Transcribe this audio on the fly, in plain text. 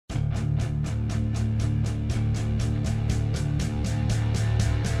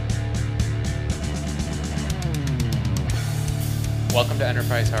Welcome to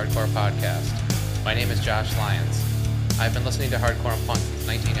Enterprise Hardcore Podcast. My name is Josh Lyons. I've been listening to hardcore and punk since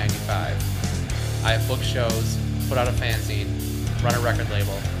 1995. I have booked shows, put out a fanzine, run a record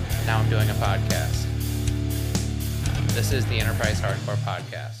label, and now I'm doing a podcast. This is the Enterprise Hardcore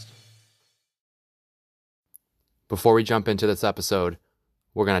Podcast. Before we jump into this episode,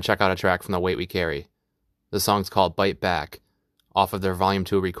 we're going to check out a track from The Weight We Carry. The song's called Bite Back, off of their Volume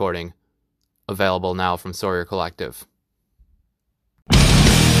 2 recording, available now from Sawyer Collective.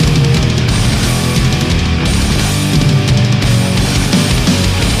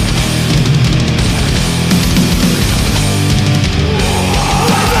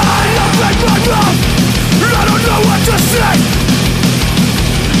 I don't know what to say.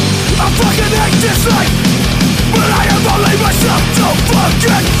 I fucking hate this life, but I am only myself to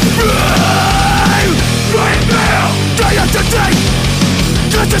fucking blame. Right now, day after day,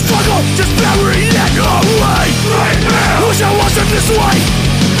 just the struggle, just burying it away. Right now, wish I wasn't this way.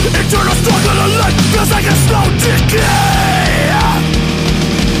 Eternal struggle of life feels like a slow decay.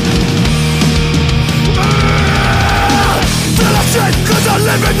 Feel ashamed cause I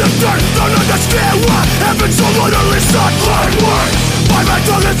live in the dirt. Don't understand why heaven's so utterly such hard work. By my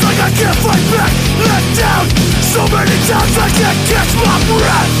tongue it's like I can't fight back. Let down so many times I can't catch my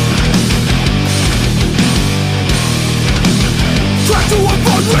breath. Try to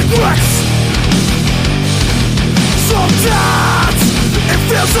avoid regrets. Sometimes it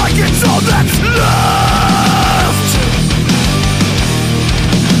feels like it's all that's left.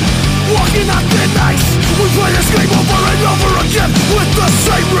 Walking on thin ice, we play this game over and over again with the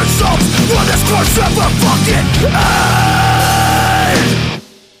same results. Will this course ever fucking end?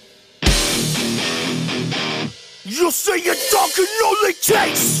 You'll see your dog can only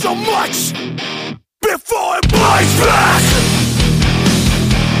take so much before it bites back.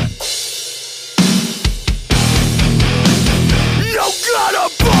 You gotta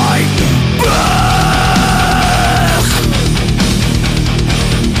bite back.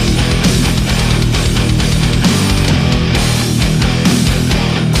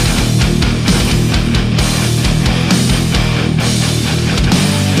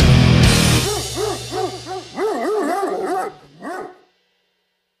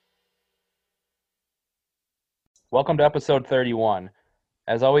 Welcome to episode 31.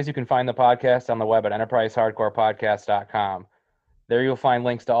 As always, you can find the podcast on the web at enterprisehardcorepodcast.com. There you'll find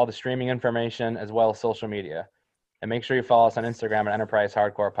links to all the streaming information as well as social media. And make sure you follow us on Instagram at Enterprise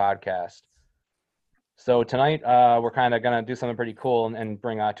Hardcore Podcast. So tonight, we're kind of going to do something pretty cool and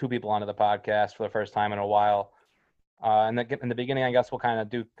bring two people onto the podcast for the first time in a while. And in the beginning, I guess we'll kind of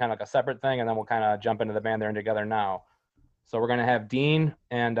do kind of like a separate thing, and then we'll kind of jump into the band they're in together now. So we're going to have Dean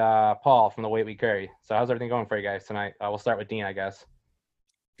and Paul from The Weight We Carry. So how's everything going for you guys tonight? We'll start with Dean, I guess.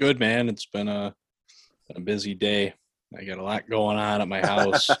 Good, man. It's been a busy day. I got a lot going on at my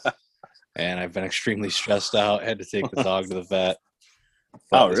house, and I've been extremely stressed out. I had to take the dog to the vet.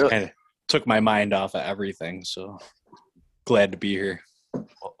 But really? Kind of took my mind off of everything, so glad to be here.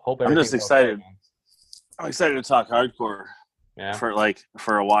 Well, hope I'm just everything's excited. okay, man. I'm excited to talk hardcore Yeah. for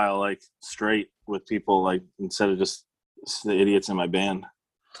a while, like straight with people, like instead of just the idiots in my band.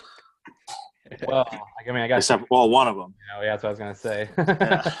 Well, I mean, I guess Except, well, one of them. yeah, that's what I was gonna say.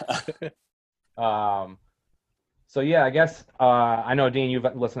 Yeah. So yeah, I guess I know Dean, you've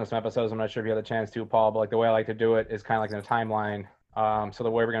listened to some episodes. I'm not sure if you had a chance to, Paul, but like the way I like to do it is kind of like in a timeline. So the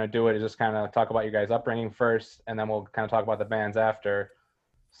way we're gonna do it is just kind of talk about you guys' upbringing first, and then we'll kind of talk about the bands after.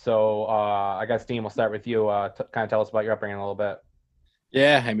 So I guess Dean, we'll start with you. Kind of tell us about your upbringing a little bit.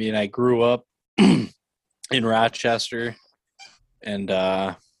 Yeah, I mean, I grew up in Rochester and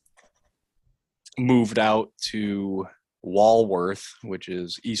moved out to Walworth, which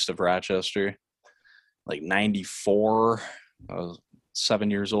is east of Rochester, like 94. I was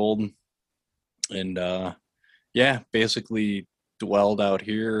 7 years old. And yeah, basically dwelled out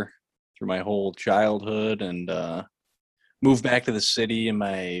here through my whole childhood and moved back to the city in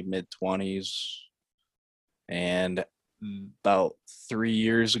my mid-20s. And about 3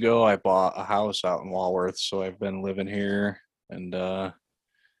 years ago, I bought a house out in Walworth, so I've been living here. And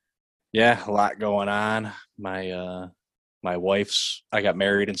yeah, a lot going on. My wife's, I got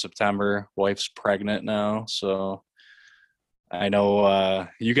married in September. Wife's pregnant now, so I know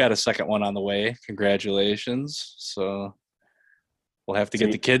you got a second one on the way. Congratulations. So we'll have to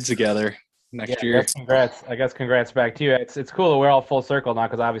get the kids together next year. I guess congrats back to you. It's cool that we're all full circle now,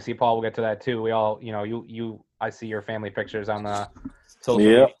 because obviously Paul will get to that too. We all, I see your family pictures on the social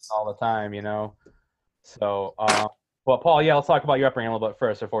media all the time, So, well, Paul, yeah, let's talk about your upbringing a little bit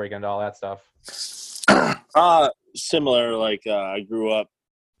first before we get into all that stuff. Similar, like I grew up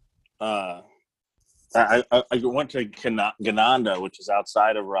I went to Gananda, which is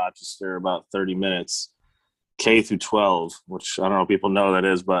outside of Rochester, about 30 minutes, K through 12, which I don't know if people know what that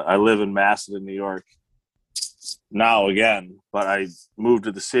is, but I live in Macedon, New York now again. But I moved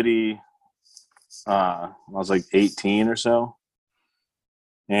to the city when I was like 18 or so,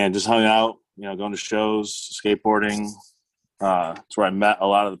 and just hung out, going to shows, skateboarding. It's where I met a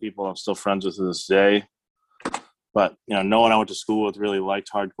lot of the people I'm still friends with to this day. But, no one I went to school with really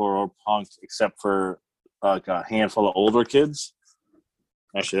liked hardcore or punk except for like a handful of older kids.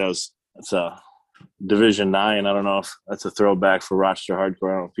 Actually, that's a Division 9. I don't know if that's a throwback for Rochester hardcore.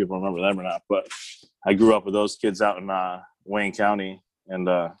 I don't know if people remember them or not. But I grew up with those kids out in Wayne County. And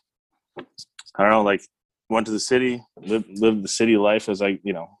I don't know, like went to the city, lived the city life as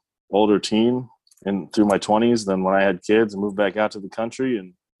older teen and through my 20s. Then when I had kids, I moved back out to the country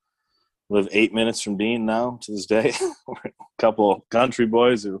and live 8 minutes from Dean now to this day. We're a couple country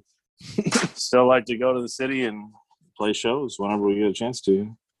boys who still like to go to the city and play shows whenever we get a chance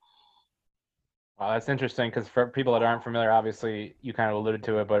to. Wow, that's interesting because for people that aren't familiar, obviously you kind of alluded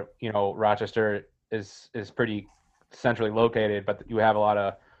to it, but Rochester is pretty centrally located, but you have a lot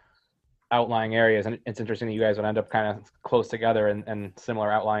of outlying areas, and it's interesting that you guys would end up kind of close together in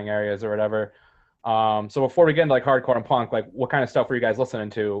similar outlying areas or whatever. So before we get into like hardcore and punk, like what kind of stuff were you guys listening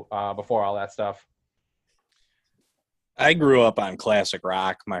to before all that stuff? I grew up on classic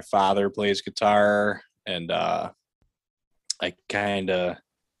rock. My father plays guitar, and I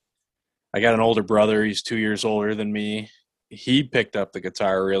got an older brother. He's 2 years older than me. He picked up the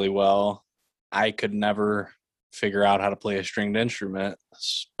guitar really well. I could never figure out how to play a stringed instrument,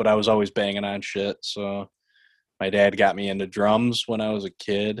 but I was always banging on shit. So my dad got me into drums when I was a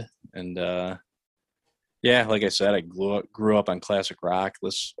kid, and yeah, like I said, I grew up on classic rock.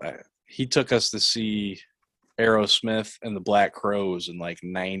 He took us to see Aerosmith and the Black Crowes in like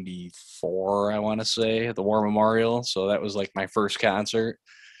 94, I want to say, at the War Memorial. So that was like my first concert.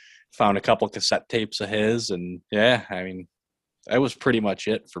 Found a couple cassette tapes of his, and yeah, I mean, that was pretty much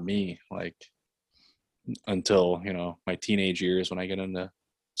it for me, like until, my teenage years when I get into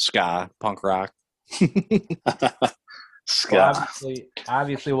ska, punk rock. Well,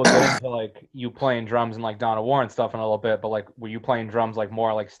 obviously we'll get into like you playing drums and like Donna Warren stuff in a little bit, but like were you playing drums like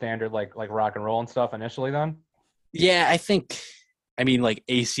more like standard like rock and roll and stuff initially then? Yeah, like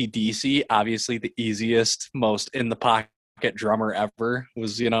AC/DC, obviously the easiest, most in the pocket drummer ever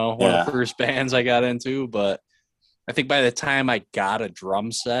was, one of the first bands I got into. But I think by the time I got a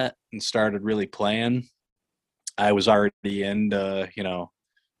drum set and started really playing, I was already into,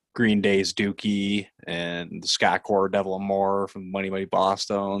 Green Day's Dookie and the ska core Devil and More from Mighty Mighty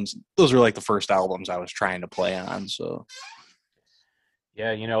Bosstones. Those were like the first albums I was trying to play on. So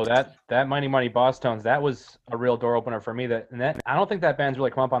yeah, that Mighty Mighty Bosstones, that was a real door opener for me. That I don't think that band's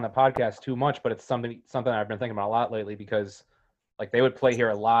really come up on the podcast too much, but it's something I've been thinking about a lot lately because like they would play here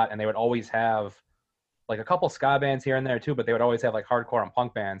a lot and they would always have like a couple ska bands here and there too, but they would always have like hardcore and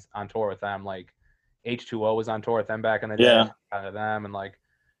punk bands on tour with them. Like H2O was on tour with them back in the day. Yeah. Out of them and like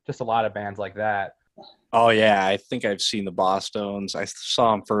just a lot of bands like that. Oh yeah, I think I've seen the Bosstones. I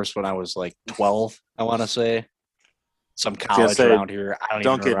saw them first when I was like 12, I want to say. Some college around here. I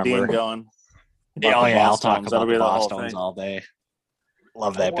don't even remember. Get Dean going. Oh yeah, I'll talk That'll about be the the whole Bosstones thing. all day.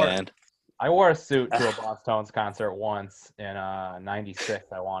 Love that band. I wore a suit to a Bosstones concert once in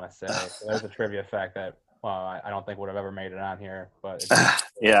 '96, I want to say. So there's a trivia fact that I don't think would have ever made it on here, but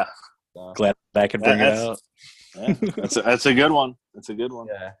yeah. Glad I could bring it out. Yeah, that's a good one. That's a good one.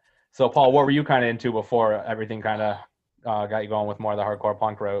 Yeah. So Paul, what were you kind of into before everything kind of got you going with more of the hardcore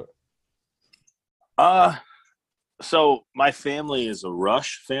punk route? So my family is a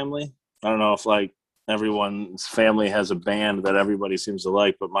Rush family. I don't know if like everyone's family has a band that everybody seems to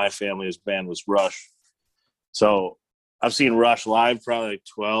like, but my family's band was Rush. So I've seen Rush live probably like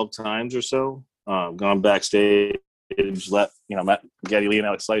 12 times or so. Gone backstage, met Geddy Lee and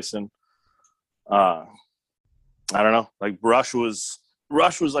Alex Lifeson. I don't know. Like Rush was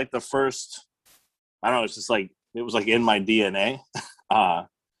like the first. I don't know. It's just like it was like in my DNA.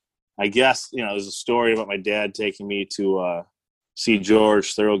 I guess there's a story about my dad taking me to see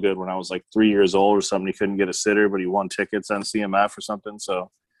George Thorogood when I was like 3 years old or something. He couldn't get a sitter, but he won tickets on CMF or something. So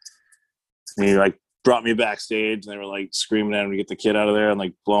he like brought me backstage, and they were like screaming at him to get the kid out of there and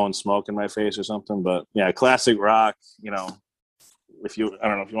like blowing smoke in my face or something. But yeah, classic rock. I don't know if you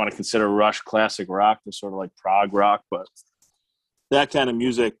want to consider Rush classic rock. They're sort of like prog rock, but that kind of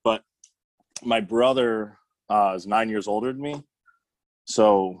music. But my brother is 9 years older than me.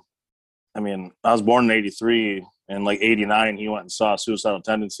 So, I mean, I was born in 83, and like 89, he went and saw Suicidal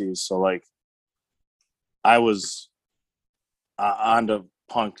Tendencies. So like I was onto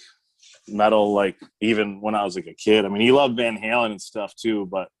punk metal, like even when I was like a kid. I mean, he loved Van Halen and stuff too,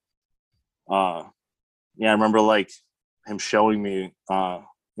 but yeah, I remember like him showing me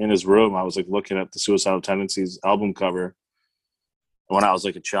in his room. I was like looking at the Suicidal Tendencies album cover when I was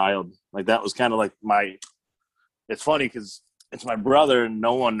like a child. Like that was kind of like it's funny because it's my brother and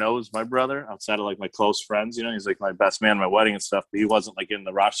no one knows my brother outside of like my close friends. You know, he's like my best man at my wedding and stuff, but he wasn't like in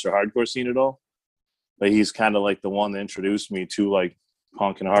the Rochester hardcore scene at all. But he's kind of like the one that introduced me to like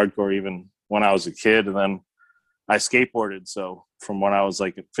punk and hardcore even when I was a kid. And then I skateboarded. So from when I was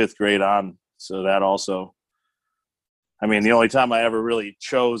like in 5th grade on, so that also, I mean, the only time I ever really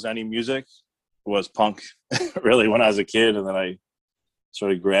chose any music was punk really when I was a kid. And then I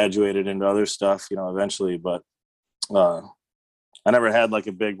sort of graduated into other stuff, you know, eventually, but I never had like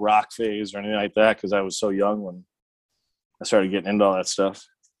a big rock phase or anything like that because I was so young when I started getting into all that stuff.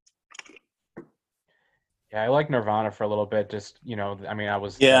 Yeah, I liked Nirvana for a little bit. Just, you know, I mean, I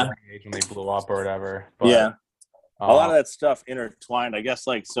was Yeah. age when they blew up or whatever. But, Yeah. A lot of that stuff intertwined, I guess.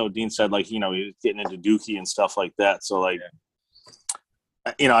 Like, so Dean said, like, you know, he was getting into Dookie and stuff like that. So, like,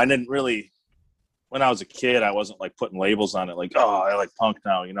 you know, I didn't really, when I was a kid, I wasn't like putting labels on it. Like, oh, I like punk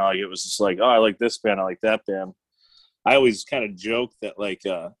now. You know, like, it was just like, oh, I like this band, I like that band. I always kind of joked that, like,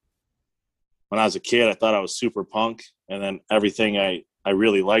 when I was a kid, I thought I was super punk, and then everything I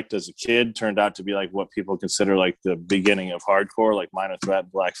really liked as a kid turned out to be like what people consider like the beginning of hardcore, like Minor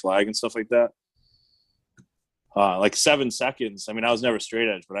Threat, Black Flag, and stuff like that. Like 7 Seconds. I mean, I was never straight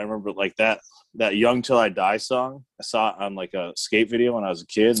edge, but I remember like that Young Till I Die song. I saw it on like a skate video when I was a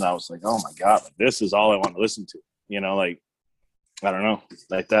kid, and I was like, oh my God, like, this is all I want to listen to. You know, like, I don't know,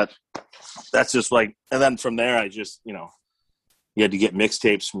 like that. That's just like, and then from there, I just, you know, you had to get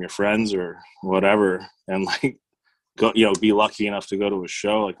mixtapes from your friends or whatever, and like go, you know, be lucky enough to go to a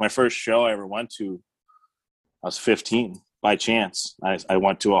show. Like my first show I ever went to, I was 15 by chance. I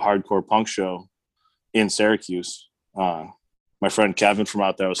went to a hardcore punk show in Syracuse. My friend Kevin from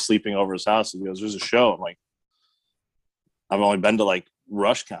out there was sleeping over his house. He goes, "There's a show." I'm like, "I've only been to like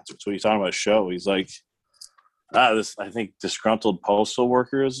Rush concerts. What are you talking about, a show?" He's like, this, I think Disgruntled Postal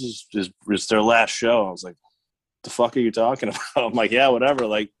Workers is their last show. I was like, the fuck are you talking about? I'm like, yeah, whatever.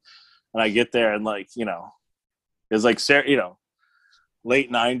 Like, and I get there and like, you know, it's like, you know, late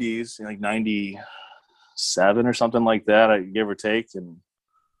 90s, like 97 or something like that, I give or take. And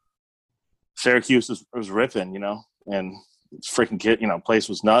Syracuse was ripping, you know, and it's freaking kid, you know, place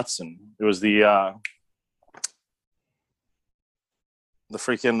was nuts. And it was the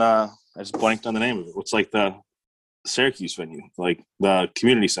freaking, I just blanked on the name of it. What's like the Syracuse venue, like the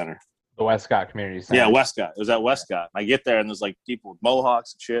community center. The Westcott Community Center. Yeah, Westcott. It was at Westcott. I get there and there's like people with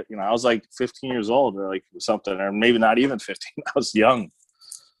mohawks and shit. You know, I was like 15 years old or like something, or maybe not even 15. I was young.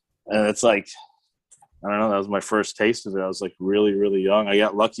 And it's like, I don't know, that was my first taste of it. I was like really, really young. I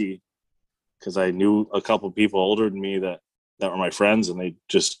got lucky because I knew a couple people older than me that were my friends, and they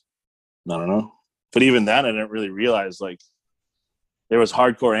just, I don't know. But even then, I didn't really realize like there was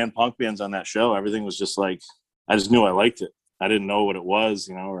hardcore and punk bands on that show. Everything was just like, I just knew I liked it. I didn't know what it was,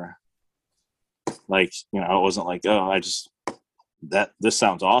 you know, or like, you know, it wasn't like, oh, this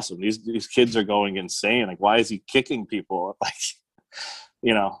sounds awesome. These kids are going insane. Like, why is he kicking people? Like,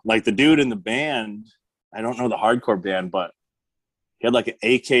 you know, like the dude in the band, I don't know the hardcore band, but he had like an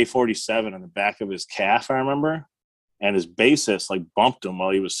AK-47 on the back of his calf, I remember. And his bassist like bumped him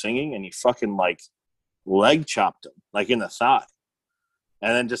while he was singing, and he fucking like leg chopped him, like in the thigh.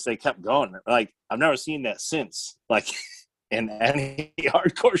 And then just they kept going. Like, I've never seen that since. Like, in any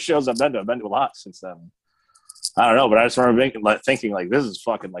hardcore shows I've been to a lot since then. I don't know, but I just remember thinking like, this is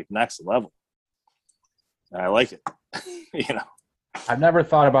fucking like next level. And I like it. You know. I've never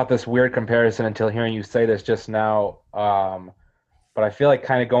thought about this weird comparison until hearing you say this just now. But I feel like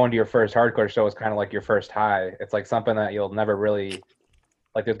kind of going to your first hardcore show is kind of like your first high. It's like something that you'll never really,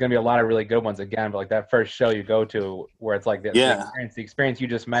 like, there's going to be a lot of really good ones again, but like that first show you go to where it's like the experience you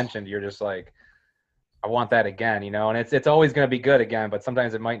just mentioned, you're just like, I want that again, you know? And it's always going to be good again, but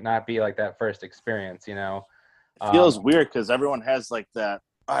sometimes it might not be like that first experience, you know? It feels weird because everyone has like that,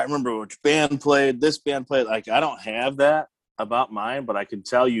 I remember which band played, this band played. Like, I don't have that about mine, but I can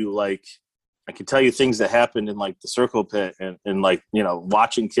tell you things that happened in like the Circle Pit and like, you know,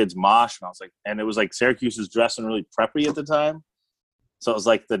 watching kids mosh. And I was like, and it was like Syracuse was dressing really preppy at the time. So it was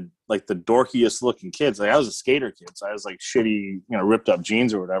like the dorkiest looking kids. Like, I was a skater kid, so I was like shitty, you know, ripped up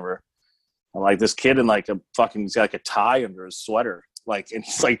jeans or whatever. I'm like this kid in like he's got like a tie under his sweater. Like, and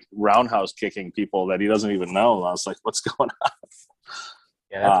he's like roundhouse kicking people that he doesn't even know. And I was like, what's going on?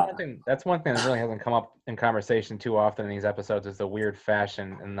 Yeah, that's one thing that really hasn't come up in conversation too often in these episodes is the weird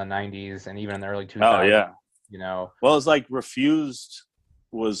fashion in the 90s and even in the early 2000s. Oh, yeah. You know? Well, it's like Refused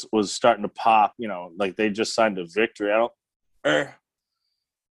was starting to pop. You know, like they just signed a Victory.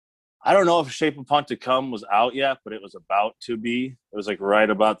 I don't know if Shape of Punk to Come was out yet, but it was about to be. It was like right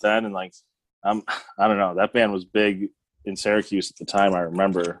about then, and like I don't know. That band was big in Syracuse at the time. I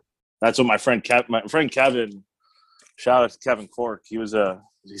remember. That's what my friend Kevin. Shout out to Kevin Cork. He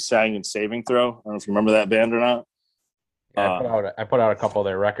sang in Saving Throw. I don't know if you remember that band or not. Yeah, I put out a couple of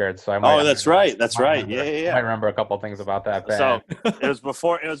their records, so I might. Oh, that's right. That's right. Remember, Yeah. I might remember a couple of things about that band. So it was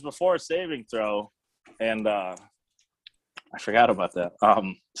before Saving Throw, and I forgot about that.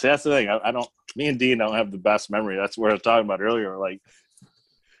 See, that's the thing. I don't. Me and Dean don't have the best memory. That's what I was talking about earlier. Like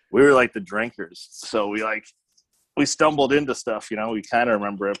we were like the drinkers, so we stumbled into stuff. You know, we kind of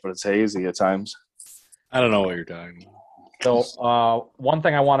remember it, but it's hazy at times. I don't know what you're talking about. So one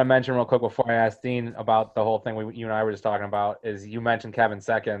thing I want to mention real quick before I ask Dean about the whole thing you and I were just talking about is you mentioned Kevin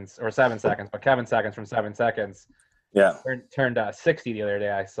Seconds, or 7 Seconds, but Kevin Seconds from 7 Seconds. Yeah. Turned 60 the other day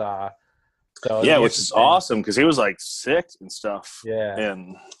I saw. So yeah, which is awesome because he was like sick and stuff. Yeah.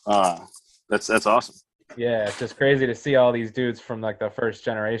 And that's awesome. Yeah, it's just crazy to see all these dudes from like the first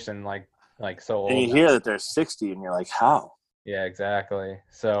generation like so old. And you hear that they're 60 and you're like, how? Yeah, exactly.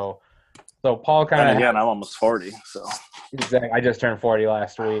 So Paul kind of. Again, I'm almost 40, so. Exactly. I just turned 40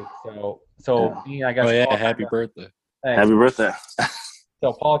 last week. So Dean, I guess. Oh yeah, Paul happy birthday! Thanks. Happy birthday!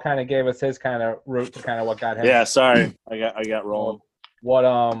 So Paul kind of gave us his kind of route to kind of what got him. Yeah, sorry, I got rolling. What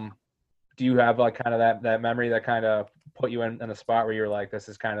do you have like kind of that memory that kind of put you in a spot where you're like, this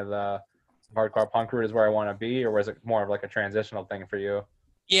is kind of the hardcore punk route is where I want to be, or was it more of like a transitional thing for you?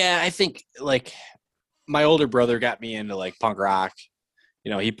 Yeah, I think like my older brother got me into like punk rock.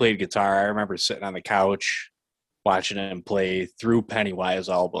 You know, he played guitar. I remember sitting on the couch watching him play through Pennywise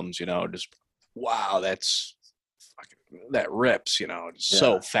albums, you know, just, wow, that rips, you know, just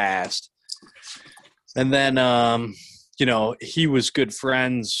so fast. And then, you know, he was good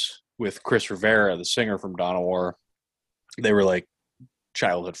friends with Chris Rivera, the singer from Dawn of War. They were like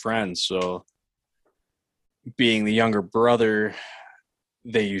childhood friends. So being the younger brother,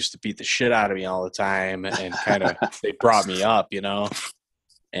 they used to beat the shit out of me all the time and kind of, they brought me up, you know.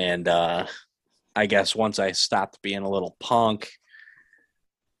 And I guess once I stopped being a little punk,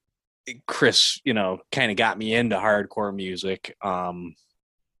 Chris, you know, kind of got me into hardcore music.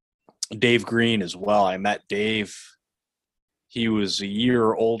 Dave Green as well. I met Dave. He was a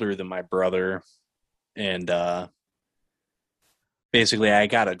year older than my brother. And basically I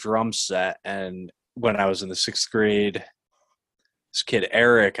got a drum set. And when I was in the 6th grade, this kid,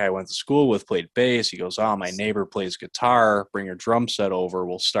 Eric, I went to school with, played bass. He goes, oh, my neighbor plays guitar. Bring your drum set over.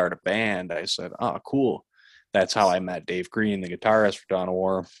 We'll start a band. I said, oh, cool. That's how I met Dave Green, the guitarist for Dawn of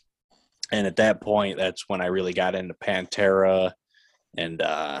War. And at that point, that's when I really got into Pantera and,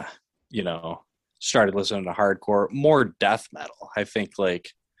 you know, started listening to hardcore, more death metal. I think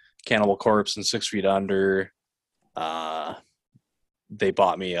like Cannibal Corpse and 6 Feet Under. They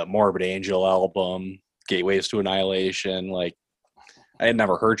bought me a Morbid Angel album, Gateways to Annihilation. Like, I had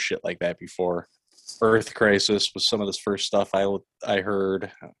never heard shit like that before. Earth Crisis was some of the first stuff I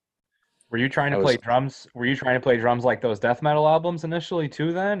heard. Were you trying to play drums? Were you trying to play drums like those death metal albums initially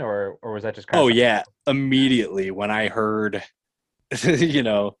too then? Or was that just kind of... Oh, yeah. Immediately when I heard, you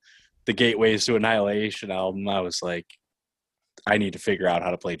know, the Gateways to Annihilation album, I was like, I need to figure out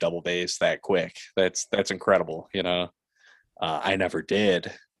how to play double bass that quick. That's incredible, you know. I never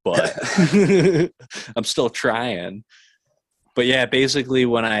did, but I'm still trying. But yeah, basically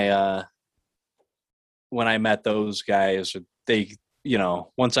when I met those guys, they, you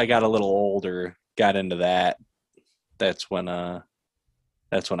know, once I got a little older, got into that, that's when I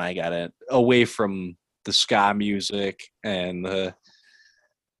got it away from the ska music and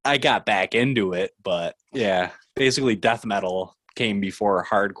I got back into it. But yeah, basically death metal came before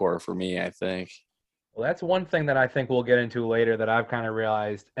hardcore for me, I think. Well, that's one thing that I think we'll get into later that I've kind of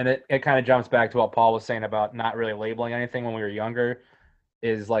realized, and it kind of jumps back to what Paul was saying about not really labeling anything when we were younger,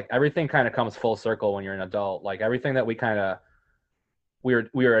 is like everything kind of comes full circle when you're an adult. Like everything that we kind of we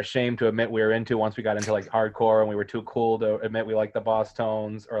were ashamed to admit we were into once we got into like hardcore, and we were too cool to admit we liked the Boss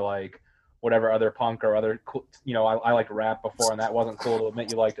Tones or like whatever other punk or other cool, you know, I liked rap before, and that wasn't cool to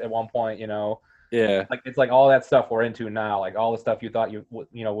admit you liked at one point, you know. Yeah. Like it's like all that stuff we're into now, like all the stuff you thought you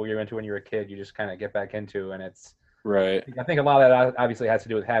know what you're into when you were a kid, you just kind of get back into, and it's right. I think a lot of that obviously has to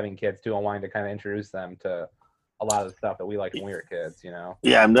do with having kids too and wanting to kind of introduce them to a lot of the stuff that we liked when we were kids, you know.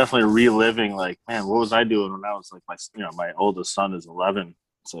 Yeah, I'm definitely reliving like, man, what was I doing when I was like my oldest son is 11.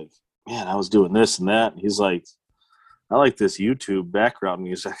 It's like, man, I was doing this and that. And he's like, I like this YouTube background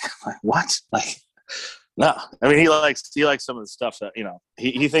music. I'm like, what? Like, no. I mean, he likes some of the stuff that, you know,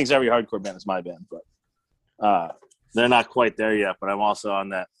 he thinks every hardcore band is my band, but they're not quite there yet, but I'm also on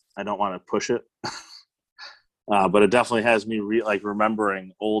that. I don't want to push it. But it definitely has me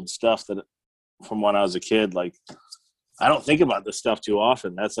remembering old stuff that from when I was a kid. Like, I don't think about this stuff too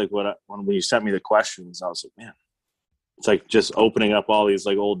often. That's like when you sent me the questions, I was like, man, it's like just opening up all these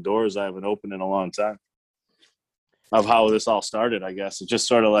like old doors I haven't opened in a long time of how this all started. I guess it just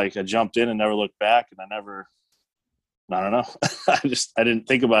sort of like I jumped in and never looked back. And I don't know. I didn't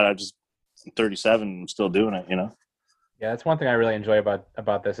think about it. I'm 37 and I'm still doing it, you know? Yeah, that's one thing I really enjoy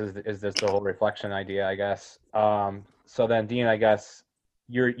about this is this the whole reflection idea, I guess. So then, Dean, I guess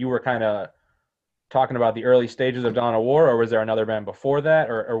you were kind of talking about the early stages of Dawn of War, or was there another band before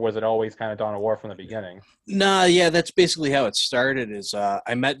that, or was it always kind of Dawn of War from the beginning? Nah, yeah, that's basically how it started. Is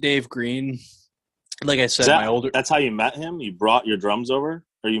I met Dave Green, like I said, That's how you met him? You brought your drums over,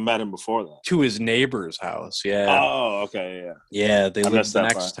 or you met him before that? To his neighbor's house. Yeah. Oh, okay, yeah. Yeah, they lived the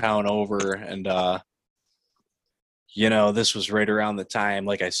next town over, and this was right around the time,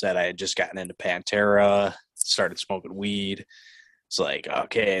 like I said, I had just gotten into Pantera, started smoking weed. It's like,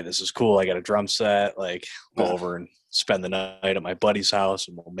 okay, this is cool. I got a drum set. Like, go over and spend the night at my buddy's house,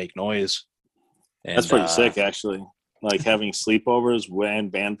 and we'll make noise. And, that's pretty sick, actually. Like having sleepovers when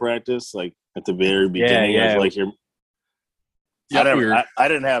band practice, like at the very beginning of like your. Yeah, I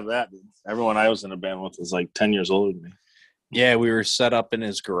didn't have that. Dude. Everyone I was in a band with was like 10 years older than me. Yeah, we were set up in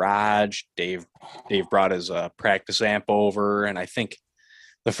his garage. Dave brought his practice amp over, and I think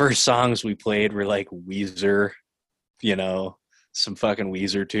the first songs we played were like Weezer, some fucking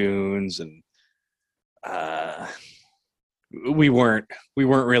Weezer tunes, and we weren't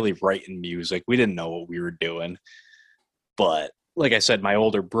really writing music. We didn't know what we were doing. But like I said, my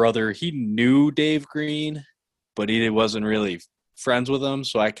older brother, he knew Dave Green, but he wasn't really friends with him,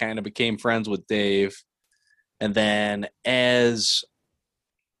 so I kind of became friends with Dave. And then as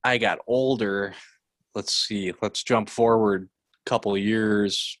I got older, let's jump forward a couple of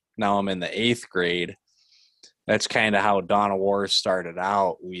years. Now I'm in the 8th grade. That's kind of how Dawn of War started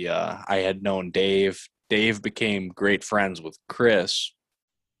out. I had known Dave. Dave became great friends with Chris.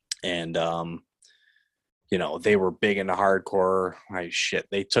 And, they were big into hardcore.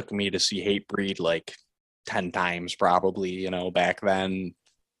 They took me to see Hatebreed like 10 times probably, back then.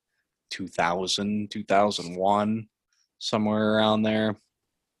 2000, 2001, somewhere around there.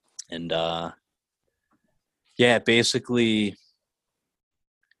 And basically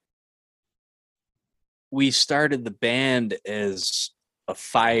we started the band as a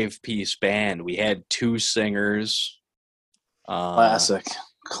 5-piece band. We had 2 singers. Classic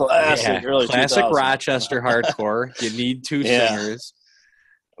Rochester hardcore. You need 2 singers.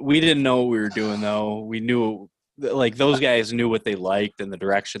 We didn't know what we were doing, though. We knew like those guys knew what they liked and the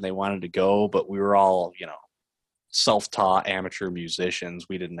direction they wanted to go, but we were all, self-taught amateur musicians.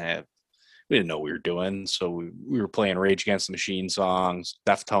 We didn't know what we were doing. So we were playing Rage Against the Machine songs,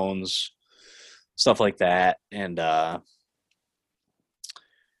 Deftones, stuff like that. And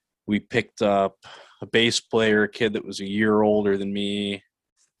we picked up a bass player, a kid that was a year older than me.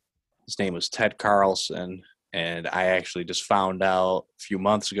 His name was Ted Carlson. And I actually just found out a few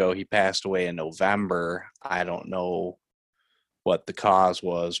months ago he passed away in November. I don't know what the cause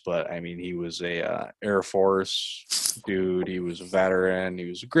was, but I mean, he was a Air Force dude. He was a veteran. He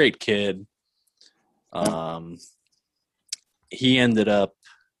was a great kid. He ended up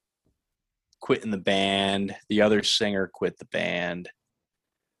quitting the band. The other singer quit the band.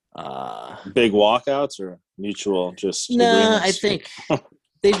 Big walkouts or mutual just agreements? I think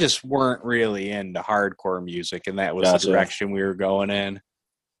they just weren't really into hardcore music, and that was the direction we were going in.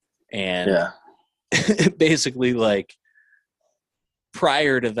 And basically, like,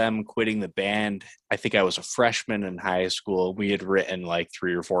 prior to them quitting the band, I think I was a freshman in high school. We had written like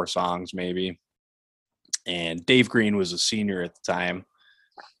 3 or 4 songs maybe. And Dave Green was a senior at the time.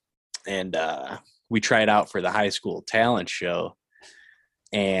 And we tried out for the high school talent show.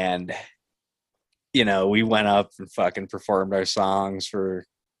 And, we went up and fucking performed our songs for a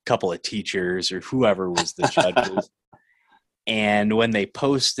couple of teachers or whoever was the judges. And when they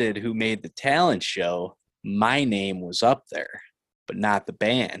posted who made the talent show, my name was up there, but not the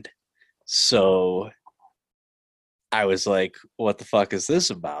band. So I was like, what the fuck is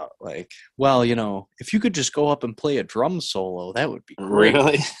this about? Like, well, if you could just go up and play a drum solo, that would be great.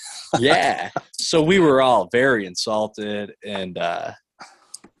 Really? Yeah. So we were all very insulted. And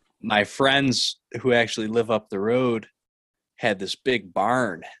my friends who actually live up the road had this big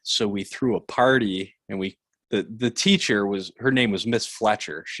barn. So we threw a party, and the teacher her name was Miss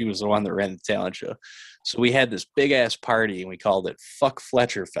Fletcher. She was the one that ran the talent show. So we had this big ass party, and we called it Fuck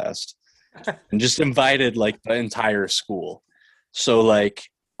Fletcher Fest, and just invited like the entire school. So like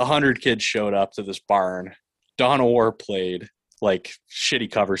 100 kids showed up to this barn Dawn of War played, like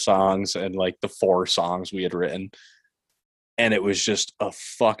shitty cover songs and like the 4 songs we had written. And it was just a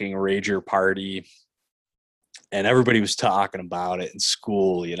fucking rager party. And everybody was talking about it in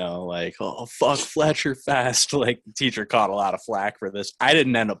school, you know, like, oh, fuck Fletcher Fest. Like, the teacher caught a lot of flack for this. I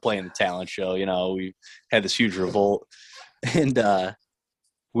didn't end up playing the talent show. You know, we had this huge revolt. And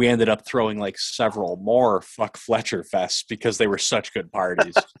we ended up throwing like several more fuck Fletcher Fests because they were such good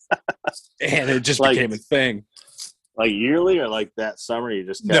parties. And it just became a thing. Like yearly or like that summer you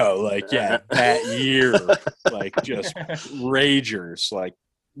just kept... No, like, yeah, that year. Like, just ragers. Like,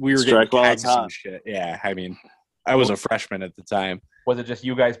 we were getting tags and shit. Yeah, I mean, I was a freshman at the time. Was it just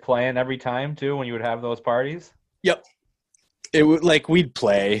you guys playing every time too when you would have those parties? Yep. It would, like, we'd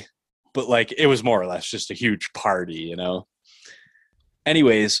play, but like it was more or less just a huge party, you know.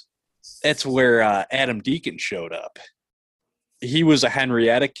 Anyways, that's where Adam Deacon showed up. He was a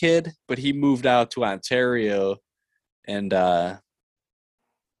Henrietta kid, but he moved out to Ontario and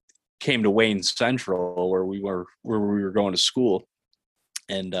came to Wayne Central where we were going to school.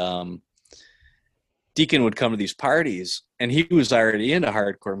 And Deacon would come to these parties, and he was already into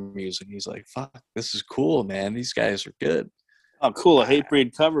hardcore music. He's like, fuck, this is cool, man. These guys are good. Oh, cool. A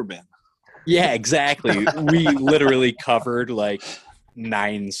Hatebreed cover band. Yeah, exactly. We literally covered like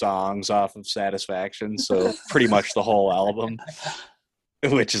 9 songs off of Satisfaction, so pretty much the whole album,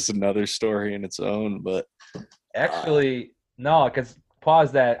 which is another story in its own. But actually, no, because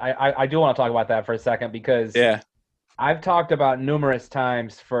pause that. I do want to talk about that for a second because I've talked about numerous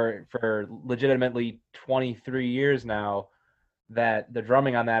times for legitimately 23 years now that the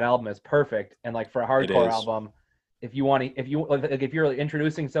drumming on that album is perfect. And like for a hardcore album, if you're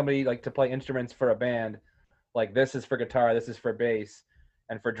introducing somebody like to play instruments for a band, like this is for guitar, this is for bass,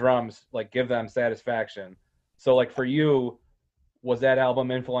 and for drums, like give them Satisfaction. So like for you, was that album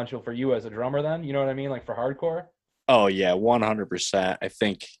influential for you as a drummer then? You know what I mean? Like for hardcore? Oh yeah, 100%. I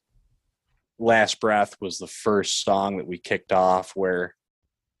think Last Breath was the first song that we kicked off where,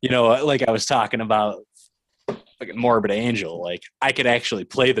 you know, like I was talking about like Morbid Angel, like I could actually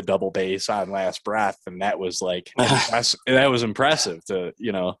play the double bass on Last Breath, and that was like that was impressive to,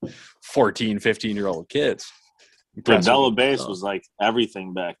 you know, 14, 15-year-old kids. The double bass was like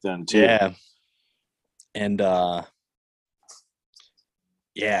everything back then too. Yeah. And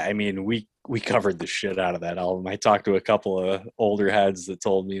yeah, I mean, we covered the shit out of that album. I talked to a couple of older heads that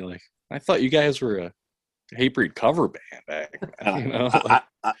told me like, I thought you guys were a Hatebreed cover band back then, you know?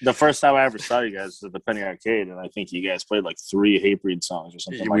 The first time I ever saw you guys was at the Penny Arcade, and I think you guys played like 3 Hatebreed songs or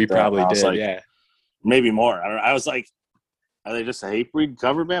something like that. We probably did, like, yeah. Maybe more. I don't know. I was like, are they just a Hatebreed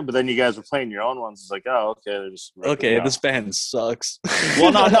cover band? But then you guys were playing your own ones. It's like, oh, okay. They're just this band sucks.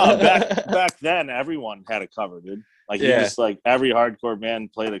 Well, no. Back then, everyone had a cover, dude. Like, you just like every hardcore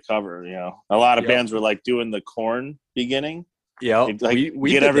band played a cover, you know? A lot of bands were like doing the Korn beginning. Yeah, like we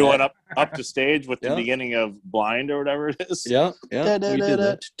get everyone up to stage with the beginning of Blind or whatever it is. Yeah, we did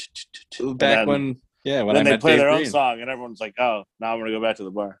that. Back when then they play their own song, and everyone's like, "Oh, now I'm gonna go back to the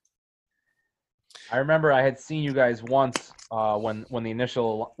bar." I remember I had seen you guys once when the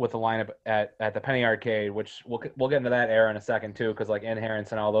initial with the lineup at the Penny Arcade, which we'll get into that era in a second too, because like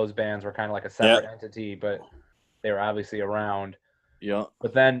Inherence and all those bands were kind of like a separate entity, but they were obviously around. Yeah.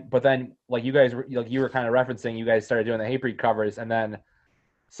 But then, like you guys, like you were kind of referencing, you guys started doing the Hatebreed covers, and then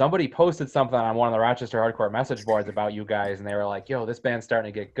somebody posted something on one of the Rochester hardcore message boards about you guys, and they were like, "Yo, this band's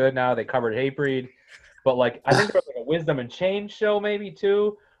starting to get good now. They covered Hatebreed." But like, I think there was like a Wisdom and Change show maybe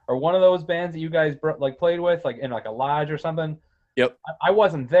too, or one of those bands that you guys like played with, like in like a lodge or something. Yep. I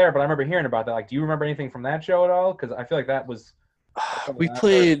wasn't there, but I remember hearing about that. Like, do you remember anything from that show at all? Because I feel like that was. We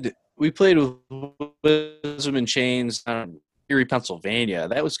played with Wisdom and Chains. Erie, Pennsylvania.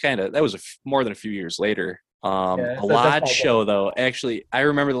 That was more than a few years later. A Lodge show though. Actually, I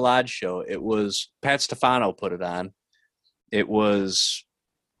remember the Lodge show. It was Pat Stefano put it on. It was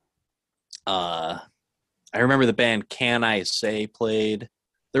I remember the band Can I Say played.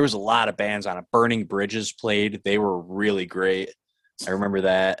 There was a lot of bands on it. Burning Bridges played. They were really great. I remember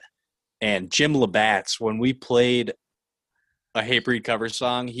that. And Jim Labatt's, when we played a Hatebreed cover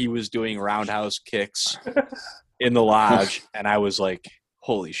song, he was doing roundhouse kicks in the lodge, and I was like,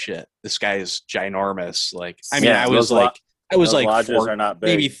 holy shit, this guy is ginormous. Like, I mean, I was like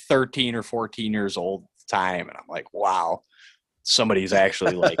maybe 13 or 14 years old at the time, and I'm like, wow, somebody's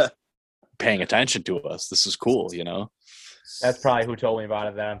actually like paying attention to us. This is cool, you know? That's probably who told me about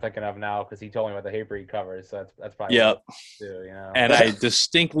it that I'm thinking of now, because he told me about the Hatebreed covers, so that's probably what I do, you know? And I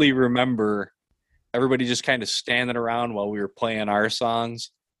distinctly remember everybody just kind of standing around while we were playing our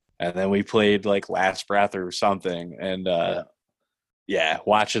songs. And then we played like Last Breath or something. And Yeah,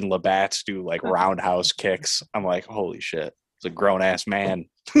 watching Labatt's do like roundhouse kicks, I'm like, holy shit, it's a grown ass man.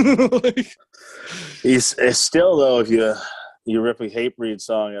 Like, It's still though, if you rip a Hatebreed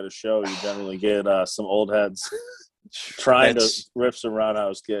song at a show, you generally get some old heads trying to rip some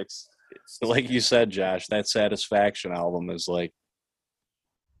roundhouse kicks. like you said, Josh, that Satisfaction album is like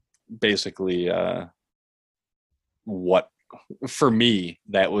basically what, for me,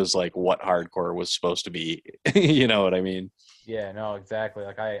 that was like what hardcore was supposed to be. You know what I mean? Yeah, no, exactly.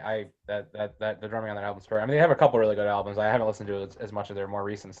 Like that the drumming on that album's great. I mean, they have a couple really good albums. I haven't listened to as much of their more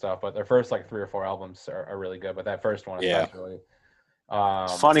recent stuff, but their first like 3 or 4 albums are really good. But that first one, Yeah. especially.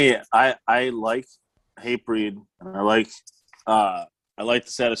 Funny, I like Hatebreed, and I like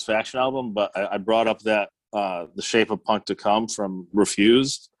the Satisfaction album, but I brought up that The Shape of Punk to Come from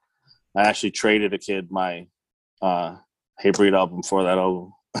Refused. I actually traded a kid my Hatebreed album for that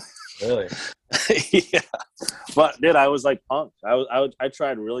album. Really? Yeah, but dude, I was like punk. I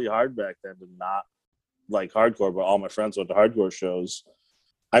tried really hard back then to not like hardcore, but all my friends went to hardcore shows.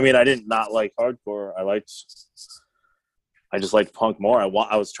 I mean, I didn't not like hardcore. I just liked punk more. I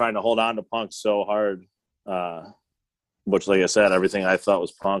was trying to hold on to punk so hard, which, like I said, everything I thought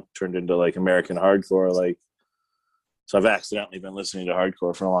was punk turned into like American hardcore. Like, so I've accidentally been listening to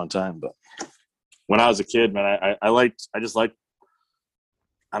hardcore for a long time. But when I was a kid, man, I just liked.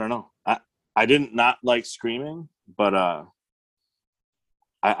 I don't know. I didn't not like screaming, but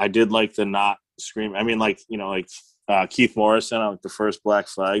I did like the not scream. I mean, like, you know, like Keith Morrison on like the first Black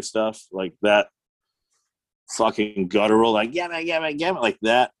Flag stuff, like that fucking guttural, like yeah, like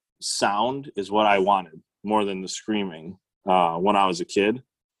that sound is what I wanted more than the screaming. When I was a kid,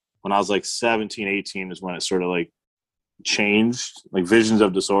 when I was like 17, 18 is when it sort of like changed. Like Visions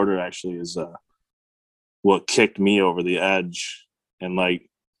of Disorder actually is what kicked me over the edge, and like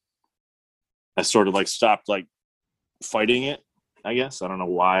I sort of like stopped like fighting it, I guess. I don't know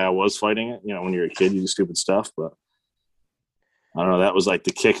why I was fighting it. You know, when you're a kid, you do stupid stuff, but I don't know. That was like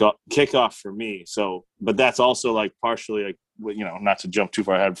the kickoff for me. So, but that's also like partially like, you know, not to jump too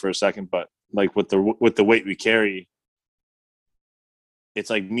far ahead for a second, but like with the Weight We Carry, it's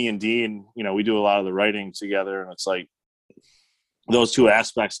like me and Dean, you know, we do a lot of the writing together, and it's like those two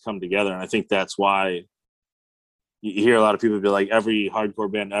aspects come together. And I think that's why you hear a lot of people be like, every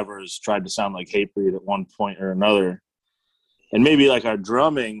hardcore band ever has tried to sound like Hatebreed at one point or another. And maybe like our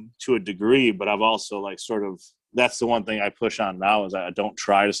drumming to a degree, but I've also like sort of, that's the one thing I push on now is I don't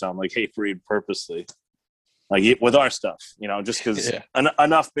try to sound like Hatebreed purposely. Like with our stuff, you know, just because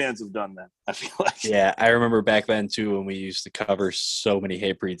enough bands have done that, I feel like. Yeah, I remember back then too when we used to cover so many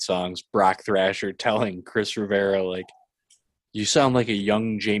Hatebreed songs, Brock Thrasher telling Chris Rivera, like, you sound like a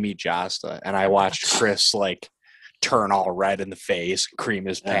young Jamie Josta. And I watched Chris like turn all red in the face, cream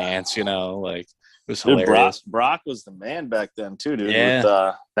his pants, you know, like it was hilarious. Dude, Brock was the man back then too, dude. Yeah.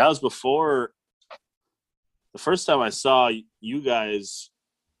 With, that was before the first time I saw you guys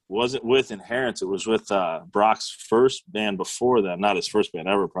wasn't with Inherence. It was with Brock's first band before that. Not his first band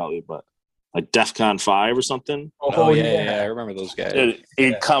ever, probably, but like DEFCON 5 or something. Oh yeah, I remember those guys.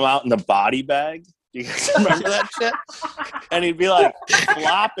 He'd come out in the body bag. You guys remember that shit? And he'd be like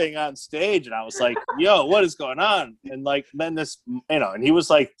flopping on stage, and I was like, "Yo, what is going on?" And like then this, you know, and he was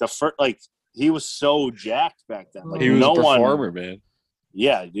like the first, like he was so jacked back then. Like He was a performer, man.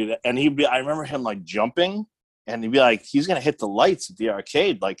 Yeah, dude. And I remember him like jumping, and he'd be like, he's gonna hit the lights at the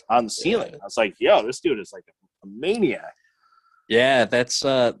arcade, like on the ceiling. Yeah. I was like, "Yo, this dude is like a maniac." Yeah, that's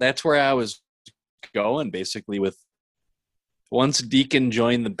where I was going basically. With once Deacon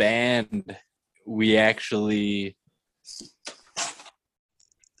joined the band, we actually,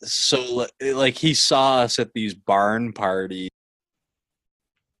 so like he saw us at these barn parties.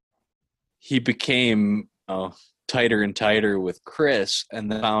 He became tighter and tighter with Chris,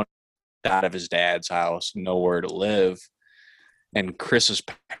 and then found out of his dad's house, nowhere to live. And Chris's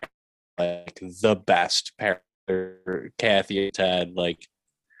parents, like the best parents, Kathy and Ted, like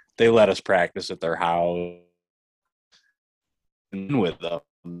they let us practice at their house and with them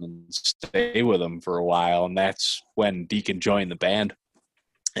and stay with them for a while. And that's when Deacon joined the band.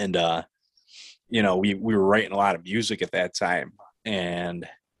 And you know, we were writing a lot of music at that time. And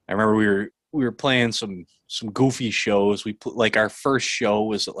I remember we were playing some goofy shows. We put, like, our first show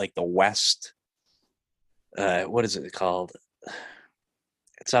was at like the West. What is it called?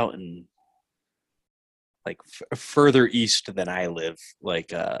 It's out in like further east than I live,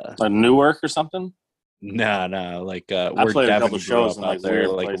 like Newark or something. No, like I where played Devin a couple shows in out like there, weird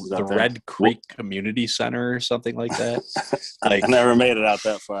like places the out there. Red Creek Community Center or something like that. Like, I never made it out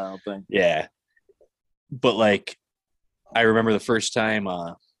that far, I don't think. Yeah, but like I remember the first time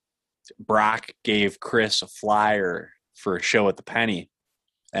Brock gave Chris a flyer for a show at the Penny,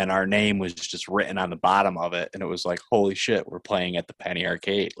 and our name was just written on the bottom of it, and it was like, holy shit, we're playing at the Penny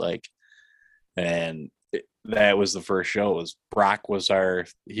Arcade, like, and that was the first show. It was Brock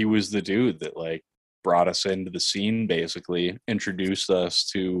he was the dude that like brought us into the scene, basically introduced us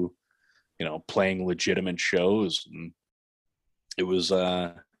to, you know, playing legitimate shows, and it was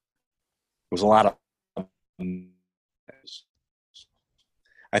a lot of.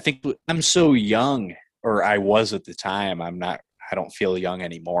 I think I'm so young, or I was at the time. I don't feel young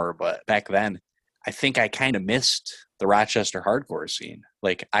anymore, but back then, I think I kind of missed the Rochester hardcore scene.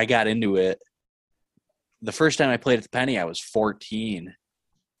 Like, I got into it. The first time I played at the Penny, I was 14,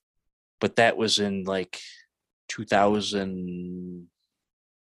 but that was in like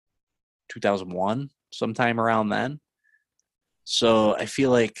 2001, sometime around then. So I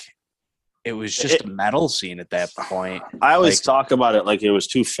feel like it was just a metal scene at that point. I always talk about it like it was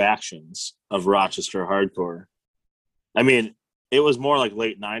two factions of Rochester hardcore. I mean, it was more like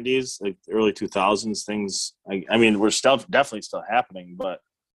late 90s, like early 2000s things. I mean, we're definitely still happening, but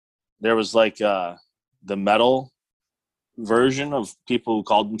there was like the metal version of people who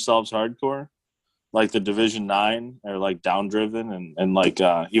called themselves hardcore, like the Division 9 or like Downdriven and like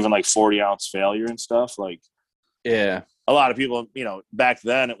even like 40 Ounce Failure and stuff. Like, yeah, a lot of people, you know, back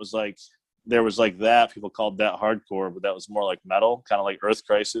then it was like there was like that. People called that hardcore, but that was more like metal, kind of like Earth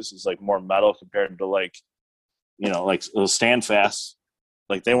Crisis is like more metal compared to like, you know, like Stand Fast.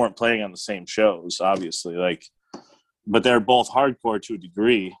 Like they weren't playing on the same shows, obviously. Like, but they're both hardcore to a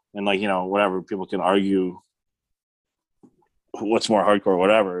degree, and like, you know, whatever, people can argue what's more hardcore,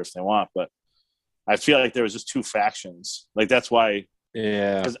 whatever, if they want. But I feel like there was just two factions. Like that's why,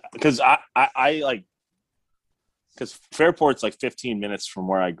 yeah, because I like, because Fairport's like 15 minutes from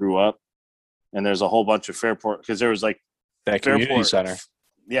where I grew up, and there's a whole bunch of Fairport, because there was like that community center.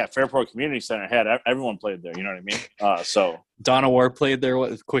 Yeah, Fairport Community Center had everyone played there. You know what I mean? So Dawn of War played there.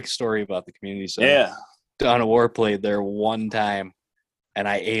 What quick story about the community center? Yeah, Dawn of War played there one time, and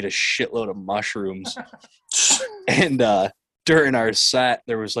I ate a shitload of mushrooms. And during our set,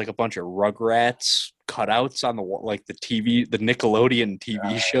 there was like a bunch of Rugrats cutouts on the wall, like the Nickelodeon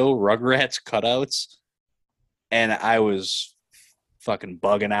TV show Rugrats cutouts. And I was fucking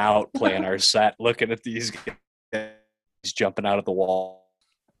bugging out playing our set, looking at these guys jumping out of the wall.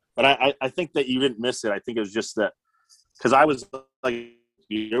 But I think that you didn't miss it. I think it was just that because I was like,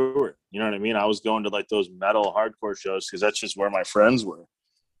 you know what I mean? I was going to like those metal hardcore shows because that's just where my friends were.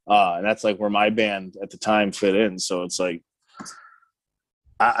 And that's like where my band at the time fit in. So it's like,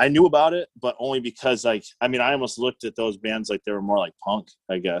 I knew about it, but only because like, I mean, I almost looked at those bands like they were more like punk,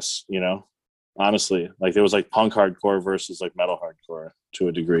 I guess, you know, honestly. Like there was like punk hardcore versus like metal hardcore to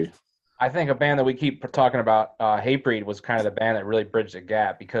a degree. I think a band that we keep talking about, Hatebreed, was kind of the band that really bridged the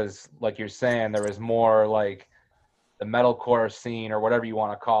gap because, like you're saying, there was more like the metalcore scene or whatever you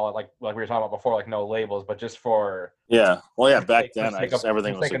want to call it, like we were talking about before, like no labels, but just for back then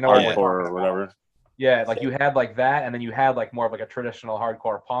everything was like hardcore or whatever. Yeah, like you had like that, and then you had like more of like a traditional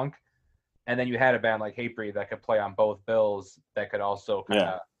hardcore punk, and then you had a band like Hatebreed that could play on both bills, that could also kind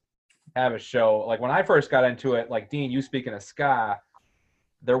of have a show. Like when I first got into it, like Dean, you speaking of ska,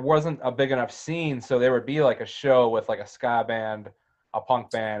 there wasn't a big enough scene, so there would be like a show with like a ska band, a punk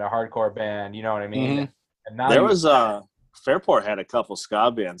band, a hardcore band, you know what I mean? Mm-hmm. And now there was Fairport had a couple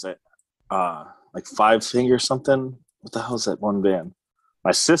ska bands that like Five Finger something. What the hell is that one band?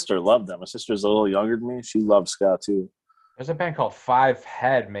 My sister loved them. My sister's a little younger than me. She loved ska too. There's a band called Five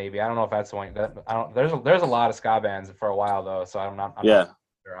Head, maybe. I don't know if that's the one. There's a lot of ska bands for a while though, so I'm not sure,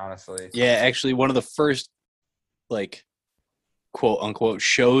 honestly. Yeah, actually, one of the first like quote unquote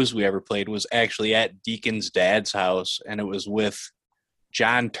shows we ever played was actually at Deacon's dad's house, and it was with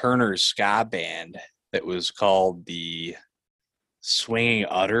John Turner's ska band that was called the Swinging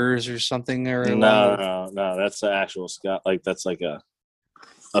Utters or something. Or no, that's the actual ska. Like that's like a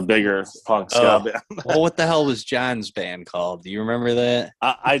bigger punk ska band. Well, what the hell was John's band called? Do you remember that?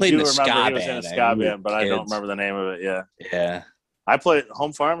 I do remember he was in a ska band, but I don't remember the name of it. Yeah. I played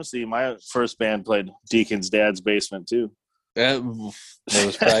Home Pharmacy. My first band played Deacon's dad's basement too. That was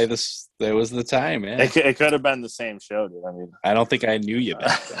probably that was the time, man. It could have been the same show, dude. I mean, I don't think I knew you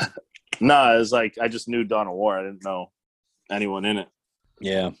back then. No, it was like I just knew Dawn of War. I didn't know anyone in it.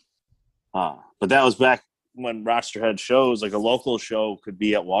 Yeah. But that was back when Rochester had shows. Like a local show could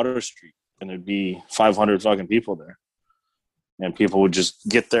be at Water Street, and there'd be 500 fucking people there, and people would just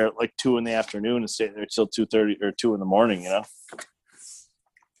get there at like 2 p.m. and stay there till 2:30 or 2 a.m. You know,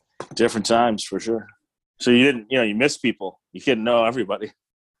 different times for sure. So you didn't, you miss people. You couldn't know everybody.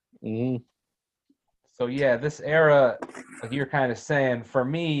 Mm-hmm. So yeah, this era, like you're kind of saying, for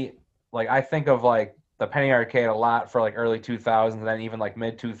me, like I think of like the Penny Arcade a lot for like early 2000s, and then even like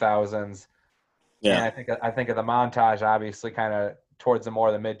mid 2000s. Yeah. And I think of the Montage, obviously, kind of towards the more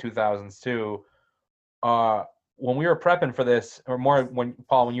of the mid 2000s too. When we were prepping for this, or more when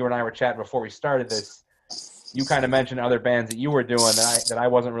Paul, when you and I were chatting before we started this, you kind of mentioned other bands that you were doing that I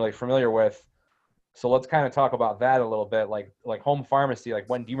wasn't really familiar with. So let's kind of talk about that a little bit, like Home Pharmacy. Like,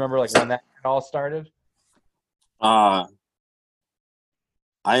 when do you remember like when that all started?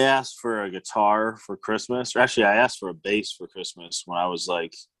 I asked for a guitar for Christmas. Or actually, I asked for a bass for Christmas when I was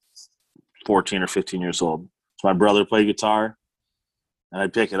like 14 or 15 years old. So my brother played guitar, and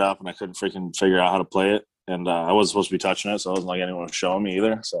I'd pick it up, and I couldn't freaking figure out how to play it. And I wasn't supposed to be touching it, so it wasn't like anyone was showing me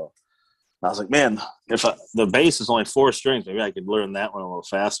either. So I was like, man, if the bass is only 4 strings, maybe I could learn that one a little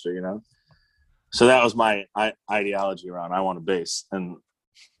faster, you know? So that was my ideology around, I want a bass. And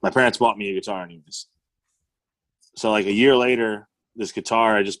my parents bought me a guitar anyways. So like a year later, this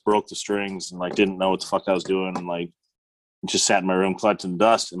guitar, I just broke the strings and like didn't know what the fuck I was doing, and like just sat in my room collecting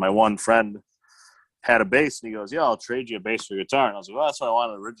dust. And my one friend had a bass, and he goes, yeah, I'll trade you a bass for a guitar. And I was like, well, that's what I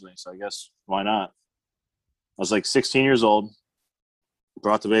wanted originally, so I guess why not? I was like 16 years old,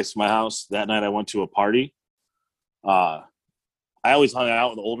 brought the bass to my house. That night I went to a party. I always hung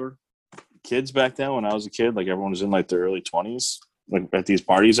out with older kids back then when I was a kid. Like everyone was in like their early 20s, like at these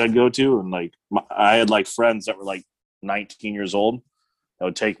parties I'd go to. And like I had like friends that were like 19 years old that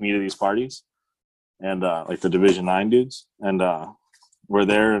would take me to these parties, and like the Division 9 dudes. And we're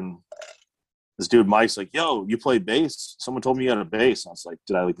there, and this dude Mike's like, yo, you play bass? Someone told me you had a bass. And I was like,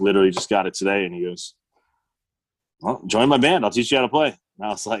 did I like literally just got it today? And he goes, well, join my band. I'll teach you how to play. And I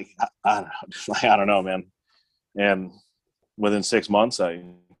was like, I don't know, man. And within 6 months, I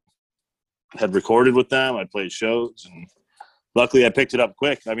had recorded with them. I played shows, and luckily I picked it up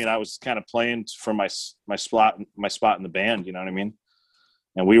quick. I mean, I was kind of playing for my spot in the band, you know what I mean?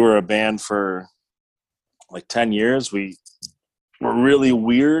 And we were a band for like 10 years. We were really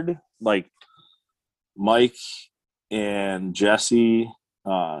weird. Like Mike and Jesse,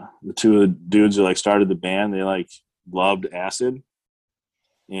 the two dudes who like started the band, they like loved acid,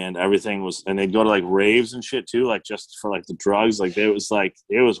 and everything was, and they'd go to like raves and shit too, like just for like the drugs. Like it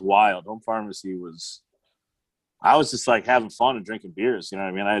was wild. Home Pharmacy was, I was just like having fun and drinking beers, you know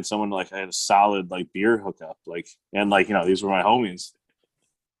what I mean? I had someone like, I had a solid like beer hookup, like, and like, you know, these were my homies.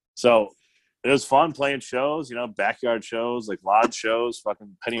 So it was fun playing shows, you know, backyard shows, like lodge shows,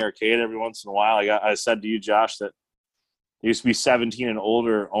 fucking Penny Arcade every once in a while. I said to you, Josh, that it used to be 17 and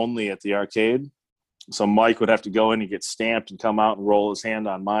older only at the arcade. So Mike would have to go in and get stamped and come out and roll his hand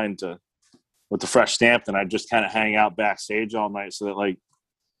on mine with the fresh stamp. And I'd just kind of hang out backstage all night, so that like,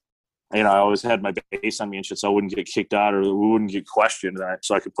 you know, I always had my bass on me and shit, so I wouldn't get kicked out or we wouldn't get questioned,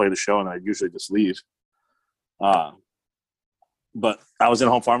 so I could play the show, and I'd usually just leave. But I was in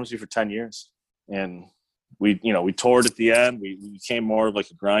Home Pharmacy for 10 years, and we toured at the end. We became more of like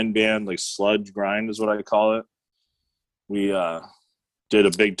a grind band, like sludge grind is what I call it. We did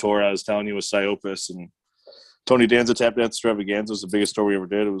a big tour, I was telling you, with Psyopus and Tony Danza Tap Dance Extravaganza was the biggest tour we ever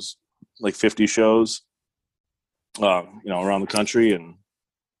did. It was like 50 shows, around the country. And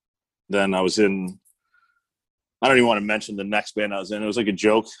then I was in, I don't even want to mention the next band I was in. It was like a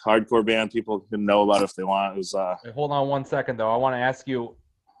joke hardcore band. People can know about it if they want. It was Wait, hold on 1 second though. I want to ask you,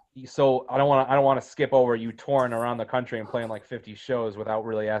 so I don't want to skip over you touring around the country and playing like 50 shows without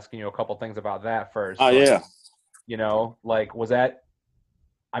really asking you a couple things about that first. Oh, yeah. You know, like, was that,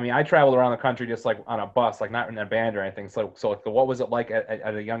 I mean, I traveled around the country just like on a bus, like not in a band or anything. So like, what was it like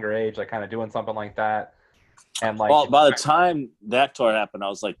at a younger age, like kind of doing something like that? And like, well, by the time that tour happened, I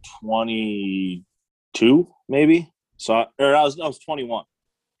was like 22, maybe. So, I was 21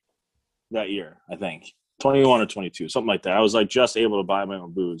 that year, I think. 21 or 22, something like that. I was like just able to buy my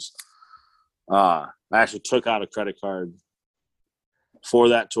own booze. I actually took out a credit card for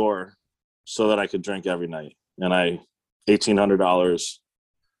that tour so that I could drink every night. And $1,800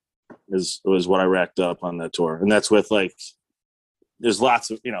 was what I racked up on that tour. And that's with like, there's lots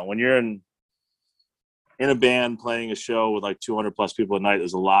of, when you're in a band playing a show with like 200 plus people a night,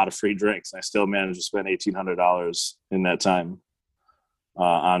 there's a lot of free drinks. I still managed to spend $1,800 in that time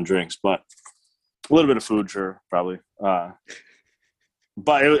on drinks, but a little bit of food, sure, probably. But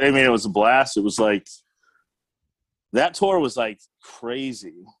it was a blast. It was like, that tour was like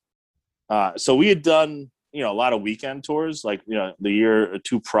crazy. So we had done, a lot of weekend tours, like, the year or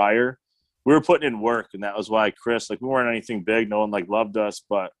two prior. We were putting in work, and that was why Chris, like, we weren't anything big. No one like loved us,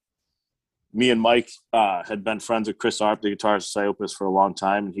 but me and Mike had been friends with Chris Arp, the guitarist of Psyopus, for a long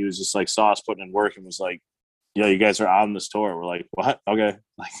time, and he was just like, saw us putting in work and was like, you guys are on this tour. We're like, what? Okay.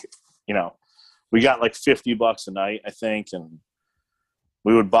 Like, we got like $50 a night, I think, and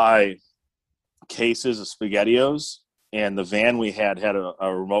we would buy cases of SpaghettiOs, and the van we had a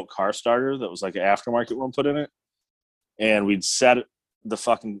remote car starter that was like an aftermarket one put in it, and we'd set the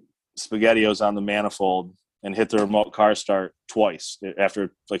fucking SpaghettiOs on the manifold and hit the remote car start twice.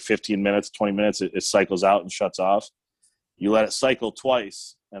 After like 15 minutes, 20 minutes, it cycles out and shuts off. You let it cycle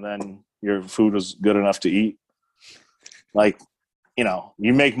twice, and then your food was good enough to eat. Like, you know,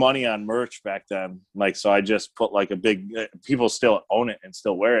 you make money on merch back then. Like, so I just put like a big, people still own it and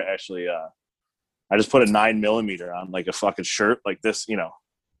still wear it. Actually, I just put a 9mm on like a fucking shirt like this, you know,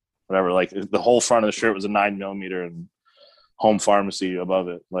 whatever. Like the whole front of the shirt was a 9mm and Home Pharmacy above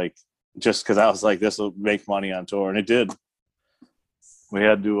it. Like, just because I was like, this will make money on tour, and it did. We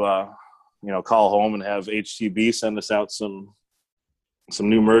had to, you know, call home and have HTB send us out some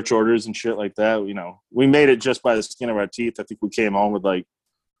new merch orders and shit like that. You know, we made it just by the skin of our teeth. I think we came home with like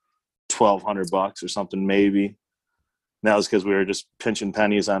 $1,200 or something, maybe. And that was because we were just pinching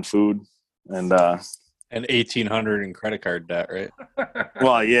pennies on food and $1,800 in credit card debt, right?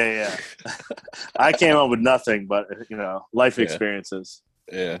 Well, yeah. I came home with nothing, but you know, life experiences.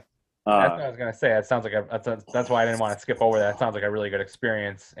 Yeah. That's what I was gonna say. It sounds like that's why I didn't want to skip over that. It sounds like a really good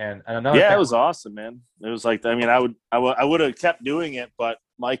experience. And another yeah, thing, it was awesome, man. It was like, I mean, I would have kept doing it, but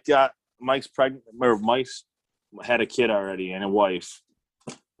Mike's pregnant, or Mike's had a kid already and a wife,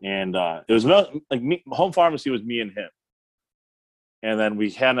 and it was like me, Home Pharmacy was me and him, and then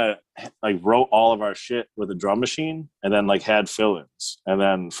we kind of like wrote all of our shit with a drum machine, and then like had fill-ins, and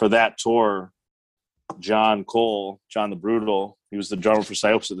then for that tour, John the Brutal, he was the drummer for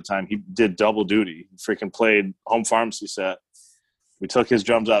Psyopus at the time. He did double duty. He freaking played Home Pharmacy set. We took his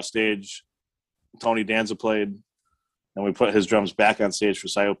drums off stage. Tony Danza played, and we put his drums back on stage for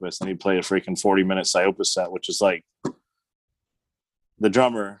Psyopus, and he played a freaking 40-minute Psyopus set, which is like the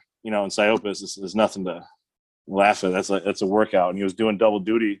drummer, you know, in Psyopus is nothing to laugh at. That's a workout. And he was doing double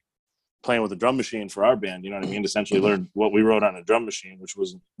duty, playing with a drum machine for our band. You know what I mean? Essentially learned what we wrote on a drum machine, which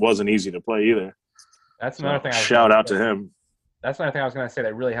wasn't easy to play either. that's another thing. Shout out to him. That's another thing I was going to say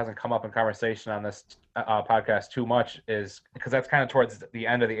that really hasn't come up in conversation on this podcast too much, is because that's kind of towards the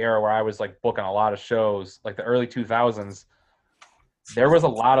end of the era where I was like booking a lot of shows, like the early 2000s. There was a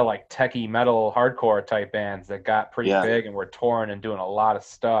lot of like techie metal hardcore type bands that got pretty big and were touring and doing a lot of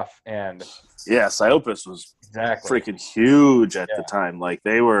stuff. And yeah, Psyopus was freaking huge at the time. Like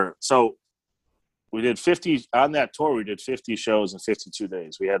they were, so we did 50 on that tour. We did 50 shows in 52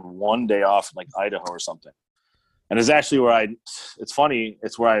 days. We had one day off in like Idaho or something. And it's actually where it's funny,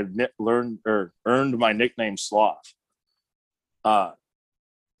 it's where I earned my nickname Sloth. I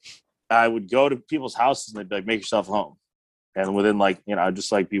would go to people's houses and they'd be like, make yourself at home. And within like, you know, I'd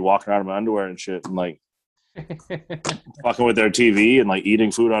just like be walking around in my underwear and shit and like fucking with their TV and like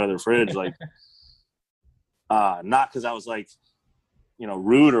eating food out of their fridge. Like, not because I was like, you know,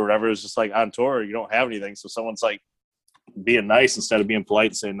 rude or whatever. It was just like on tour, you don't have anything. So someone's like being nice instead of being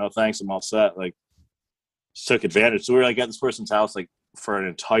polite and saying, no, thanks, I'm all set. Like, just took advantage. So we were like at this person's house like for an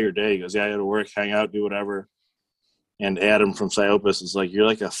entire day. He goes, yeah, I had to work, hang out, do whatever. And Adam from Psyopus is like, you're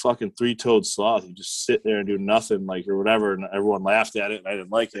like a fucking three-toed sloth. You just sit there and do nothing, like, or whatever. And everyone laughed at it, and I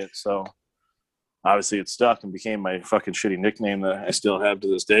didn't like it. So obviously it stuck and became my fucking shitty nickname that I still have to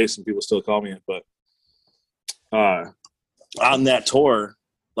this day. Some people still call me it. But on that tour,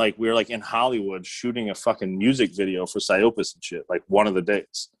 like, we were like in Hollywood shooting a fucking music video for Psyopus and shit, like one of the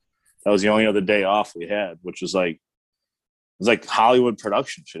days. That was the only other day off we had, which was like, it was like Hollywood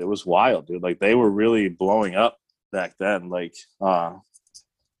production shit. It was wild, dude. Like they were really blowing up back then. Like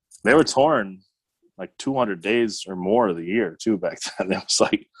they were touring like 200 days or more of the year too back then. It was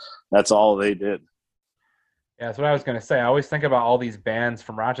like, that's all they did. Yeah, that's what I was going to say. I always think about all these bands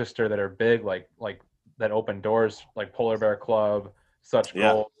from Rochester that are big, like that open doors, like Polar Bear Club, Such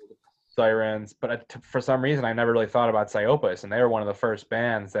Gold, Sirens. But for some reason, I never really thought about Psyopus, and they were one of the first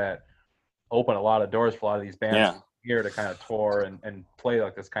bands that opened a lot of doors for a lot of these bands here to kind of tour and play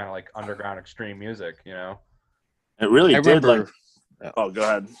like this kind of like underground extreme music, you know? It really did. Remember, like, oh, go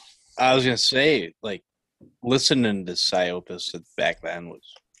ahead. I was going to say, like, listening to Psyopus back then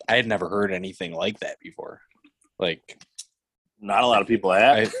I had never heard anything like that before. Like, not a lot of people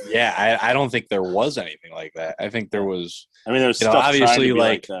have. I don't think there was anything like that. I think there was. I mean, there's stuff obviously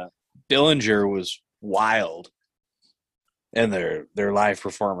like Dillinger was wild, and their live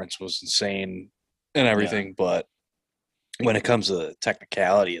performance was insane and everything. Yeah. But when it comes to the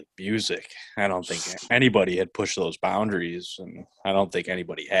technicality of music, I don't think anybody had pushed those boundaries, and I don't think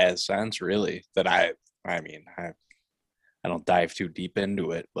anybody has since really. That I don't dive too deep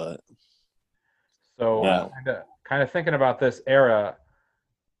into it, but so kind of thinking about this era,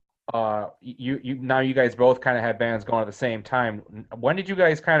 you now you guys both kind of had bands going at the same time. When did you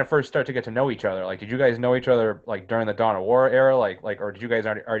guys kind of first start to get to know each other? Like, did you guys know each other like during the Dawn of War era, or did you guys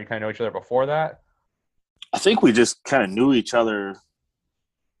already kind of know each other before that? I think we just kind of knew each other.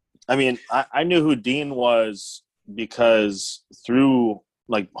 I mean, I knew who Dean was because through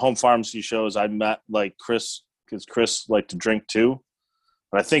like home pharmacy shows, I met like Chris, because Chris liked to drink too.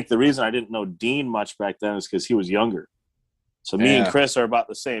 But I think the reason I didn't know Dean much back then is because he was younger. So me and Chris are about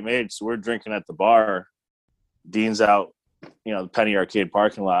the same age, so we're drinking at the bar. Dean's out, the Penny Arcade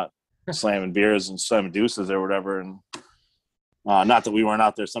parking lot, slamming beers and slamming deuces or whatever. And not that we weren't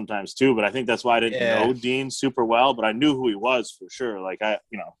out there sometimes too, but I think that's why I didn't know Dean super well, but I knew who he was for sure. Like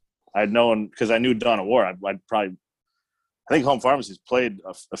I'd known because I knew Dawn of War. I think Home Pharmacies played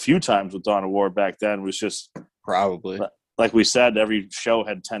a few times with Dawn of War back then. It was just probably like we said, every show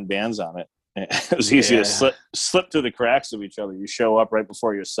had 10 bands on it. It was easy to slip through the cracks of each other. You show up right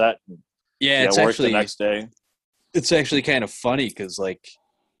before your set. And, it's work actually the next day. It's actually kind of funny because like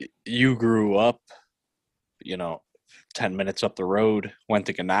you grew up, 10 minutes up the road, went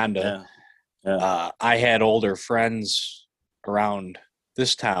to Gananda. Yeah. I had older friends around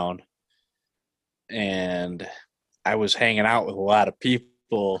this town, and I was hanging out with a lot of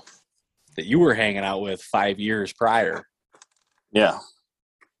people that you were hanging out with 5 years prior. Yeah.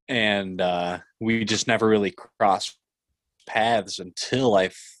 And we just never really crossed paths until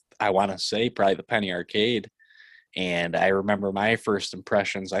I want to say probably the Penny Arcade. And I remember my first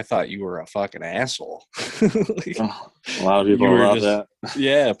impressions. I thought you were a fucking asshole. A lot of people love that.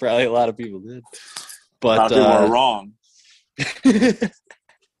 Yeah, probably a lot of people did. But a lot of people are wrong.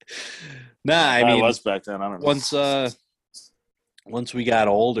 I mean, I was back then. I don't know. Once we got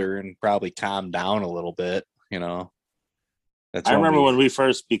older and probably calmed down a little bit, That's I remember when we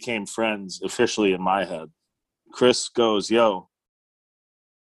first became friends officially in my head. Chris goes, "Yo,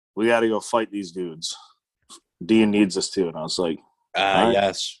 we got to go fight these dudes. Dean needs us to." And I was like, right.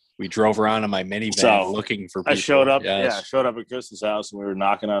 Yes. We drove around in my minivan looking for people. I showed up. Yes. I showed up at Chris's house, and we were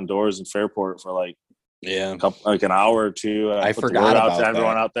knocking on doors in Fairport for like an hour or two. I forgot about that.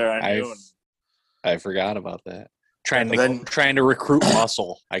 Everyone out there I knew. I forgot about that. Trying to recruit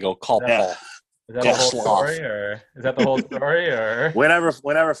muscle. I go call Paul. Is that the whole story, or is that the whole story, or we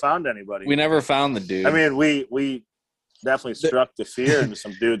never found anybody. We never found the dude. I mean, we definitely struck the fear into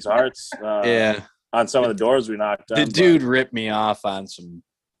some dudes' hearts. On some of the doors we knocked on. The dude ripped me off on some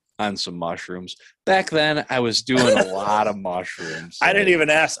mushrooms. Back then, I was doing a lot of mushrooms. I didn't even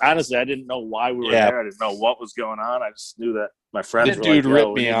ask. Honestly, I didn't know why we were there. I didn't know what was going on. I just knew that my friends were dude like,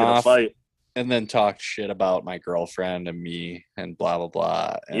 ripped me off. Fight. And then talked shit about my girlfriend and me and blah, blah,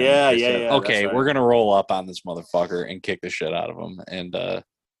 blah. And yeah. Okay, we're going to roll up on this motherfucker and kick the shit out of him. And,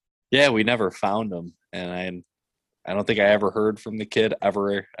 we never found him. And I don't think I ever heard from the kid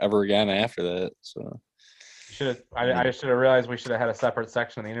ever again after that. So I just should have realized we should have had a separate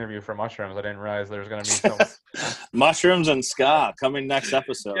section in the interview for mushrooms. I didn't realize there was going to be so much. Mushrooms and ska coming next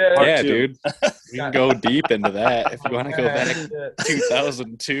episode. Yeah, dude. We can go deep into that if you want to go back to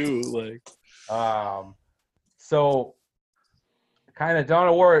 2002. So kind of Dawn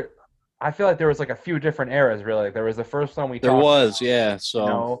of War, I feel like there was like a few different eras, really. Like there was the first one there was, yeah.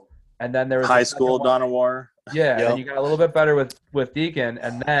 So and then there was high school Dawn of War. Yeah, and you got a little bit better with Deacon,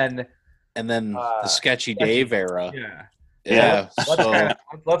 and then the Sketchy Dave era. Yeah.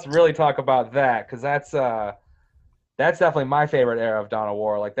 Let's really talk about that, because that's definitely my favorite era of Dawn of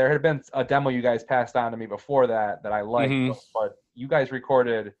War. Like there had been a demo you guys passed on to me before that I liked, but you guys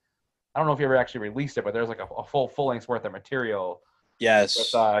recorded. I don't know if you ever actually released it, but there's like a full length worth of material.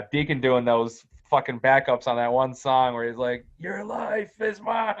 Yes. With Deacon doing those fucking backups on that one song where he's like, "Your life is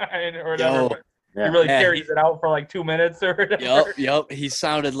mine," or whatever. He really carries it out for like 2 minutes or whatever. Yep. He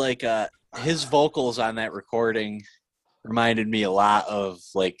sounded like his vocals on that recording reminded me a lot of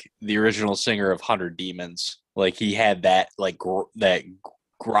like the original singer of 100 Demons. Like he had that like that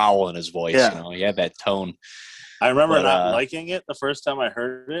growl in his voice. He had that tone. I remember not liking it the first time I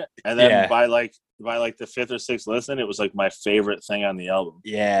heard it, and then by the fifth or sixth listen, it was like my favorite thing on the album.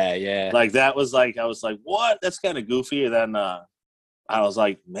 Yeah. Like that was like I was like, what? That's kind of goofy. And then I was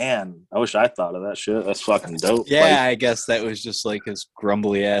like, man, I wish I thought of that shit. That's fucking dope. Yeah, I guess that was just like his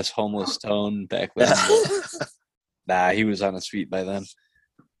grumbly ass homeless tone back then. Nah, he was on his feet by then.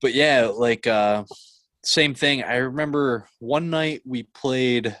 But yeah, like same thing. I remember one night we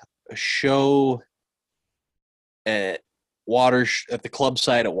played a show at the club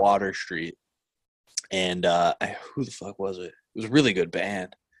side at Water Street, and who the fuck was it? It was a really good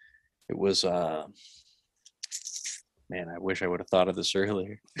band. It was man, I wish I would have thought of this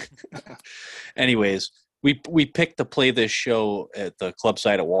earlier. Anyways, we picked to play this show at the club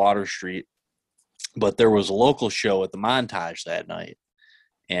site at Water Street, but there was a local show at the Montage that night,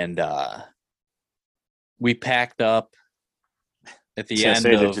 and we packed up at the end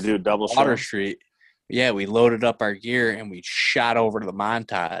of to do double Water show? Street. Yeah, we loaded up our gear and we shot over to the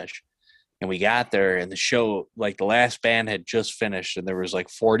Montage. And we got there, and the show, like the last band had just finished, and there was like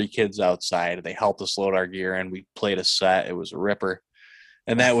 40 kids outside. They helped us load our gear, and we played a set. It was a ripper.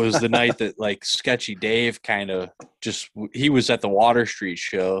 And that was the night that like Sketchy Dave kind of he was at the Water Street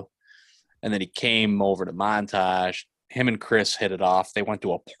show, and then he came over to Montage. Him and Chris hit it off. They went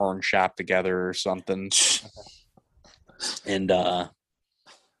to a porn shop together or something. And Of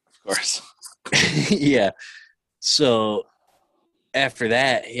course. yeah. So after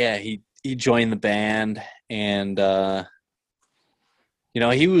that, yeah, he joined the band, and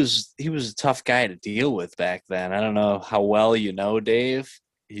he was a tough guy to deal with back then. I don't know how well you know Dave.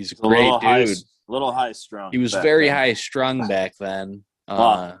 He's a great dude. Little high strung. He was very high strung back then.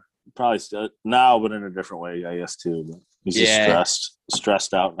 Probably still now, but in a different way, I guess too. But he's just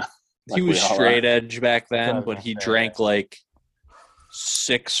stressed out. Like he was straight edge back then, but he drank like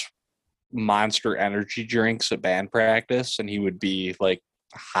 6 Monster energy drinks at band practice, and he would be like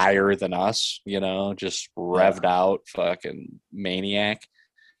higher than us, just revved out, fucking maniac.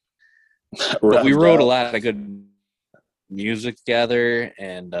 But we wrote a lot of good music together,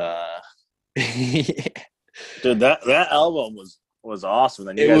 and dude, that album was awesome.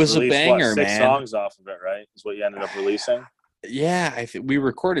 Then you guys was released, a banger, 6 man. songs off of it, right? Is what you ended up releasing. Yeah, I think we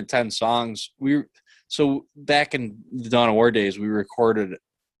recorded 10 songs. So back in the Dawn of War days, we recorded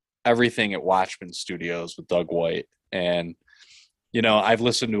everything at Watchman Studios with Doug White, and I've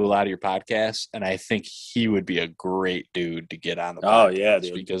listened to a lot of your podcasts, and I think he would be a great dude to get on the podcast. Oh yeah,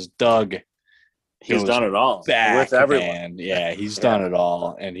 dude. Because Doug, he's done it all with everyone. Yeah, he's done it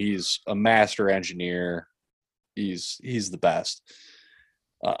all, and he's a master engineer. He's the best.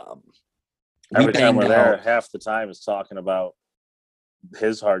 Every time we're there, half the time is talking about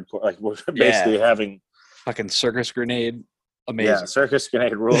his hardcore. Like we're basically having fucking Circus Grenade. Amazing. Yeah, Circus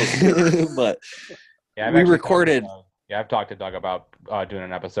Grenade rules. But we recorded. I've talked to Doug about doing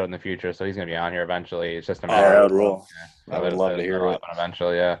an episode in the future, so he's going to be on here eventually. It's just a matter that of would rule. I would love to hear it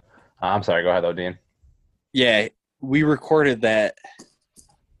eventually. Yeah. I'm sorry. Go ahead, though, Dean. Yeah, we recorded that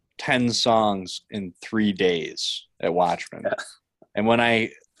 10 songs in 3 days at Watchman. Yeah. And when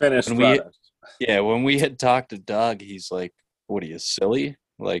we had talked to Doug, he's like, "What are you, silly?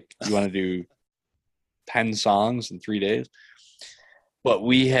 Like, you want to do 10 songs in 3 days?" But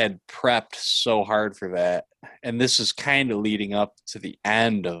we had prepped so hard for that. And this is kind of leading up to the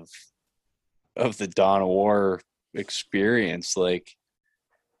end of the Dawn of War experience. Like,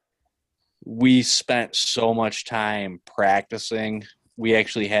 we spent so much time practicing. We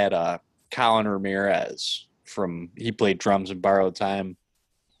actually had Colin Ramirez he played drums in Borrowed Time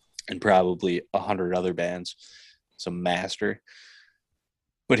and probably 100 other bands. It's a master.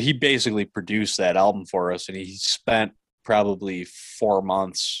 But he basically produced that album for us, and he spent probably 4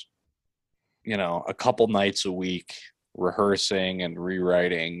 months, a couple nights a week rehearsing and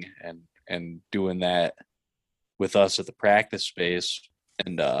rewriting and doing that with us at the practice space.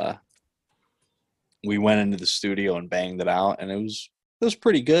 And we went into the studio and banged it out, and it was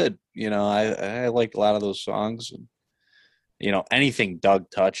pretty good. I liked a lot of those songs, and anything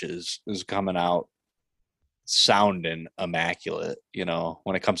Doug touches is coming out sounding immaculate,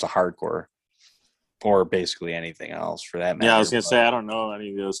 when it comes to hardcore. Or basically anything else for that matter. Yeah, I was gonna say I don't know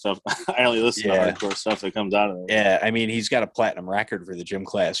any of those stuff. I only listen to hardcore stuff that comes out of it. Yeah, I mean he's got a platinum record for the Gym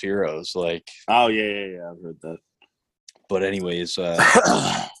Class Heroes. Like, oh yeah, I've heard that. But anyways,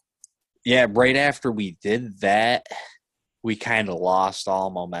 yeah, right after we did that, we kind of lost all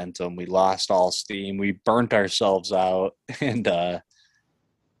momentum. We lost all steam. We burnt ourselves out, and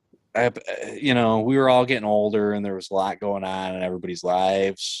we were all getting older, and there was a lot going on in everybody's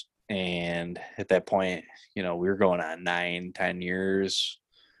lives. And at that point, we were going on 9-10 years,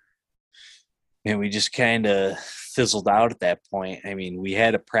 and we just kind of fizzled out at that point. I mean, we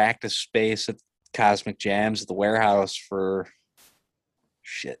had a practice space at Cosmic Jams at the warehouse for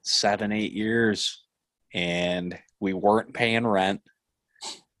 7-8 years, and we weren't paying rent.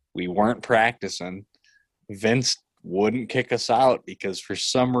 We weren't practicing. Vince wouldn't kick us out because for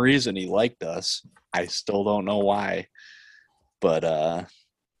some reason he liked us. I still don't know why, but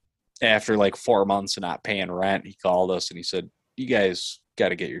after like 4 months of not paying rent, he called us and he said, "You guys got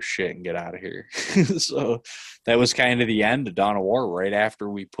to get your shit and get out of here." So that was kind of the end of Dawn of War right after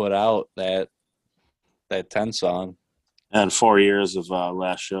we put out that 10 song. And 4 years of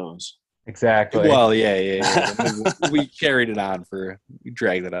last shows. Exactly. Well, yeah. We carried it on we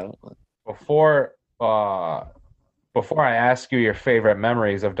dragged it out. Before before I ask you your favorite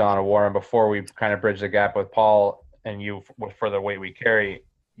memories of Dawn of War, and before we kind of bridge the gap with Paul and you for the weight we carry,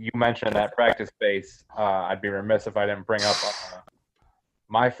 you mentioned that practice space. I'd be remiss if I didn't bring up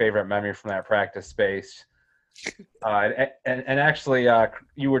my favorite memory from that practice space. And actually,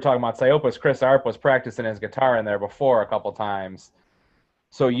 you were talking about Psyopus. Chris Arp was practicing his guitar in there before a couple times.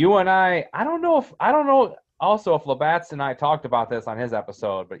 So you and I don't know also if Labatt's and I talked about this on his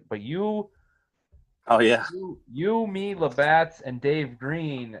episode, but you. Oh yeah. You, me, Labatt's, and Dave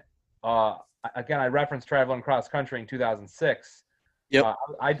Green. Again, I referenced traveling cross country in 2006. Yep.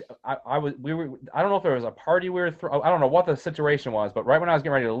 I don't know if there was a party we were. I don't know what the situation was, but right when I was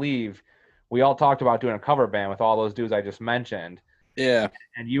getting ready to leave, we all talked about doing a cover band with all those dudes I just mentioned. Yeah.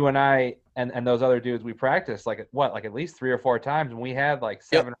 And you and I and those other dudes, we practiced like at least 3 or 4 times, and we had like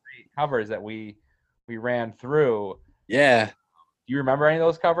 7 or 8 covers that we ran through. Yeah. Do you remember any of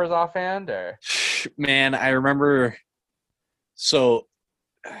those covers offhand, or? Man, I remember. So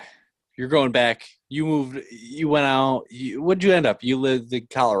you're going back. You moved. You went out. What'd you end up? You lived in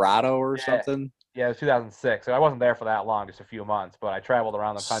Colorado or something? Yeah, it was 2006. So I wasn't there for that long, just a few months. But I traveled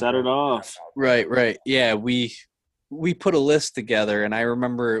around the country. Set it off. Right. Yeah, we put a list together, and I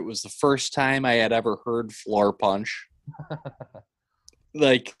remember it was the first time I had ever heard Floor Punch.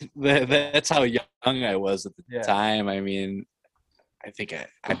 Like that's how young I was at the time. I mean, I think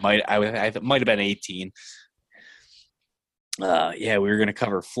I might have been 18. Yeah, we were gonna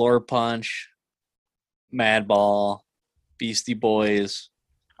cover Floor Punch, Madball, Beastie Boys,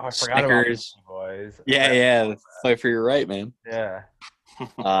 Snickers. Boys. Yeah, Fight for Your Right, man. Yeah.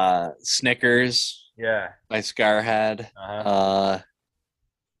 Snickers. Yeah. By Scarhead. Uh-huh.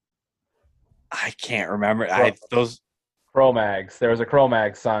 I can't remember. Those Cro-Mags. There was a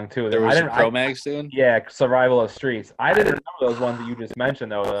Cro-Mags song too. There was a Cro-Mags tune? Yeah, Survival of Streets. I didn't remember those ones that you just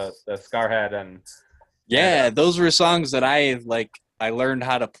mentioned though, the Scarhead and. Yeah, those were songs that I learned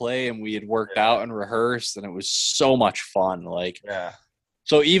how to play, and we had worked out and rehearsed, and it was so much fun.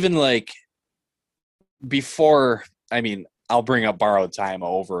 So even before, I mean, I'll bring up Borrowed Time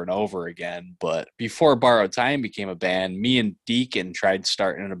over and over again, but before Borrowed Time became a band, me and Deacon tried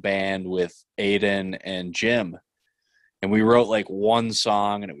starting a band with Aiden and Jim, and we wrote one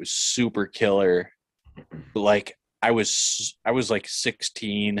song, and it was super killer. But I was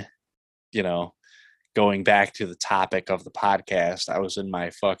 16, going back to the topic of the podcast, I was in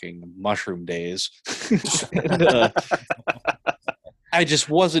my fucking mushroom days. And, I just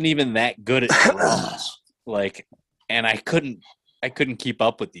wasn't even that good at drums. And I couldn't keep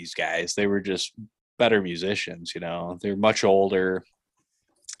up with these guys. They were just better musicians, They're much older.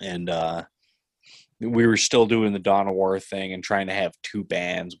 And we were still doing the Dawn of War thing, and trying to have 2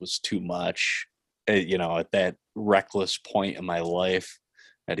 bands was too much, at that reckless point in my life.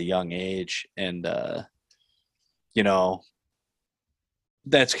 At a young age, and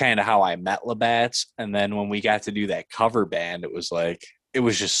that's kind of how I met Labatt's. And then when we got to do that cover band, it was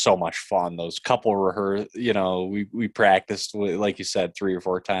just so much fun. Those couple we practiced, like you said, 3 or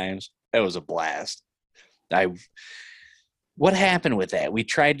 4 times. It was a blast. What happened with that? We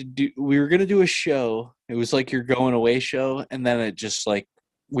were gonna do a show. It was like your going away show, and then it just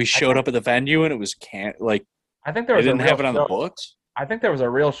we showed up at the venue, and it was I think there was they didn't have it on the books. I think there was a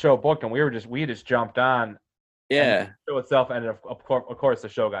real show booked, and we just jumped on. Yeah. The show itself ended up, of course, the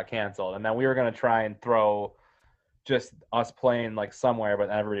show got canceled, and then we were gonna try and throw just us playing somewhere, but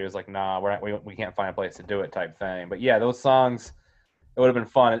everybody was like, "Nah, we can't find a place to do it," type thing. But yeah, those songs, it would have been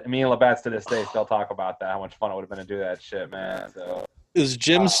fun. Me and Labatt's to this day still talk about that, how much fun it would have been to do that shit, man. So. Is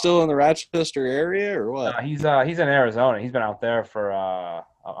Jim still in the Rochester area or what? He's in Arizona. He's been out there for a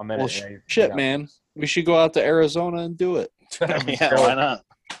minute. Well, man. We should go out to Arizona and do it. Yeah, why not?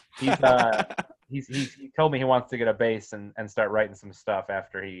 He told me he wants to get a bass and start writing some stuff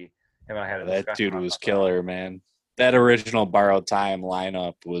after him and I had a discussion. That dude was killer, man. That original Borrowed Time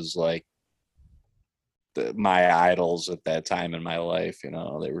lineup was my idols at that time in my life.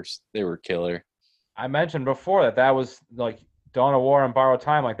 They were killer. I mentioned before that was Dawn of War and Borrowed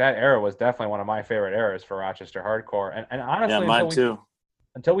Time. That era was definitely one of my favorite eras for Rochester hardcore. And honestly, yeah, mine too.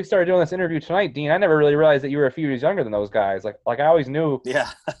 Until we started doing this interview tonight, Dean, I never really realized that you were a few years younger than those guys. I always knew. Yeah.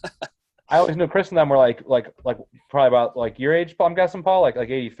 I always knew Chris and them were probably about your age. I'm guessing, Paul, like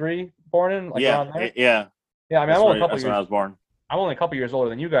 83, born in around there. Yeah. Yeah, I mean, I'm only a couple years. When I was born. I'm only a couple years older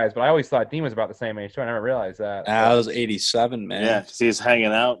than you guys, but I always thought Dean was about the same age too. I never realized that. I was 87, man. Yeah, because he was hanging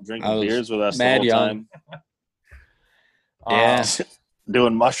out, drinking beers with us the whole time. Yeah.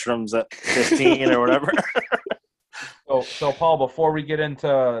 Doing mushrooms at 15 or whatever. So Paul, before we get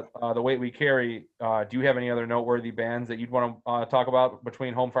into the weight we carry, do you have any other noteworthy bands that you'd want to talk about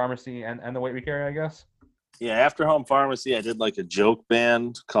between Home Pharmacy and the weight we carry? I guess. Yeah, after Home Pharmacy, I did like a joke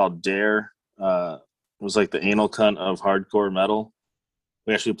band called Dare. It was like the anal cunt of hardcore metal.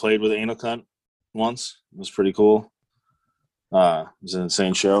 We actually played with Anal Cunt once. It was pretty cool. It was an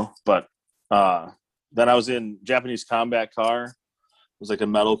insane show. But then I was in Japanese Combat Car. It was like a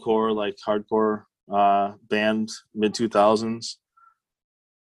metalcore, like hardcore band, mid-2000s.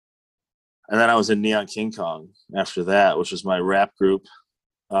 And then I was in Neon King Kong after that, which was my rap group.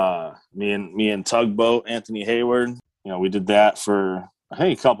 Me and Tugboat, Anthony Hayward, we did that for I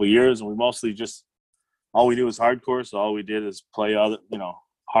think a couple of years, and we mostly just all we do is hardcore. So all we did is play other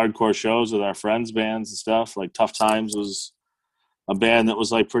hardcore shows with our friends' bands and stuff. Like Tough Times was a band that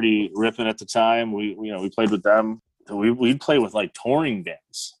was like pretty ripping at the time. We played with them. We'd play with like touring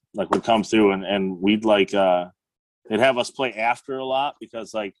bands, like would come through and we'd like they'd have us play after a lot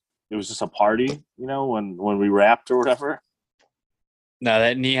because like it was just a party, when we rapped or whatever. Now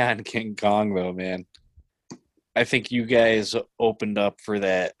that Neon King Kong though, man, I think you guys opened up for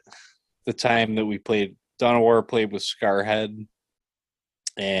that the time that we played. Dawn of War played with Scarhead,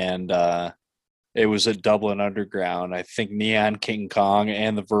 and it was at Dublin Underground. I think Neon King Kong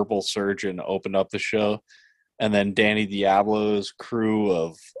and the Verbal Surgeon opened up the show, and then Danny Diablo's crew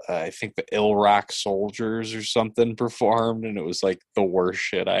of I think the Ill Rock Soldiers or something performed, and it was like the worst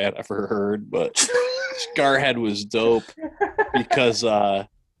shit I had ever heard. But Scarhead was dope because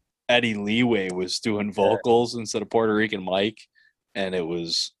Eddie Leeway was doing vocals instead of Puerto Rican Mike, and it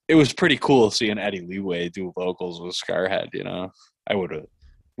was pretty cool seeing Eddie Leeway do vocals with Scarhead. I would have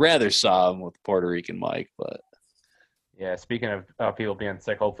rather saw him with Puerto Rican Mike, but yeah. Speaking of people being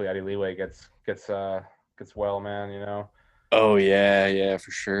sick, hopefully Eddie Leeway gets well, man. Oh yeah,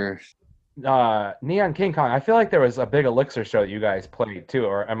 for sure. Neon King Kong. I feel like there was a big Elixir show that you guys played too,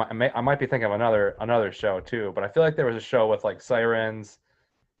 or I might be thinking of another show too. But I feel like there was a show with like Sirens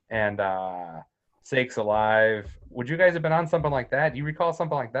and Sakes Alive. Would you guys have been on something like that? Do you recall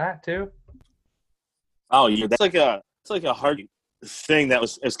something like that too? Oh yeah, that's like a hard thing that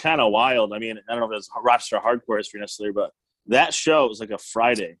it's kind of wild. I mean, I don't know if it's Rochester hardcore history necessarily, but that show was like a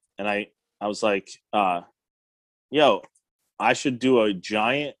Friday, and I was like, yo, I should do a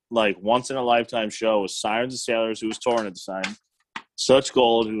giant, like, once-in-a-lifetime show with Sirens and Sailors, who was touring at the time, Such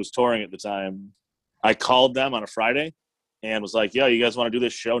Gold, who was touring at the time. I called them on a Friday and was like, yo, you guys want to do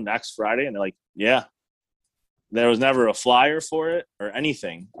this show next Friday? And they're like, yeah. There was never a flyer for it or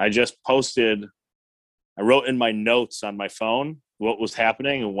anything. I just I wrote in my notes on my phone what was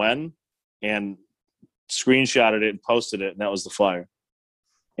happening and when, and screenshotted it and posted it, and that was the flyer.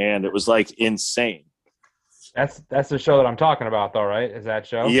 And it was, like, insane. That's the show that I'm talking about, though, right? Is that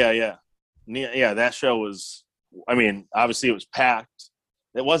show? Yeah. That show was. I mean, obviously it was packed.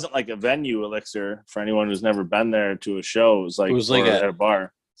 It wasn't like a venue Elixir for anyone who's never been there to a show. It was like at a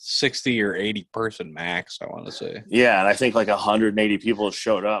bar, 60 or 80 person max, I want to say. Yeah, and I think like 180 people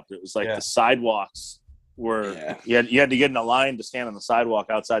showed up. It was like the sidewalks were. Yeah. You had to get in a line to stand on the sidewalk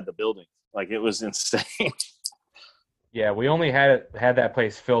outside the building. Like it was insane. Yeah, we only had that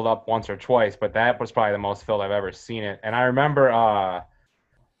place filled up once or twice, but that was probably the most filled I've ever seen it. And I remember, I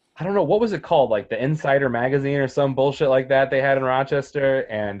don't know, what was it called? Like the Insider magazine or some bullshit like that they had in Rochester.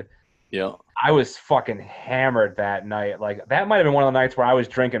 And yeah, I was fucking hammered that night. Like that might have been one of the nights where I was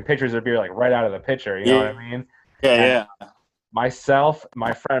drinking pitchers of beer like right out of the pitcher. You know what I mean? Yeah. Myself,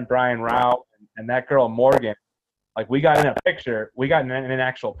 my friend Brian Rao, and that girl Morgan. Like we got in an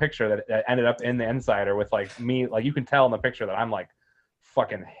actual picture that ended up in the Insider with like me, like you can tell in the picture that I'm like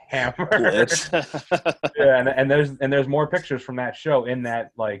fucking hammered. Yeah, and there's more pictures from that show in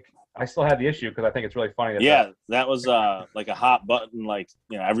that. Like I still have the issue because I think it's really funny. That was like a hot button. Like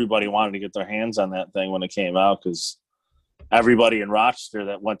everybody wanted to get their hands on that thing when it came out because everybody in Rochester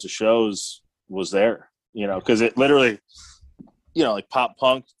that went to shows was there. Because it literally, like pop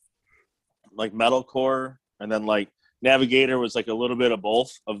punk, like metalcore. And then like Navigator was like a little bit of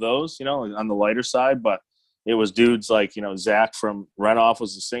both of those, on the lighter side. But it was dudes like, Zach from Renoff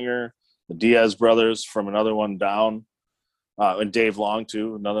was the singer, the Diaz brothers from Another One Down, and Dave Long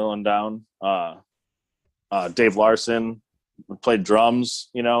too, Another One Down. Dave Larson played drums,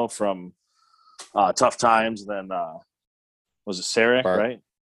 from Tough Times. And then was it Sarek, right?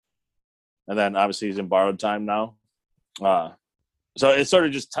 And then obviously he's in Borrowed Time now. So it's sort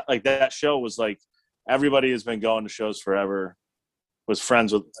of just like that show was like, everybody has been going to shows forever, was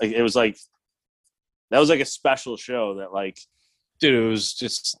friends with, like, it was like, that was like a special show that like. Dude, it was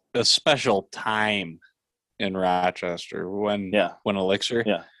just a special time in Rochester when Elixir.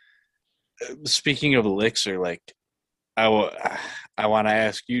 Yeah. Speaking of Elixir, like I want to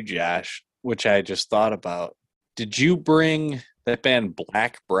ask you, Josh, which I just thought about. Did you bring that band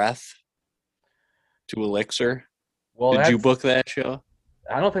Black Breath to Elixir? Well, Did you that's book that show?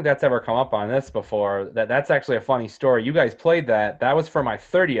 I don't think that's ever come up on this before. That's actually a funny story. You guys played that. That was for my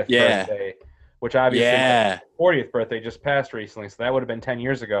 30th Yeah. birthday, which obviously Yeah. my 40th birthday just passed recently, so that would have been 10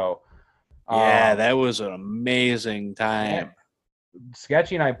 years ago. Yeah, Um, that was an amazing time.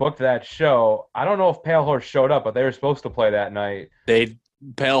 Sketchy and I booked that show. I don't know if Pale Horse showed up, but they were supposed to play that night.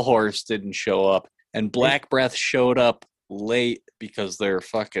 Pale Horse didn't show up, and Black Breath showed up late because their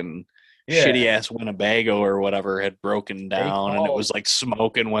fucking shitty ass Winnebago or whatever had broken down, and it was like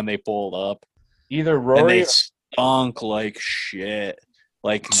smoking when they pulled up. Either And Rory they stunk like shit.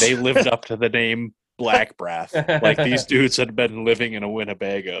 Like they lived up to the name Black Breath. Like these dudes had been living in a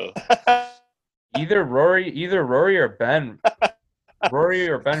Winnebago. either Rory or Ben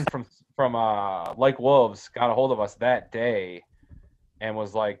from Like Wolves got a hold of us that day and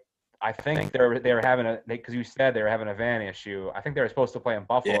was like, I think they were having because you said they were having a van issue. I think they were supposed to play in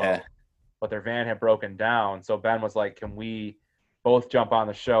Buffalo, but their van had broken down. So Ben was like, can we both jump on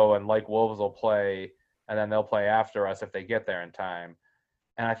the show and Like Wolves will play and then they'll play after us if they get there in time.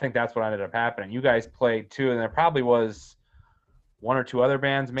 And I think that's what ended up happening. You guys played too, and there probably was one or two other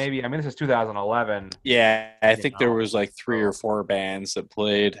bands maybe. I mean, this is 2011. Yeah, I think there was like 3 or 4 bands that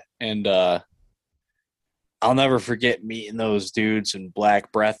played, and I'll never forget meeting those dudes in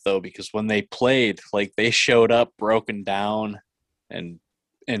Black Breath though, because when they played, like they showed up broken down and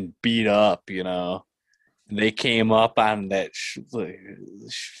beat up, you know. And they came up on that shitty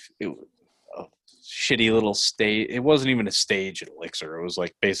little stage. It wasn't even a stage at Elixir. It was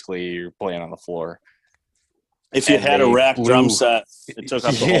like basically you're playing on the floor. If you had a rack drum set, it took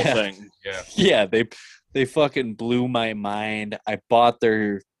up the whole thing. Yeah, they fucking blew my mind. I bought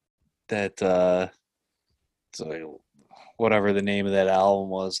whatever the name of that album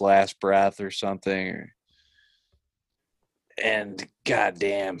was, Last Breath or something. And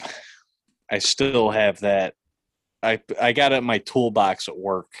goddamn, I still have that. I got it in my toolbox at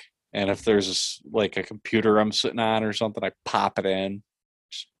work, and if there's like a computer I'm sitting on or something, I pop it in,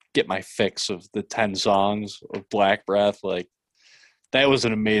 just get my fix of the 10 songs of Black Breath. Like, that was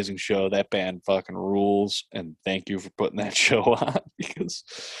an amazing show. That band fucking rules, and thank you for putting that show on, because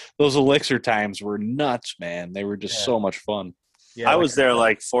those Elixir times were nuts, man. They were just so much fun. Yeah, I was there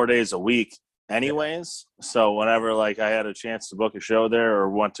like 4 days a week anyways, so whenever like I had a chance to book a show there or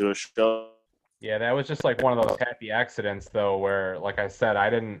went to a show. Yeah, that was just like one of those happy accidents though, where like I said,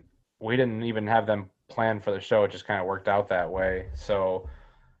 we didn't even have them planned for the show. It just kind of worked out that way. So,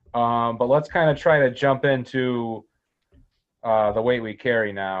 but let's kind of try to jump into the weight we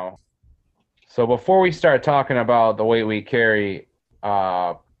carry now. So before we start talking about the weight we carry,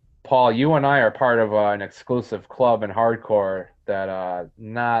 Paul, you and I are part of an exclusive club in hardcore that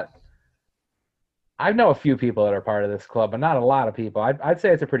I know a few people that are part of this club, but not a lot of people. I'd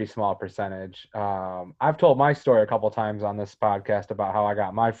say it's a pretty small percentage. I've told my story a couple times on this podcast about how I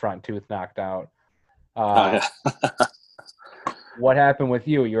got my front tooth knocked out. What happened with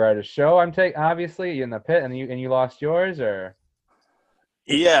you? You were at a show. Obviously in the pit, and you lost yours, or?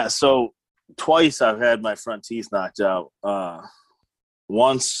 Yeah, so twice I've had my front teeth knocked out.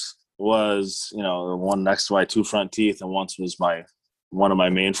 Once was the one next to my 2 front teeth, and once was one of my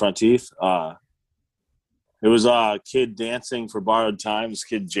main front teeth. It was a kid dancing for Borrowed Time, this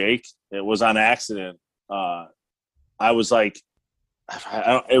kid Jake. It was on accident. I was like,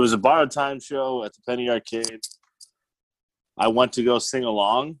 it was a Borrowed Time show at the Penny Arcade. I went to go sing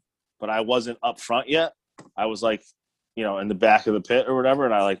along, but I wasn't up front yet. I was like, in the back of the pit or whatever,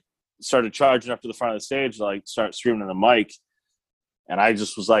 and I like started charging up to the front of the stage to like start screaming in the mic. And I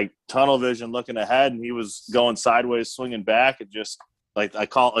just was like tunnel vision looking ahead, and he was going sideways, swinging back. It just, like, I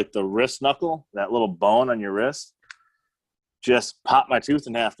call it like the wrist knuckle, that little bone on your wrist, just popped my tooth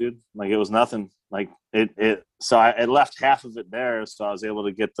in half, dude. Like, it was nothing. Like it left half of it there. So I was able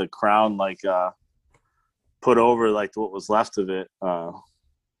to get the crown, like, put over like what was left of it.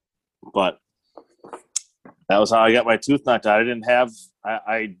 But that was how I got my tooth knocked out. I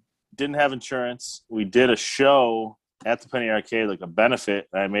didn't have insurance. We did a show at the Penny Arcade, like a benefit.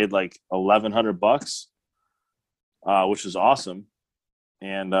 I made like $1,100, which is awesome.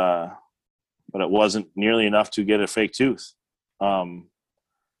 And, but it wasn't nearly enough to get a fake tooth.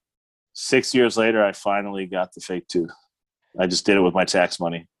 6 years later, I finally got the fake tooth. I just did it with my tax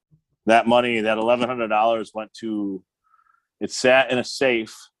money. That money, that $1,100 went to, it sat in a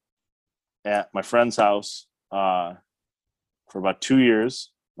safe at my friend's house for about 2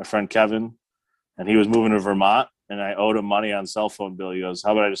 years, my friend Kevin, and he was moving to Vermont, and I owed him money on cell phone bill. He goes,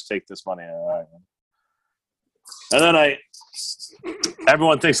 how about I just take this money? All right, man. And then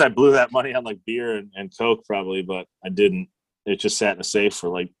everyone thinks I blew that money on like beer and Coke probably, but I didn't. It just sat in a safe for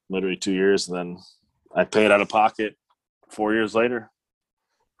like literally 2 years. And then I paid out of pocket 4 years later.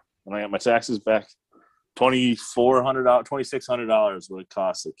 And I got my taxes back. $2,400, $2,600 what it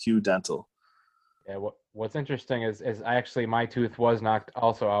costs at Q Dental. Yeah, what's interesting is my tooth was knocked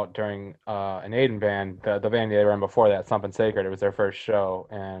also out during an Aiden band, the band they ran before that, Something Sacred. It was their first show,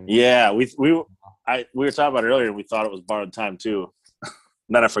 and yeah, we were talking about it earlier, and we thought it was Borrowed Time too. And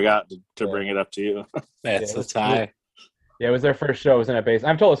then I forgot to bring it up to you. That's the tie. Yeah, it was their first show. It was in a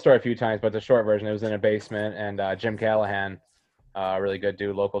basement. I've told the story a few times, but the short version, it was in a basement, and Jim Callahan, really good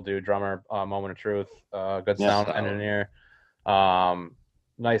dude, local dude, drummer, Moment of Truth, good sound engineer.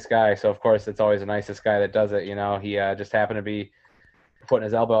 Nice guy. So of course it's always the nicest guy that does it. You know, he just happened to be putting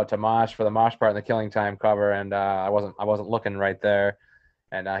his elbow out to mosh for the mosh part in the Killing Time cover, and I wasn't looking right there,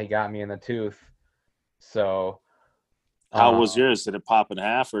 and he got me in the tooth. So how was yours? Did it pop in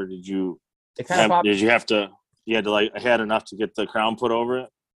half, or did you? It kind of popped. Did you have to? You had to like had enough to get the crown put over it.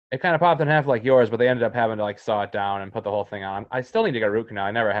 It kind of popped in half like yours, but they ended up having to like saw it down and put the whole thing on. I still need to get a root canal. I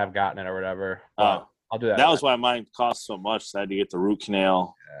never have gotten it or whatever. I'll do that. That was why mine cost so much. So I had to get the root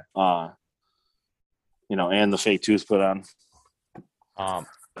canal, and the fake tooth put on.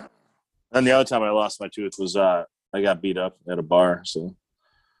 And the other time I lost my tooth was I got beat up at a bar, so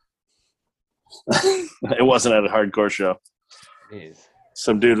it wasn't at a hardcore show. Jeez.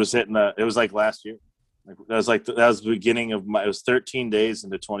 Some dude was hitting it was like last year. That was the beginning of it was 13 days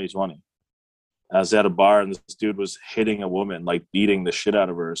into 2020. I was at a bar and this dude was hitting a woman, like beating the shit out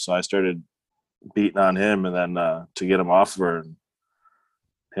of her. So I started beating on him, and then to get him off of her, and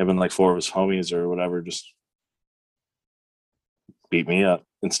him and like 4 of his homies or whatever just beat me up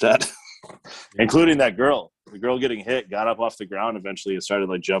instead. Including that girl. The girl getting hit got up off the ground eventually and started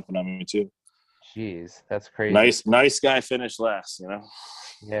like jumping on me too. Jeez, that's crazy. Nice guy finished last, you know.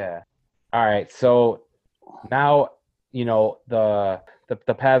 Yeah. All right. So now, the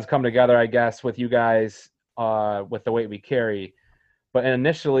paths come together, I guess, with you guys with the weight we carry. But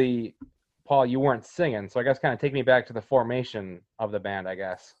initially, Paul, you weren't singing, so I guess kind of take me back to the formation of the band, I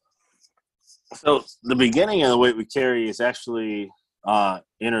guess. So the beginning of the weight we carry is actually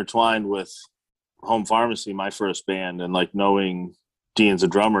intertwined with Home Pharmacy, my first band, and like knowing Dean's a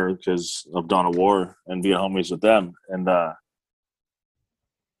drummer because of Dawn of War and being homies with them, and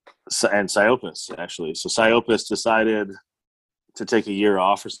Psyopus actually. So Psyopus decided to take a year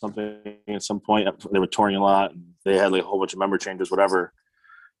off or something at some point. They were touring a lot, and they had like a whole bunch of member changes, whatever.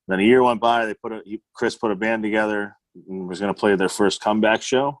 Then a year went by. Chris put a band together and was going to play their first comeback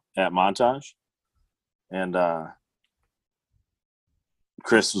show at Montage. And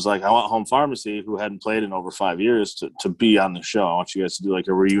Chris was like, I want Home Pharmacy, who hadn't played in over 5 years, to be on the show. I want you guys to do like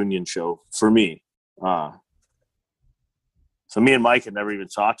a reunion show for me. So me and Mike had never even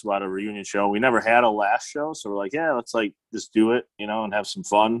talked about a reunion show. We never had a last show. So we're like, yeah, let's like just do it, and have some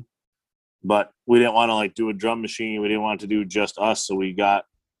fun. But we didn't want to like do a drum machine. We didn't want to do just us. So we got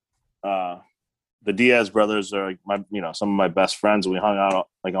the Diaz brothers are like some of my best friends. We hung out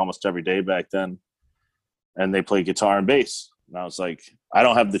like almost every day back then, and they played guitar and bass. And I was like, I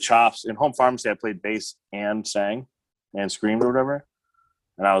don't have the chops. In Home Pharmacy, I played bass and sang and screamed or whatever.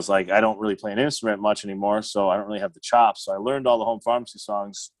 And I was like, I don't really play an instrument much anymore, so I don't really have the chops. So I learned all the Home Pharmacy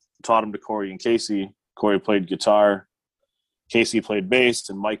songs, taught them to Corey and Casey. Corey played guitar, Casey played bass,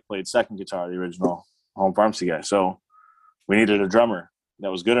 and Mike played second guitar, the original Home Pharmacy guy. So we needed a drummer that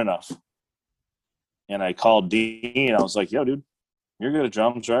was good enough. And I called Dean. I was like, yo, dude, you're good at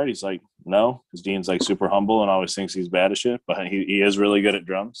drums, right? He's like, no, because Dean's like super humble and always thinks he's bad at shit, but he is really good at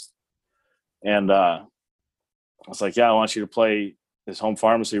drums. And I was like, yeah, I want you to play this Home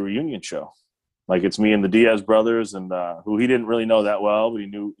Pharmacy reunion show. Like, it's me and the Diaz brothers, and who he didn't really know that well, but he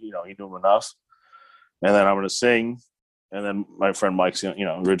knew him enough. And then I'm going to sing. And then my friend Mike's,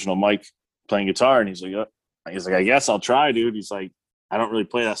 original Mike, playing guitar. And he's like, I guess I'll try, dude. He's like, I don't really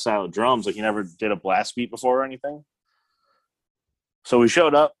play that style of drums. Like, he never did a blast beat before or anything. So we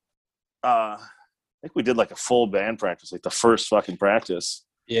showed up. I think we did like a full band practice, like the first fucking practice.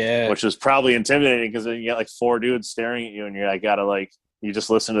 Yeah. Which was probably intimidating because then you get like 4 dudes staring at you, and you're like, you just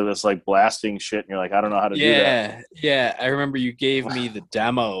listen to this like blasting shit, and you're like, I don't know how to do that. Yeah. I remember you gave me the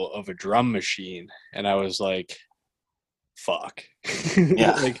demo of a drum machine, and I was like, fuck.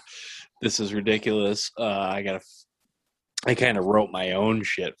 Yeah. Like, this is ridiculous. I kind of wrote my own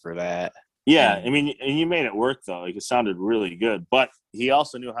shit for that. Yeah. I mean, and you made it work though. Like, it sounded really good, but he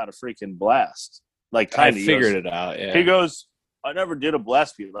also knew how to freaking blast. Like, I figured it out. Yeah. He goes, I never did a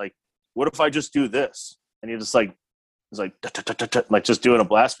blast beat. Like, what if I just do this? And you just like He's like, like just doing a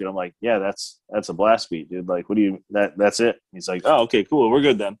blast beat. I'm like, yeah, that's a blast beat, dude. Like, what do you, that's it. He's like, oh, okay, cool. We're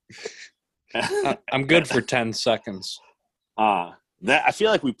good then. I'm good for 10 seconds. That I feel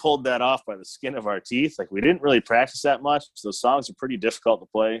like we pulled that off by the skin of our teeth. Like, we didn't really practice that much. Those songs are pretty difficult to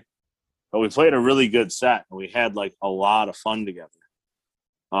play, but we played a really good set and we had like a lot of fun together.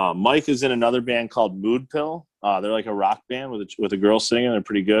 Mike is in another band called Mood Pill. They're like a rock band with a girl singing. They're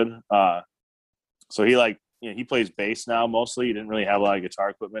pretty good. So he like, he plays bass now mostly. He didn't really have a lot of guitar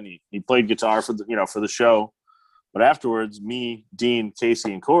equipment. He played guitar for the show. But afterwards, me, Dean,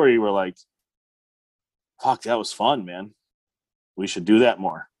 Casey, and Corey were like, fuck, that was fun, man. We should do that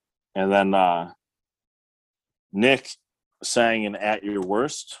more. And then Nick sang in At Your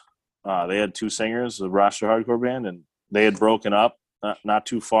Worst. They had two singers, the Rochester Hardcore Band, and they had broken up not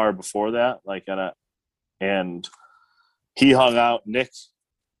too far before that. And he hung out, Nick,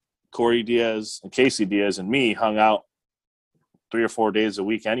 Corey Diaz, and Casey Diaz, and me hung out 3 or 4 days a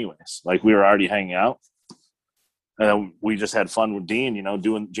week anyways. Like, we were already hanging out. And then we just had fun with Dean,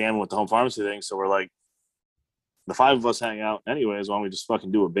 jamming with the home pharmacy thing. So we're like, the 5 of us hang out anyways. Why don't we just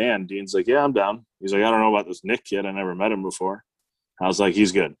fucking do a band? Dean's like, yeah, I'm down. He's like, I don't know about this Nick kid. I never met him before. I was like,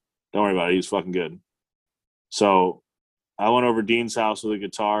 he's good. Don't worry about it. He's fucking good. So I went over to Dean's house with a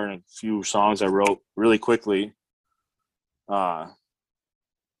guitar and a few songs I wrote really quickly.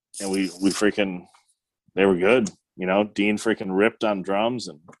 And we freaking, they were good. Dean freaking ripped on drums,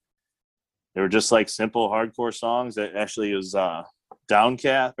 and they were just like simple hardcore songs. That actually was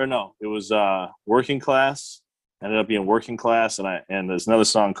Downcast, or no, it was Working Class. Ended up being Working Class, and there's another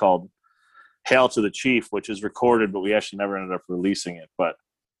song called Hail to the Chief, which is recorded, but we actually never ended up releasing it. But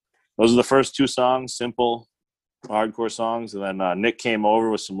those are the first 2 songs, simple hardcore songs. And then Nick came over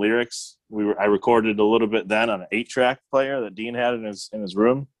with some lyrics. I recorded a little bit then on an 8-track player that Dean had in his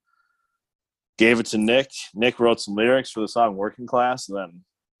room. Gave it to Nick. Nick wrote some lyrics for the song Working Class. And then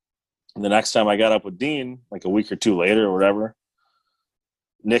the next time I got up with Dean, like a week or 2 later or whatever,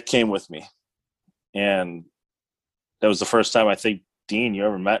 Nick came with me. And that was the first time, I think, Dean, you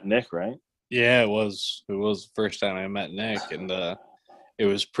ever met Nick, right? Yeah, it was. It was the first time I met Nick, and it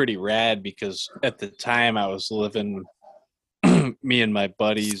was pretty rad because at the time I was living, me and my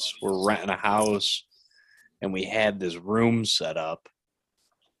buddies were renting a house, and we had this room set up.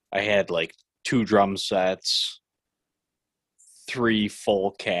 I had like 2 drum sets, 3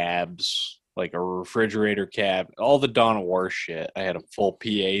 full cabs, like a refrigerator cab, all the Dawn of War shit. I had a full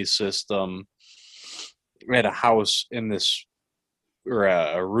PA system. I had a house in this, or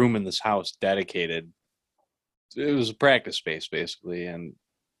a room in this house dedicated. It was a practice space basically, and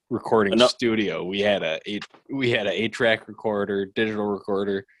recording studio. We had an 8-track recorder, digital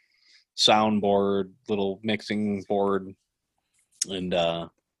recorder, soundboard, little mixing board, and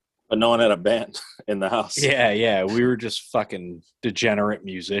but no one had a band in the house. Yeah, we were just fucking degenerate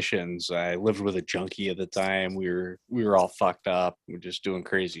musicians. I lived with a junkie at the time. We were all fucked up. We were just doing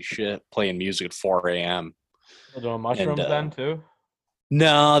crazy shit, playing music at 4 a.m. Doing mushrooms then too?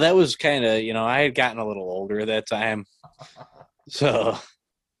 No, that was kind of, I had gotten a little older at that time. So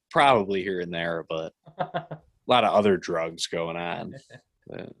probably here and there, but a lot of other drugs going on.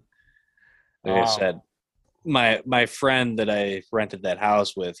 But, like I said, my friend that I rented that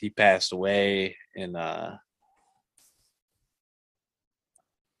house with, he passed away in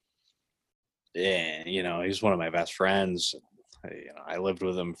he's one of my best friends. I lived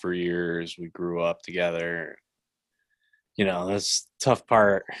with him for years. We grew up together. That's the tough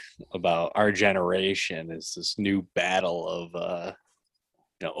part about our generation is this new battle of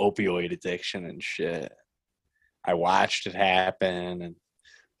opioid addiction and shit. I watched it happen and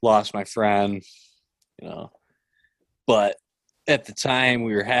lost my friend, but at the time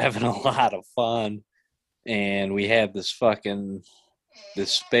we were having a lot of fun, and we had this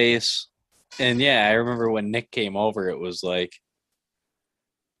space. And yeah, I remember when Nick came over, it was like,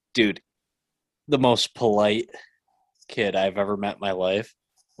 dude, the most polite kid I've ever met in my life.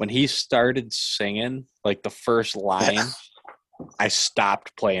 When he started singing, like the first line, I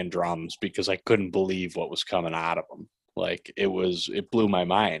stopped playing drums because I couldn't believe what was coming out of him. Like it blew my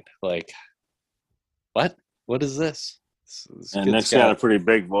mind. Like, what is this? And Nick's got a pretty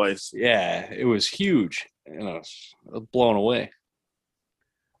big voice. Yeah, it was huge. I was blown away.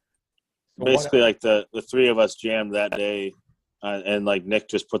 Basically, like the 3 of us jammed that day, and like Nick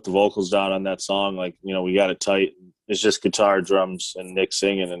just put the vocals down on that song. Like, we got it tight. It's just guitar, drums, and Nick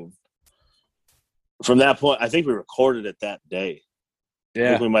singing. And from that point, I think we recorded it that day. Yeah, I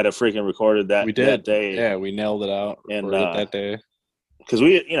think we might have freaking recorded that. We did that day. Yeah, we nailed it out. And that day, because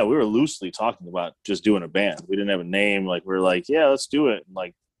we were loosely talking about just doing a band. We didn't have a name. Like, we were like, yeah, let's do it. And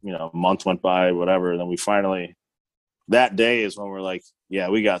like, a month went by, whatever. And then we finally that day is when we're like, yeah,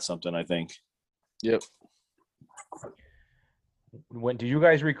 we got something, I think. Yep. When did you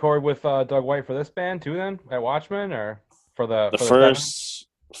guys record with Doug White for this band too? Then at Watchmen, or for the first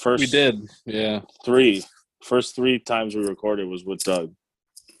We did. Yeah. first three times we recorded was with Doug.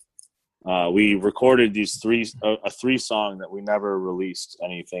 We recorded these a 3-song that we never released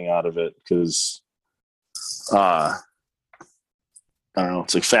anything out of it because I don't know,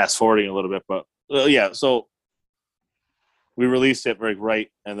 it's like fast forwarding a little bit, but yeah, so we released it right,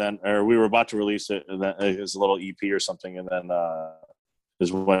 and then, or we were about to release it, and then it was a little EP or something, and then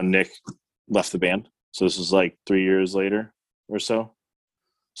is when Nick left the band. So this is like 3 years later or so.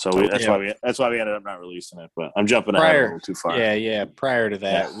 So that's why we ended up not releasing it. But I'm jumping ahead a little too far. Yeah. Prior to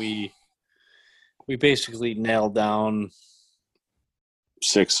that, we basically nailed down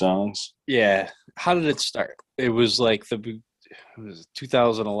 6 songs. Yeah. How did it start? It was like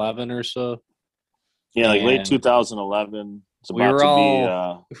 2011 or so. Yeah, like late 2011. It's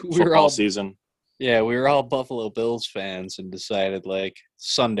about to be football season. Yeah, we were all Buffalo Bills fans and decided, like,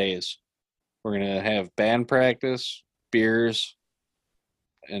 Sundays we're gonna have band practice, beers,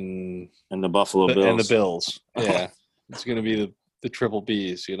 and the Buffalo Bills. And the Bills. Yeah, it's gonna be the triple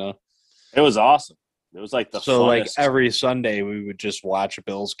Bs. You know, it was awesome. It was like funnest. Like every Sunday we would just watch a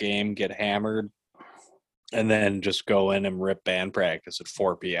Bills game, get hammered, and then just go in and rip band practice at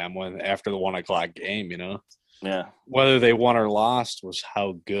 4 p.m. after the 1 o'clock game. You know. Yeah. Whether they won or lost was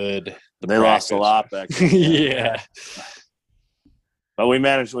how good they lost a lot back then. Yeah. But we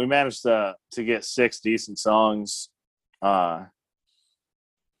managed to get 6 decent songs. And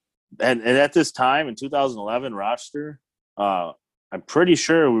at this time in 2011, Rochester, I'm pretty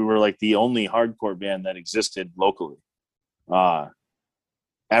sure we were like the only hardcore band that existed locally.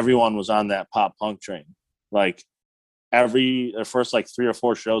 Everyone was on that pop punk train. Like the first like 3 or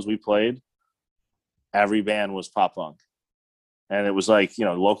 4 shows we played, every band was pop punk, and it was like, you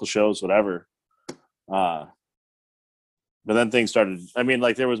know, local shows, whatever. But then things started. I mean,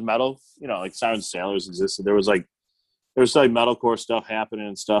 like there was metal, you know, like Siren Sailors existed. There was like metalcore stuff happening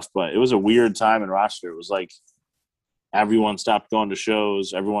and stuff, but it was a weird time in Rochester. It was like everyone stopped going to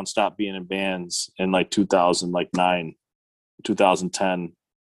shows. Everyone stopped being in bands in like 2009, 2010.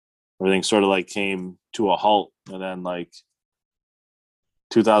 Everything sort of like came to a halt, and then like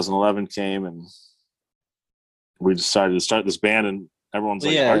 2011 came and we decided to start this band, and everyone's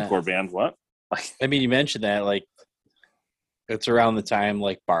like, hardcore band, what? I mean, you mentioned that, like, it's around the time,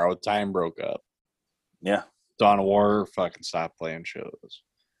 like, Borrowed Time broke up. Yeah. Dawn of War fucking stopped playing shows.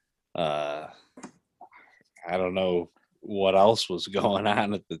 I don't know what else was going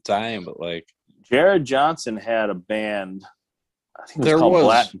on at the time, but, like... Jared Johnson had a band, I think it was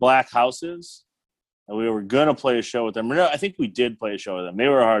called Black Houses, and we were going to play a show with them. No, I think we did play a show with them. They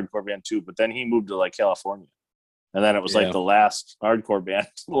were a hardcore band, too, but then he moved to, like, California. And then it was like the last hardcore band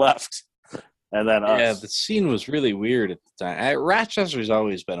left. And then us. Yeah, the scene was really weird at the time. Rochester's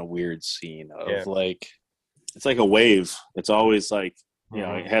always been a weird scene of like... It's like a wave. It's always like, you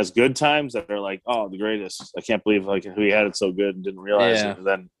know, it has good times that are like, oh, the greatest. I can't believe like we had it so good and didn't realize it. And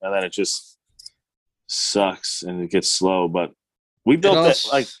then it just sucks and it gets slow. But we built it,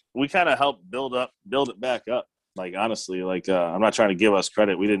 like we kind of helped build it back up. Like, honestly, like I'm not trying to give us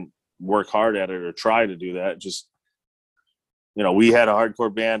credit. We didn't work hard at it or try to do that. Just, you know, we had a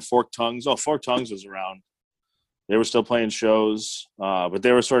hardcore band, Forked Tongues. Oh, Forked Tongues was around. They were still playing shows, but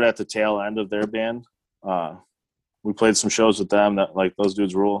they were sort of at the tail end of their band. We played some shows with them that, like, those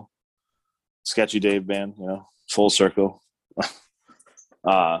dudes rule. Sketchy Dave band, you know, Full Circle.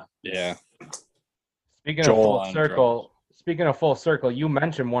 Yeah. Speaking of Full Circle, you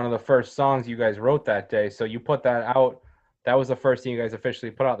mentioned one of the first songs you guys wrote that day. So you put that out. That was the first thing you guys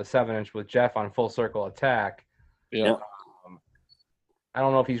officially put out, the 7-inch with Jeff on Full Circle Attack. Yeah. I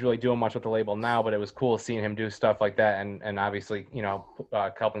don't know if he's really doing much with the label now, but it was cool seeing him do stuff like that, and obviously, you know,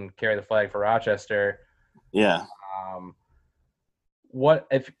 helping carry the flag for Rochester. Yeah. What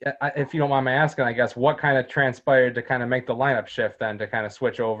if you don't mind me asking, I guess, what kind of transpired to kind of make the lineup shift then to kind of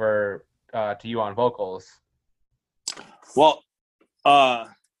switch over to you on vocals? Well,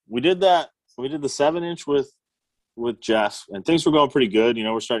 we did that. We did the 7-inch with Jeff, and things were going pretty good. You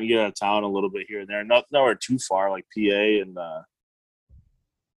know, we're starting to get out of town a little bit here and there. Nowhere too far, like PA and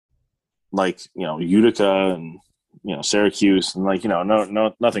like, you know, Utica and, you know, Syracuse, and like, you know,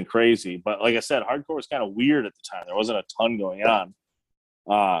 no, nothing crazy. But like I said, hardcore was kind of weird at the time. There wasn't a ton going on.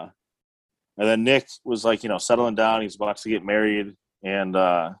 And then Nick was like, you know, settling down. He's about to get married, and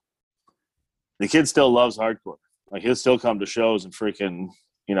the kid still loves hardcore. Like, he'll still come to shows and freaking,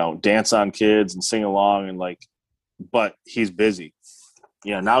 you know, dance on kids and sing along and like, but he's busy.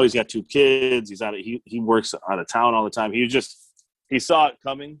 now he's got 2 kids. He works out of town all the time. He saw it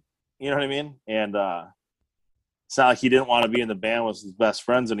coming. You know what I mean? And it's not like he didn't want to be in the band with his best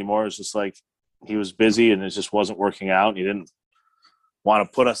friends anymore. It's just like he was busy and it just wasn't working out. He didn't want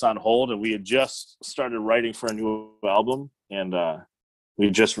to put us on hold. And we had just started writing for a new album. And we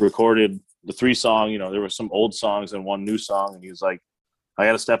just recorded the 3-song. There were some old songs and 1 new song. And he was like, I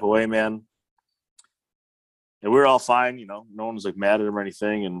got to step away, man. And we were all fine. No one was like mad at him or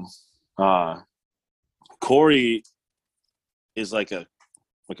anything. And Corey is like a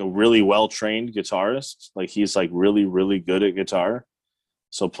really well-trained guitarist. Like he's like really, really good at guitar.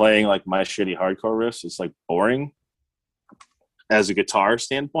 So playing like My Shitty Hardcore riffs is like boring as a guitar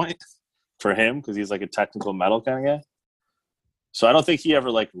standpoint for him, because he's like a technical metal kind of guy. So I don't think he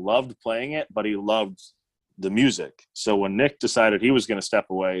ever like loved playing it, but he loved the music. So when Nick decided he was going to step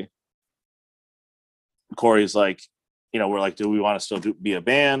away, Corey's like, we're like, do we want to still be a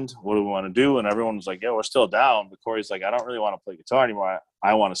band? What do we want to do? And everyone was like, yeah, we're still down. But Corey's like, I don't really want to play guitar anymore.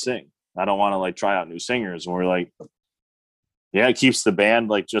 I want to sing. I don't want to like try out new singers. And we're like, yeah, it keeps the band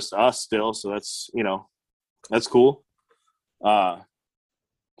like just us still. So that's, that's cool.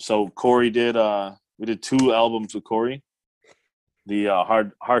 So Corey we did 2 albums with Corey, the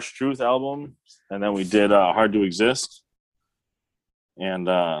Harsh Truth album. And then we did Hard to Exist. And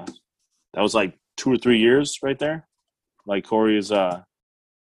that was like 2 or 3 years right there. Like Corey is, and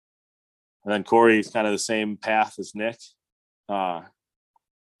then Corey's kind of the same path as Nick.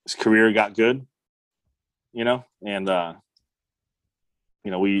 His career got good, and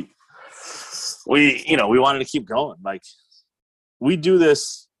we wanted to keep going. Like we do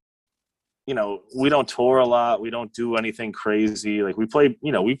this, we don't tour a lot. We don't do anything crazy. Like we played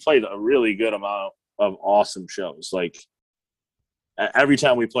a really good amount of awesome shows. Like every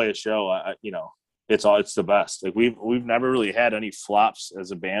time we play a show, it's the best. Like we've never really had any flops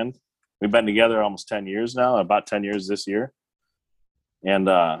as a band. We've been together almost 10 years now, about 10 years this year. And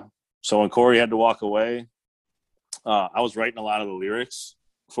so when Corey had to walk away, I was writing a lot of the lyrics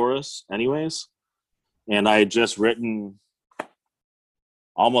for us anyways. And I had just written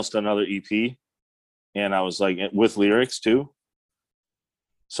almost another EP, and I was like with lyrics too.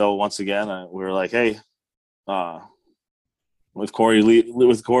 So once again, we were like, hey, with Corey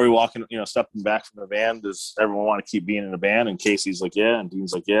walking, stepping back from the band, does everyone want to keep being in the band? And Casey's like, yeah. And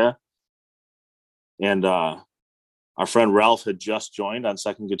Dean's like, yeah. And our friend Ralph had just joined on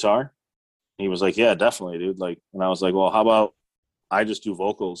second guitar. He was like, yeah, definitely, dude. Like, and I was like, well, how about I just do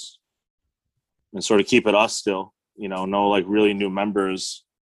vocals and sort of keep it us still, no like really new members.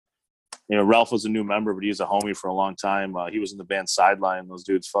 Ralph was a new member, but he was a homie for a long time. He was in the band Sideline. Those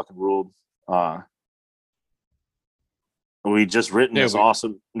dudes fucking ruled. We just written this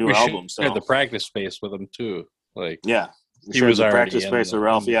awesome new album. So had the practice space with him too. Like, yeah, he was already practice space with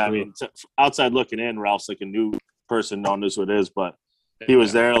Ralph. Yeah, I mean, outside looking in, Ralph's like a new person. No one knows who it is, but he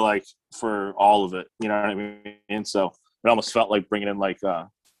was there like for all of it. You know what I mean? And so it almost felt like bringing in like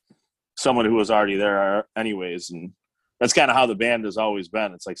someone who was already there, anyways. And that's kind of how the band has always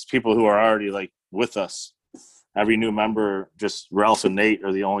been. It's like people who are already like with us. Every new member, just Ralph and Nate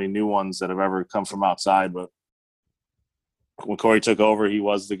are the only new ones that have ever come from outside, but when Corey took over, he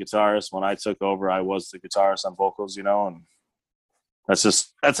was the guitarist. When I took over, I was the guitarist on vocals, and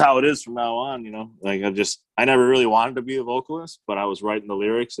that's how it is from now on, like I never really wanted to be a vocalist, but I was writing the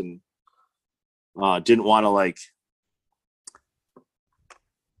lyrics and didn't want to like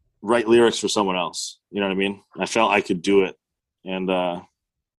write lyrics for someone else. You know what I mean? I felt I could do it. And I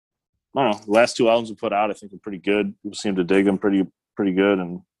don't know, the last 2 albums we put out, I think are pretty good. People seem to dig them pretty good.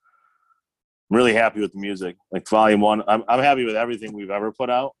 And I'm really happy with the music. Like Volume 1, I'm happy with everything we've ever put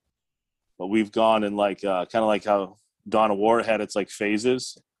out, but we've gone in like kind of like how Dawn of War had its like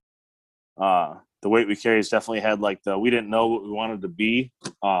phases. The Weight We Carry has definitely had like we didn't know what we wanted to be.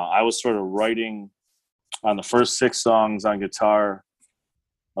 I was sort of writing on the first 6 songs on guitar.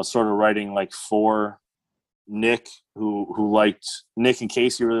 I was sort of writing like for Nick, who liked Nick and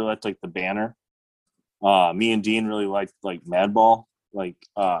Casey really liked like the Banner. Me and Dean really liked like Madball, like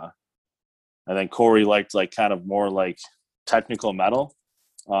and then Corey liked like kind of more like technical metal.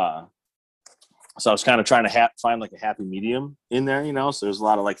 So I was kind of trying to find like a happy medium in there, so there's a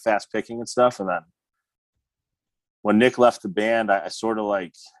lot of like fast picking and stuff. And then when Nick left the band, I sort of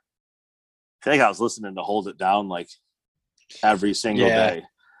like, I feel like I was listening to Hold It Down like every single day.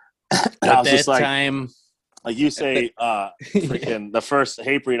 I was just like, time, like you say, freaking the first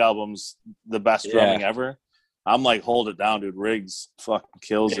Hatebreed album's the best drumming ever. I'm like, Hold It Down, dude. Riggs fucking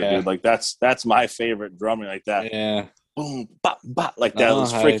kills it, dude. Like that's my favorite drumming like that. Yeah. boom, bop, bop, like that.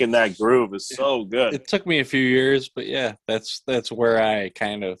 Was freaking that groove is so good. It took me a few years, but yeah, that's where I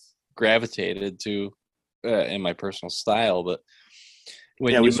kind of gravitated to in my personal style. But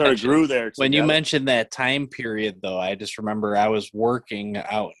when we sort of grew there together. When you mentioned that time period, though, I just remember I was working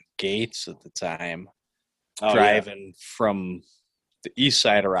out in Gates at the time, driving from the east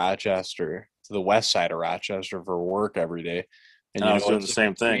side of Rochester to the west side of Rochester for work every day. And I was doing the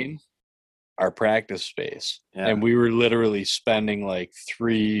same thing. Our practice space. Yeah. And we were literally spending like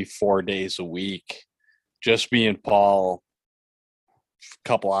 3-4 days a week just me and Paul a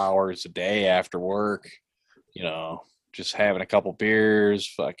couple hours a day after work, just having a couple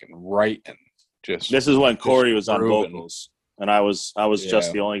beers, fucking writing. This is when Corey was on vocals, and I was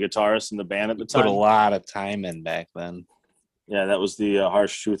just the only guitarist in the band at the time. Put a lot of time in back then. Yeah, that was the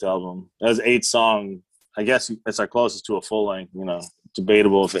Harsh Truth album. That was 8 song. I guess it's our closest to a full length.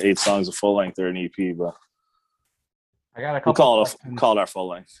 Debatable if 8 songs a full length or an EP, but I got a couple. Call it our full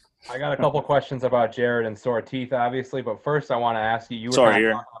length. I got a couple questions about Jared and Sore Teeth, obviously, but first I want to ask you. You were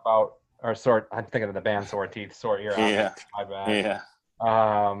talking about I'm thinking of the band Sore Teeth, Sore Ear. Yeah, my bad.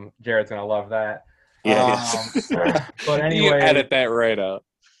 Yeah. Jared's gonna love that. Yeah. But anyway, you edit that right out.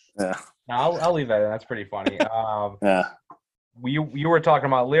 Yeah. No, I'll leave that in. That's pretty funny. Yeah. You were talking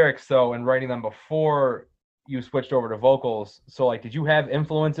about lyrics, so and writing them before you switched over to vocals. So like, did you have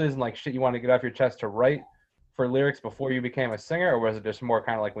influences and like shit you wanted to get off your chest to write for lyrics before you became a singer, or was it just more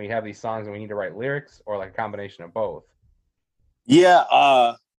kind of like when you have these songs and we need to write lyrics, or like a combination of both?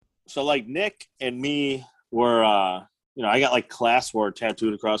 Yeah. So like Nick and me were, I got like class war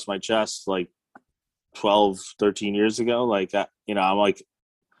tattooed across my chest like 12, 13 years ago. Like, I'm like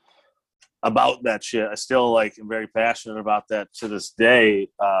about that shit. I still like am very passionate about that to this day.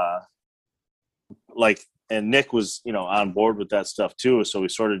 And Nick was, on board with that stuff too. So we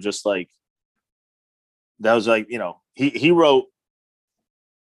sort of just like, that was like, he wrote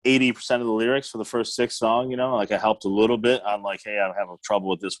 80% of the lyrics for the first 6 songs, like I helped a little bit on like, hey, I'm having trouble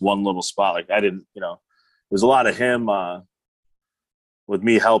with this one little spot. Like I didn't, there's a lot of him with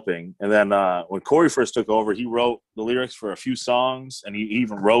me helping. And then when Corey first took over, he wrote the lyrics for a few songs, and he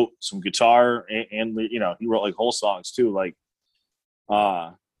even wrote some guitar and he wrote like whole songs too. Like,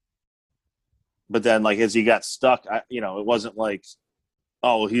 but then like, as he got stuck, it wasn't like,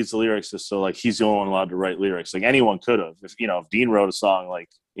 oh, well, he's the lyricist, so like he's the only one allowed to write lyrics. Like anyone could have. If Dean wrote a song like,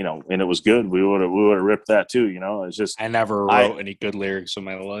 and it was good, we would have ripped that too. It's just I never wrote any good lyrics in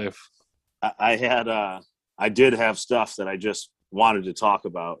my life. I did have stuff that I just wanted to talk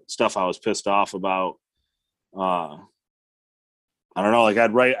about, stuff I was pissed off about. I don't know, like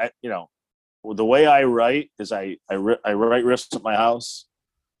I'd write, the way I write is I write riffs at my house,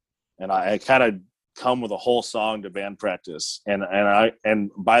 and I kind of come with a whole song to band practice,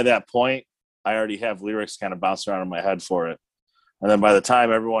 and by that point I already have lyrics kind of bouncing around in my head for it, and then by the time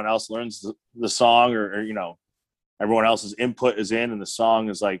everyone else learns the song, or everyone else's input is in and the song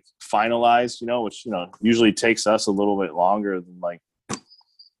is like finalized, which usually takes us a little bit longer than like, it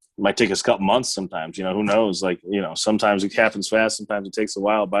might take us a couple months sometimes, who knows, like sometimes it happens fast, sometimes it takes a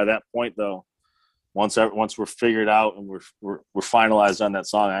while. By that point though, once we're figured out and we're finalized on that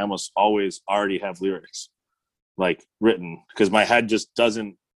song, I almost always already have lyrics like written, because my head just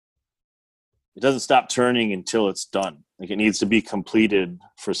doesn't stop turning until it's done. Like it needs to be completed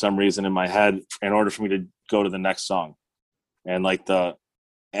for some reason in my head in order for me to go to the next song. And like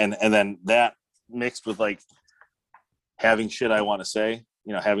and then that mixed with like having shit I want to say,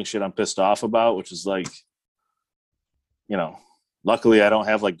 having shit I'm pissed off about, which is like, luckily I don't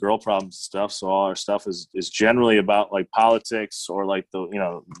have like girl problems and stuff. So all our stuff is generally about like politics or like the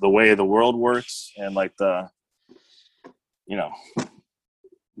way the world works, and like the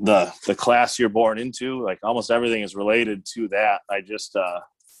class you're born into. Like almost everything is related to that. I just I've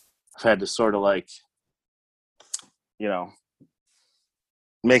had to sort of like,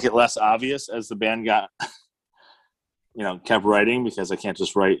 make it less obvious as the band got, kept writing, because I can't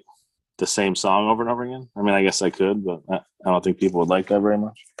just write the same song over and over again. I mean, I guess I could, but I don't think people would like that very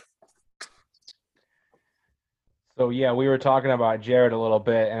much. So yeah, we were talking about Jared a little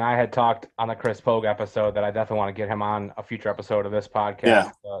bit, and I had talked on the Chris Pogue episode that I definitely want to get him on a future episode of this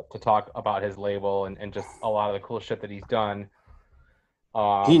podcast to talk about his label and just a lot of the cool shit that he's done.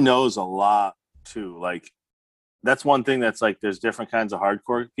 He knows a lot too. Like that's one thing that's like, there's different kinds of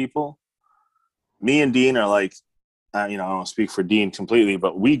hardcore people. Me and Dean are like, I don't speak for Dean completely,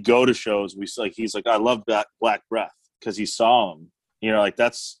 but we go to shows. He's like, I love Black Breath because he saw him. Like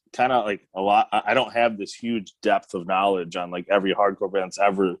that's kind of like a lot. I don't have this huge depth of knowledge on like every hardcore band that's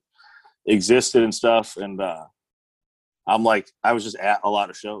ever existed and stuff. And I'm like, I was just at a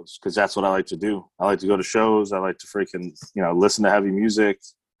lot of shows because that's what I like to do. I like to go to shows. I like to freaking, listen to heavy music.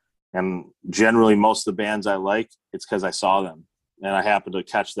 And generally, most of the bands I like, it's because I saw them. And I happened to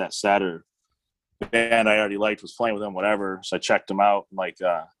catch that set, or the band I already liked was playing with them, whatever. So I checked them out. Like,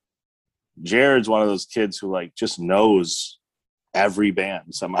 Jared's one of those kids who, like, just knows every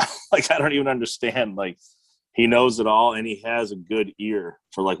band somehow. Like, I don't even understand. Like, he knows it all, and he has a good ear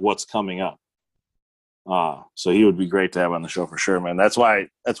for, like, what's coming up. So he would be great to have on the show for sure, man. That's why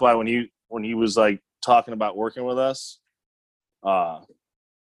when he was like talking about working with us, I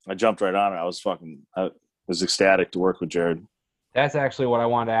jumped right on it. I was ecstatic to work with Jared. That's actually what I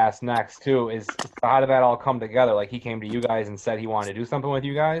wanted to ask next too. Is how did that all come together? Like he came to you guys and said he wanted to do something with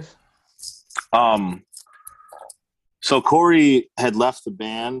you guys. So Corey had left the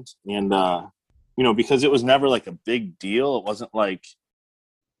band, and because it was never like a big deal. It wasn't like,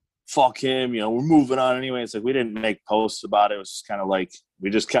 fuck him, we're moving on anyway. It's like we didn't make posts about it. It was just kind of like we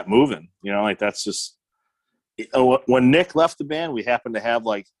just kept moving, like that's just when Nick left the band, we happened to have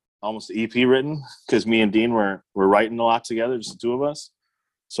like almost the EP written because me and Dean were writing a lot together, just the two of us.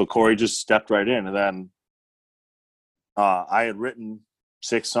 So Corey just stepped right in, and then I had written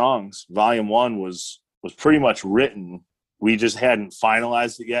 6 songs. Volume 1 was pretty much written. We just hadn't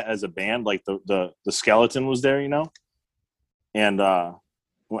finalized it yet as a band. Like the skeleton was there, and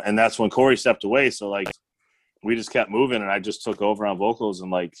that's when Corey stepped away. So like we just kept moving, and I just took over on vocals, and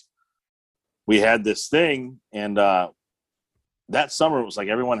like we had this thing. And that summer it was like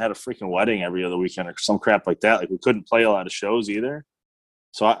everyone had a freaking wedding every other weekend or some crap like that. Like we couldn't play a lot of shows either.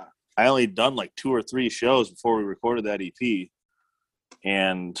 So I only done like 2 or 3 shows before we recorded that EP.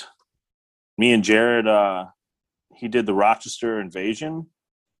 And me and Jared, he did the Rochester Invasion,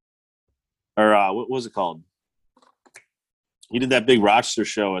 or what was it called? He did that big Rochester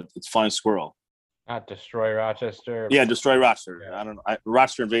show at It's Flying Squirrel. Not Destroy Rochester. Yeah, Destroy Rochester. Yeah. I don't know.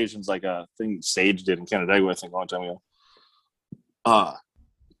 Rochester Invasion's like a thing Sage did in Canandaigua, I think, a long time ago.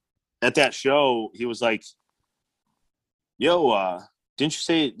 At that show, he was like, yo,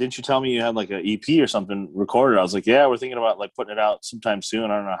 didn't you tell me you had like an EP or something recorded? I was like, yeah, we're thinking about like putting it out sometime soon.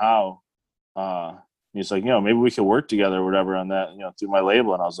 I don't know how. He's like, maybe we could work together or whatever on that, through my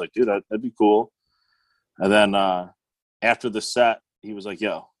label. And I was like, dude, that'd be cool. And then after the set, he was like,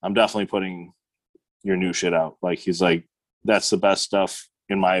 yo, I'm definitely putting your new shit out. Like, he's like, that's the best stuff,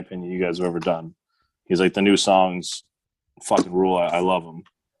 in my opinion, you guys have ever done. He's like, the new songs fucking rule. I love them.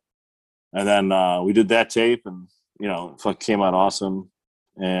 And then we did that tape, and, it came out awesome,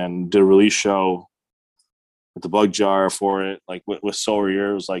 and did a release show at the Bug Jar for it, like with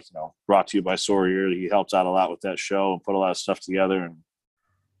Sawyer. It was like, brought to you by Sawyer. He helped out a lot with that show and put a lot of stuff together. And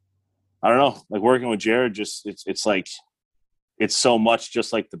I don't know, like working with Jared, just it's like, it's so much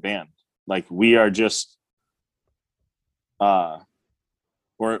just like the band. Like we are just, we're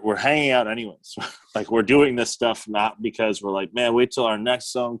hanging out anyways. Like we're doing this stuff not because we're like, man, wait till our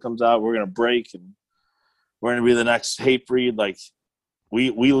next song comes out, we're gonna break and we're gonna be the next Hatebreed. Like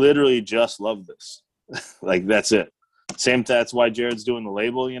we literally just love this. Like that's it. That's why Jared's doing the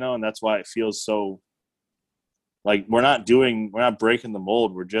label, and that's why it feels so. Like we're not breaking the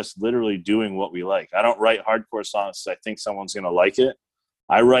mold. We're just literally doing what we like. I don't write hardcore songs because I think someone's gonna like it.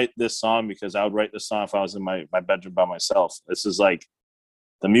 I write this song because I would write this song if I was in my bedroom by myself. This is like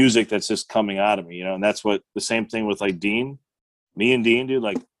the music that's just coming out of me, and that's what the same thing with like Dean. Me and Dean, dude,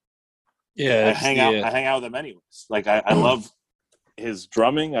 like yeah, I hang out with him anyways. Like I love his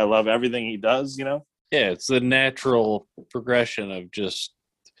drumming. I love everything he does, Yeah, it's the natural progression of just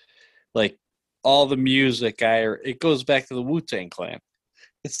like all the music. It goes back to the Wu-Tang Clan.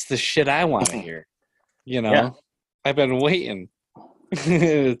 It's the shit I want to hear. Yeah. I've been waiting.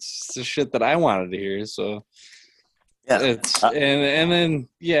 It's the shit that I wanted to hear. So yeah, it's and then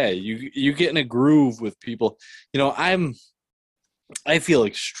you get in a groove with people. I feel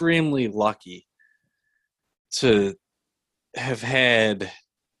extremely lucky to have had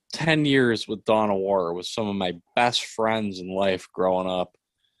 10 years with Dawn of War with some of my best friends in life growing up.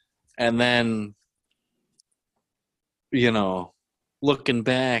 And then, looking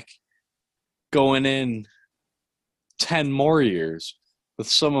back, going in 10 more years with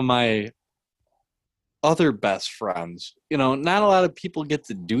some of my other best friends. Not a lot of people get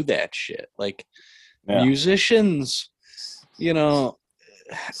to do that shit. Like musicians,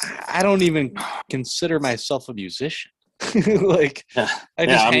 I don't even consider myself a musician. Like I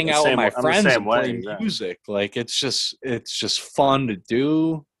just hang out with my friends and play music. Like it's just fun to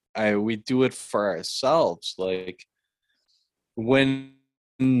do. We do it for ourselves. Like when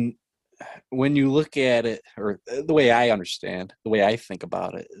you look at it, or the way I understand, the way I think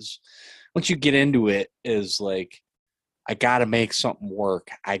about it is, once you get into it, is like I gotta make something work.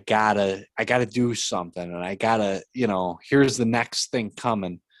 I gotta do something, and I gotta, here's the next thing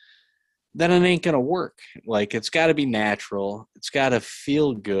coming. Then it ain't gonna work. Like, it's gotta be natural. It's gotta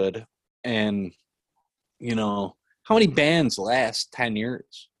feel good. And, how many bands last 10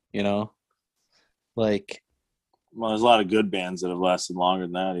 years? Like, Well, there's a lot of good bands that have lasted longer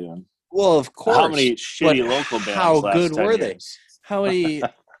than that, even. well, of course. How many shitty local bands? How last good 10 were they? years?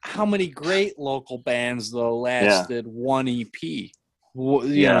 How many great local bands though lasted one EP?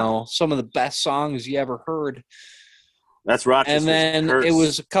 Some of the best songs you ever heard. That's Rochester. And then it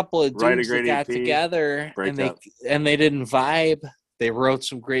was a couple of dudes that got EP, together and they didn't vibe. They wrote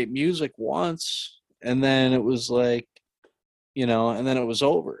some great music once, and then it was like, and then it was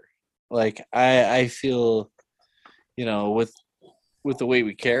over. Like, I feel, with the way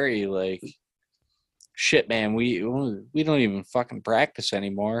we carry, like, shit, man, we don't even fucking practice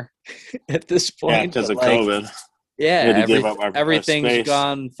anymore at this point. Yeah, because of COVID. Yeah, everything's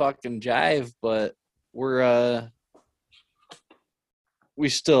gone fucking jive, but we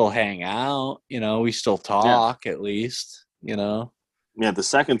still hang out, we still talk at least, Yeah, the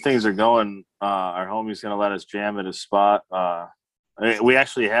second things are going, our homie's going to let us jam at his spot. We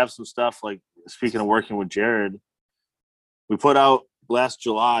actually have some stuff, like, speaking of working with Jared, we put out last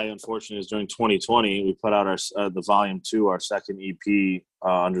July, unfortunately, it was during 2020, we put out our the volume 2, our second EP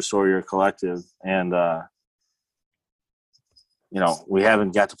under Sawyer Collective, and we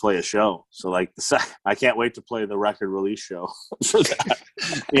haven't got to play a show. So, like, I can't wait to play the record release show for that.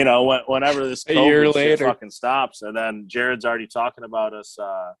 Whenever this COVID shit fucking stops, and then Jared's already talking about us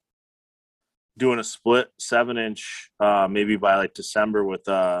doing a split 7-inch maybe by like December with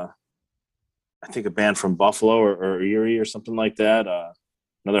I think a band from Buffalo or Erie or something like that.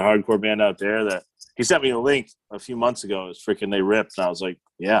 Another hardcore band out there that he sent me a link a few months ago. It was freaking They Ripped. And I was like,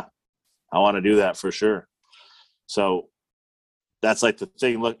 yeah, I want to do that for sure. So that's like the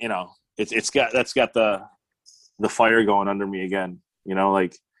thing. Look, that's got the fire going under me again.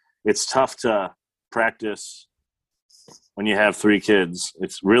 Like, it's tough to practice when you have 3 kids.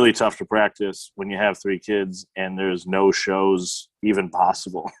 It's really tough to practice when you have 3 kids and there's no shows even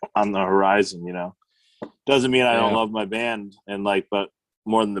possible on the horizon. Doesn't mean I don't love my band, and but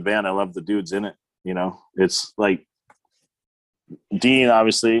more than the band, I love the dudes in it. It's like Dean,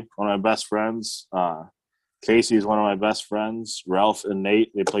 obviously one of my best friends. Casey is one of my best friends. Ralph and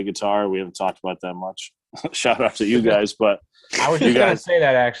Nate, they play guitar. We haven't talked about that much. Shout out to you guys, but I was just going to say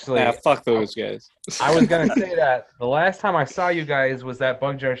that, actually. Yeah, fuck those guys. I was going to say that the last time I saw you guys was that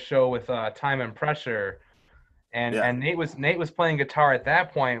Bug Jar show with Time and Pressure, and Nate was playing guitar at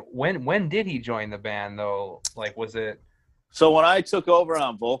that point. When did he join the band, though? Like, was it? So when I took over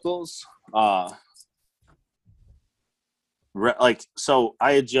on vocals, so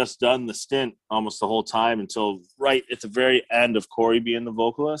I had just done the stint almost the whole time until right at the very end of Corey being the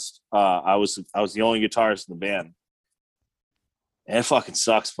vocalist. I was the only guitarist in the band. And it fucking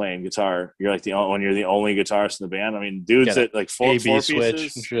sucks playing guitar. You're like when you're the only guitarist in the band. I mean, dudes that like four pieces.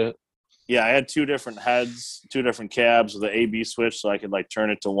 And shit. Yeah, I had 2 different heads, 2 different cabs with the A/B switch, so I could like turn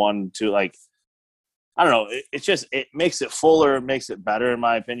it to 1, 2. Like, I don't know. It makes it fuller, it makes it better in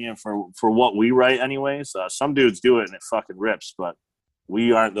my opinion for what we write anyways. Some dudes do it and it fucking rips, but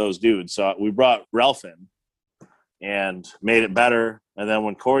we aren't those dudes. So we brought Ralph in and made it better. And then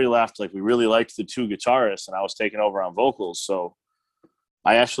when Corey left, like, we really liked the 2 guitarists, and I was taking over on vocals. So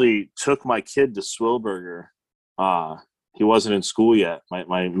I actually took my kid to Swilberger. He wasn't in school yet.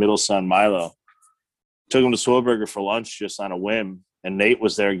 My middle son, Milo. Took him to Swilberger for lunch just on a whim. And Nate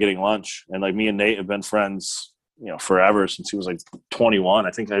was there getting lunch. And, like, me and Nate have been friends, forever, since he was, like, 21.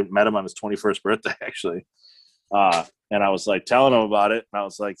 I think I met him on his 21st birthday, actually. And I was, like, telling him about it. And I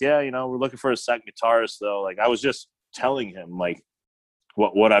was like, yeah, we're looking for a second guitarist, though. Like, I was just telling him, like,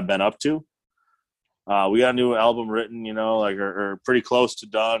 what I've been up to. We got a new album written, or pretty close to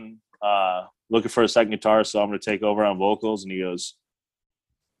done. Looking for a second guitarist, so I'm going to take over on vocals. And he goes,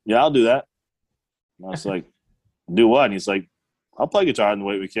 yeah, I'll do that. And I was like, do what? And he's like, I'll play guitar in the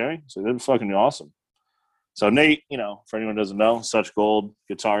Weight We Carry. So that'd be fucking awesome. So Nate, for anyone who doesn't know, Such Gold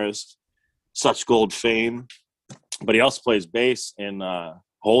guitarist, Such Gold fame. But he also plays bass in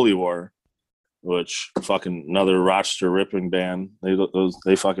Holy War, which fucking another Rochester ripping band.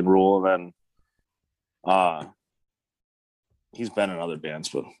 They fucking rule. And then he's been in other bands,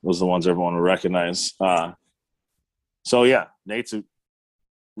 but those are the ones everyone will recognize. So yeah, Nate's an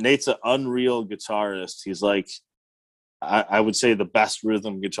unreal guitarist. He's like, I would say the best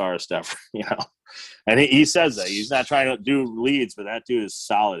rhythm guitarist ever, And he says that. He's not trying to do leads, but that dude is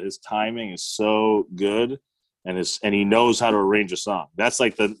solid. His timing is so good, and he knows how to arrange a song. That's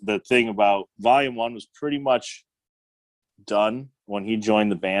like the thing about Volume 1 was pretty much done when he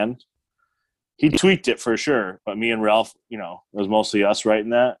joined the band. He tweaked it for sure, but me and Ralph, it was mostly us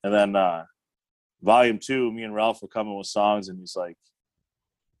writing that. And then volume 2, me and Ralph were coming with songs, and he's like,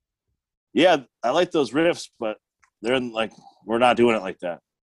 yeah, I like those riffs, but they're like, we're not doing it like that.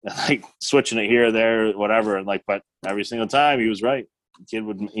 And like switching it here, there, whatever. And like, but every single time he was right. The kid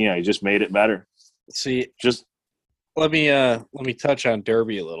would, he just made it better. See, Just let me touch on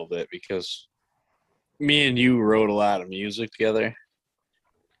Derby a little bit, because me and you wrote a lot of music together.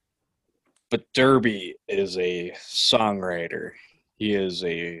 But Derby is a songwriter. He's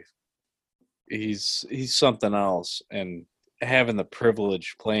something else, and having the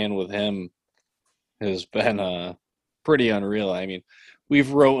privilege playing with him has been pretty unreal. I mean,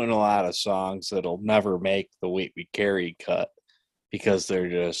 we've written a lot of songs that'll never make the Weight We Carry cut because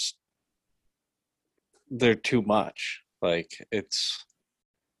they're too much. Like,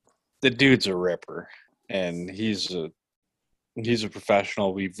 the dude's a ripper, and he's a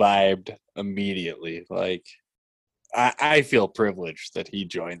professional. We vibed immediately. Like, I feel privileged that he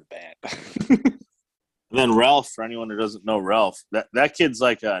joined the band. And then Ralph, for anyone who doesn't know Ralph, that kid's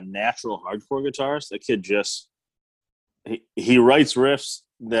like a natural hardcore guitarist. That kid just he writes riffs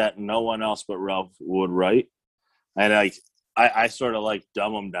that no one else but Ralph would write. And I sort of like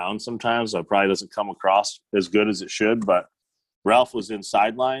dumb him down sometimes. It probably doesn't come across as good as it should, but Ralph was in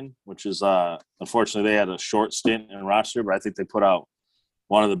Sideline, which is unfortunately they had a short stint in Rochester, but I think they put out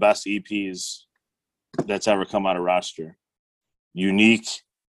one of the best EPs that's ever come out of Rochester. Unique,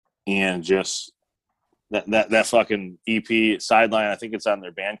 and just that fucking EP, Sideline, I think it's on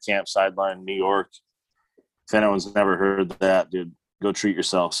their Bandcamp, Sideline New York. If anyone's never heard that, dude, go treat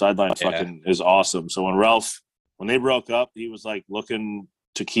yourself. Sideline fucking is awesome. So when they broke up, he was like looking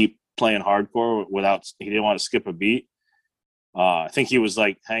to keep playing hardcore he didn't want to skip a beat. I think he was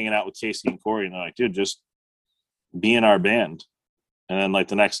like hanging out with Casey and Corey, and they're like, dude, just be in our band. And then like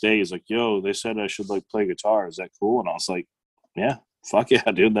the next day he's like, yo, they said I should like play guitar. Is that cool? And I was like, yeah, fuck yeah,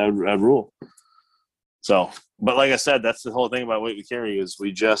 dude, that'd rule. So, but like I said, that's the whole thing about Weight We Carry is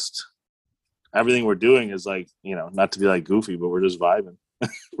everything we're doing is like, not to be like goofy, but we're just vibing.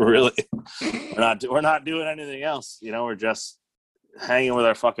 Really, we're not doing anything else. We're just hanging with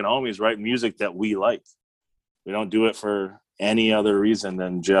our fucking homies, writing music that we like. We don't do it for any other reason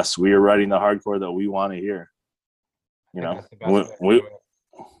than just we are writing the hardcore that we want to hear. Yeah,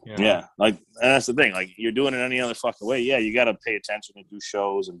 like, and that's the thing. Like, you're doing it any other fucking way. Yeah, you got to pay attention and do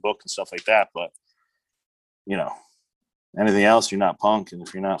shows and book and stuff like that. But anything else, you're not punk, and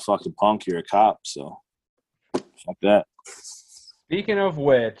if you're not fucking punk, you're a cop. So, fuck that. Speaking of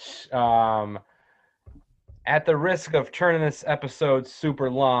which, at the risk of turning this episode super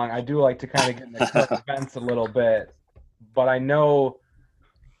long, I do like to kind of get in the current events a little bit. But I know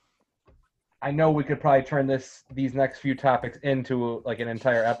we could probably turn these next few topics into like an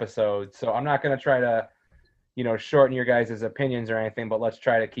entire episode. So I'm not going to try to, shorten your guys' opinions or anything, but let's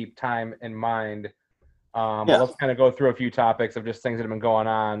try to keep time in mind. But let's kind of go through a few topics of just things that have been going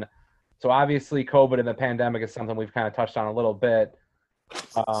on. So obviously COVID and the pandemic is something we've kind of touched on a little bit.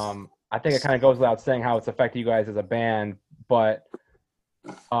 I think it kind of goes without saying how it's affected you guys as a band, but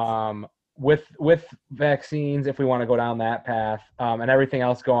with vaccines, if we want to go down that path, and everything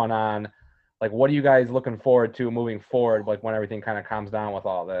else going on, like, what are you guys looking forward to moving forward, like when everything kind of calms down with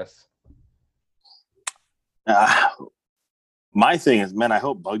all this? My thing is, man, I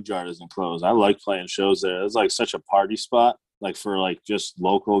hope Bug Jar doesn't close. I like playing shows there. It's like such a party spot, like for like just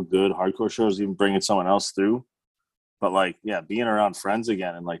local good hardcore shows, even bringing someone else through. But like, yeah, being around friends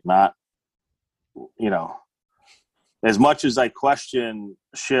again and like not, as much as I question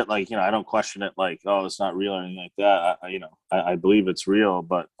shit, like, I don't question it like, oh, it's not real or anything like that. I believe it's real,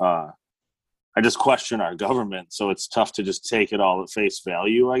 but I just question our government. So it's tough to just take it all at face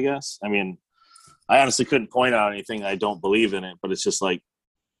value, I guess. I mean, I honestly couldn't point out anything I don't believe in it, but it's just like,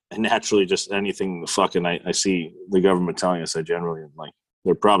 naturally just anything fucking I see the government telling us, I generally am like,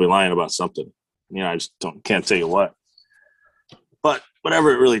 they're probably lying about something. I just can't tell you what. But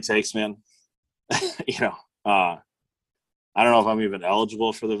whatever it really takes, man. I don't know if I'm even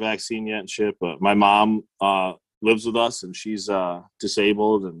eligible for the vaccine yet and shit, but my mom lives with us and she's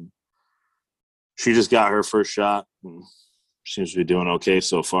disabled and she just got her first shot and seems to be doing okay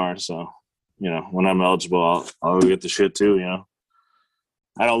so far. So, when I'm eligible, I'll get the shit too,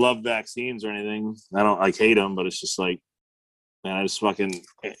 I don't love vaccines or anything. I don't hate them, but it's just like, man, I just fucking,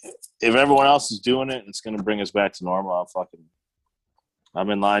 if everyone else is doing it, it's going to bring us back to normal. I'm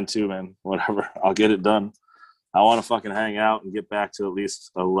in line too, man. Whatever. I'll get it done. I want to fucking hang out and get back to at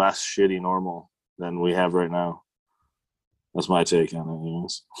least a less shitty normal than we have right now. That's my take on it,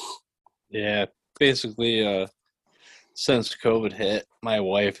 anyways. Yeah, basically, since COVID hit, my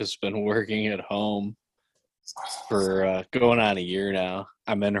wife has been working at home for going on a year now.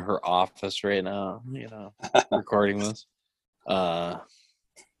 I'm in her office right now, recording this.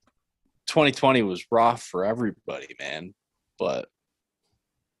 2020 was rough for everybody, man. But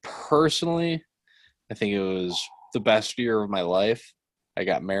personally, I think it was the best year of my life. I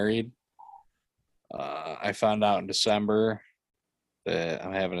got married. I found out in December that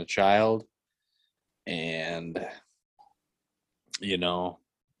I'm having a child. And,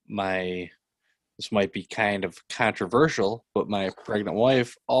 this might be kind of controversial, but my pregnant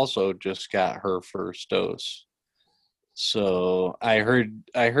wife also just got her first dose. So I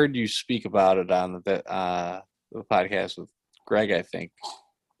heard you speak about it on the podcast with Greg, I think,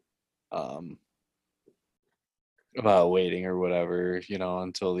 about waiting or whatever,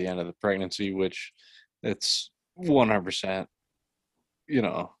 until the end of the pregnancy, which it's 100%,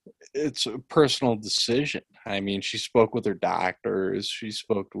 it's a personal decision. I mean, she spoke with her doctors, she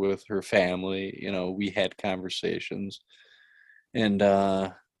spoke with her family, we had conversations. And,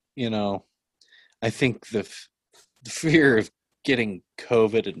 I think the fear of getting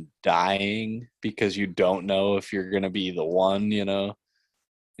COVID and dying because you don't know if you're going to be the one, in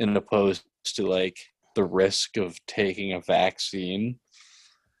opposed to like the risk of taking a vaccine,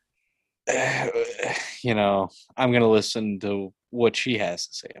 I'm going to listen to what she has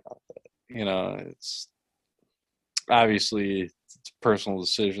to say about that. It's obviously it's personal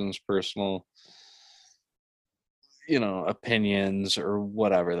decisions, personal, opinions or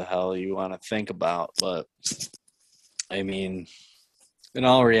whatever the hell you want to think about. But I mean, in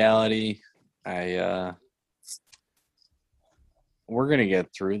all reality, we're going to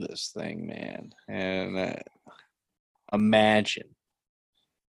get through this thing, man. And imagine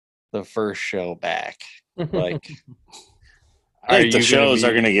the first show back. Like, I think the shows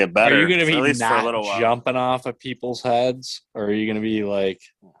are going to get better. Are you going to be at least for a not little while. jumping off of people's heads? Or are you going to be like,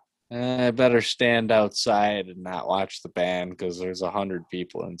 I better stand outside and not watch the band because there's 100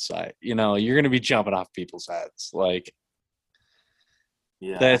 people inside? You're going to be jumping off people's heads. Like,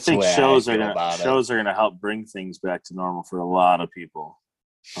 Yeah, that's I think the way shows I are feel gonna about it. shows are gonna help bring things back to normal for a lot of people.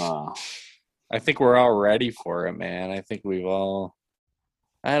 I think we're all ready for it, man. I think we've all,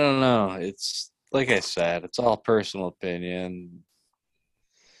 I don't know. It's like I said, it's all personal opinion.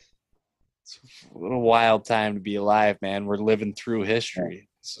 It's a little wild time to be alive, man. We're living through history.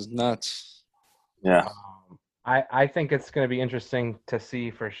 This is nuts. Yeah, I think it's going to be interesting to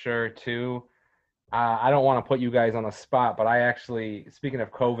see for sure too. I don't want to put you guys on the spot, but I actually, speaking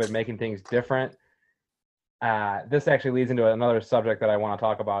of COVID making things different, this actually leads into another subject that I want to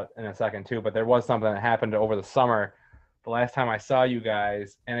talk about in a second too. But there was something that happened over the summer, the last time I saw you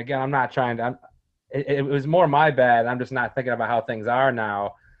guys. And again, I'm not trying to, it was more my bad. I'm just not thinking about how things are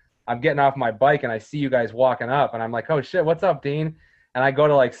now. I'm getting off my bike and I see you guys walking up and I'm like, oh shit, what's up, Dean? And I go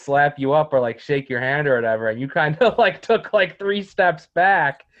to like slap you up or like shake your hand or whatever. And you kind of like took like 3 steps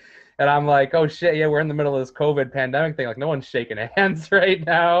back. And I'm like, oh shit, yeah, we're in the middle of this COVID pandemic thing. Like, no one's shaking hands right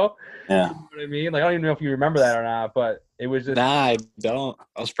now. yeah. You know what I mean? Like, I don't even know if you remember that or not, but it was just Nah, I don't.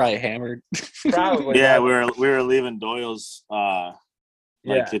 I was probably hammered. probably. Yeah, but- we were leaving Doyle's yeah.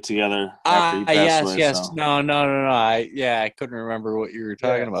 get together after he passed away. Yes. So. No. I couldn't remember what you were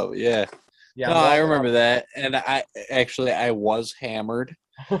talking about. But yeah. Yeah, No, I'm I walking remember up- that. And I was hammered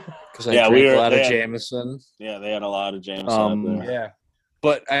because I Yeah, drank we a were- lot of they had- Jameson. Yeah, they had a lot of Jameson up there. Yeah.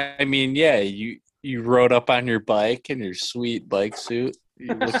 But I mean, yeah, you rode up on your bike in your sweet bike suit.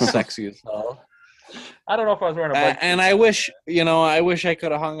 You look sexy as hell. I don't know if I was wearing a bike. And I wish I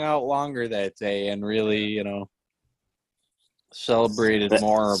could have hung out longer that day and really, celebrated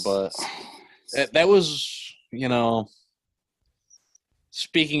more. But that was,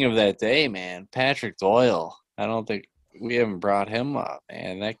 speaking of that day, man, Patrick Doyle. I don't think we haven't brought him up,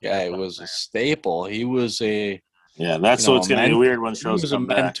 man. That guy was a staple. He was Yeah, that's what's going to be weird when he shows was a come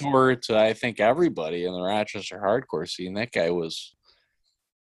back. mentor to, I think, everybody in the Rochester hardcore scene. That guy was.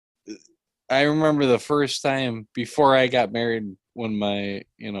 I remember the first time before I got married, when my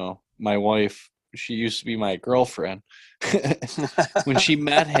wife, she used to be my girlfriend, when she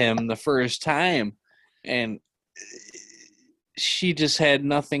met him the first time, and she just had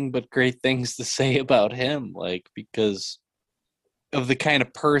nothing but great things to say about him, like, because of the kind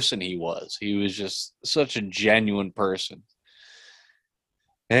of person he was. He was just such a genuine person.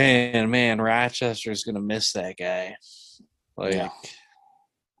 And man, Rochester's gonna miss that guy. Like, Yeah.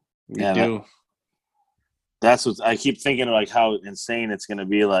 we Yeah, do. That's what I keep thinking, like how insane it's going to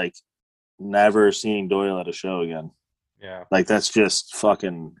be, like never seeing Doyle at a show again. Yeah. Like that's just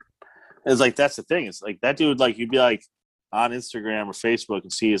fucking. It's like that's the thing. It's like that dude. Like you'd be like on Instagram or Facebook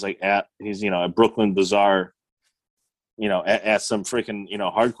and see he's like at Brooklyn Bazaar at some freaking,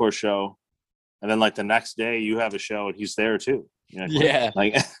 hardcore show. And then like the next day you have a show and he's there too. Yeah.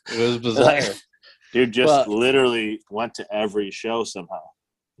 Like It was bizarre. like, dude just Well- literally went to every show somehow.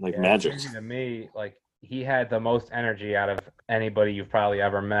 Like Yeah, magic. it's crazy to me, like he had the most energy out of anybody you've probably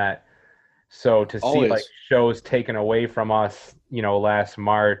ever met. So to see Always. like shows taken away from us, last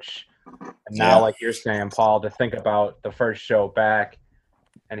March, and now Yeah. like you're saying, Paul, to think about the first show back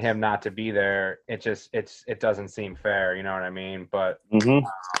and him not to be there, it doesn't seem fair. You know what I mean? But Mm-hmm.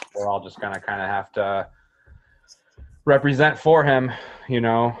 we're all just gonna kind of have to represent for him. I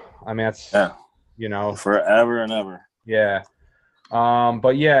mean, that's Forever and ever. yeah.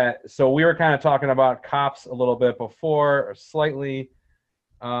 But yeah, so we were kind of talking about cops a little bit before, or slightly.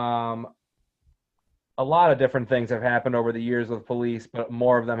 A lot of different things have happened over the years with police, but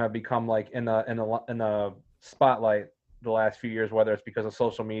more of them have become like in the spotlight the last few years, whether it's because of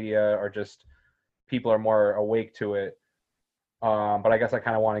social media or just people are more awake to it. But I guess I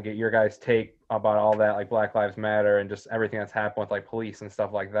kind of want to get your guys' take about all that, like Black Lives Matter and just everything that's happened with like police and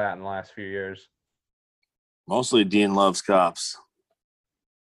stuff like that in the last few years. Mostly Dean loves cops.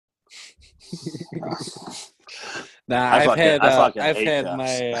 Nah, I fucking I've hate had cops.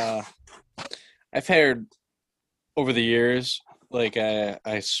 my I've had over the years, like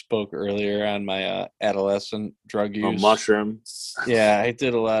I spoke earlier on my adolescent drug A use. mushroom. Yeah, I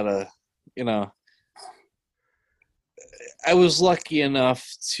did a lot of, I was lucky enough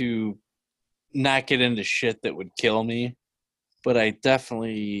to not get into shit that would kill me, but I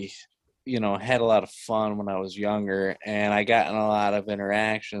definitely, had a lot of fun when I was younger, and I got in a lot of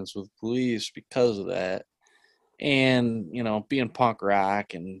interactions with police because of that. And, being punk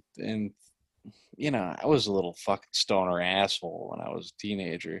rock and I was a little fucking stoner asshole when I was a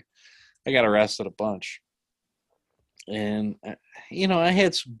teenager. I got arrested a bunch. And, I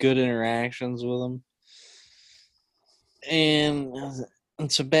had some good interactions with them. And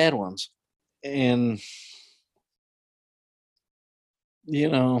some bad ones. And,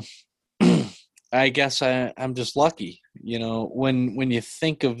 I guess I'm just lucky. When you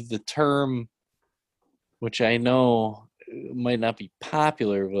think of the term, which I know might not be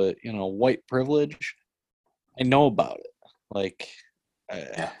popular, but white privilege, I know about it. Like,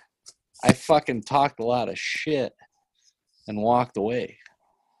 I fucking talked a lot of shit and walked away.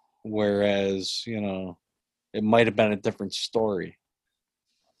 Whereas, it might have been a different story.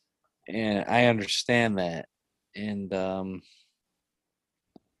 And I understand that. And,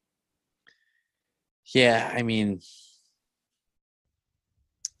 yeah, I mean,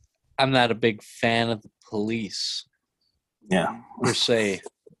 I'm not a big fan of the police. Yeah. Per se,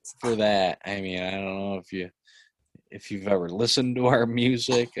 for that. I mean, I don't know if you've ever listened to our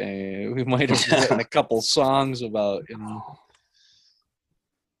music. We might have written a couple songs about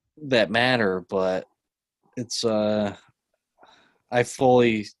that matter, but it's I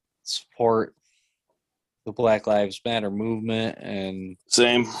fully support the Black Lives Matter movement and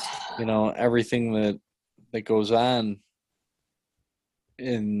Same. everything that goes on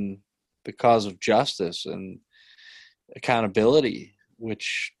in the cause of justice and accountability,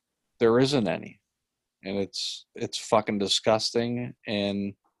 which there isn't any. And it's fucking disgusting.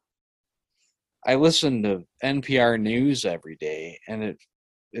 And I listen to NPR News every day, and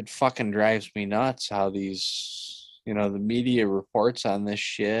it fucking drives me nuts how these, the media reports on this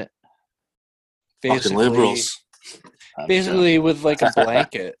shit. Fucking liberals. Basically, with like a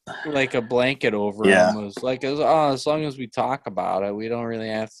blanket over Yeah. them. Was like, as long as we talk about it, we don't really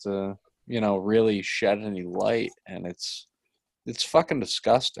have to, really shed any light. And it's fucking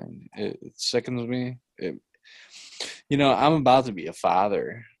disgusting. It sickens me. I'm about to be a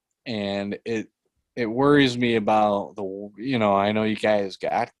father, and it worries me about I know you guys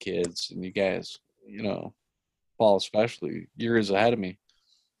got kids, and you guys, Paul especially, years ahead of me.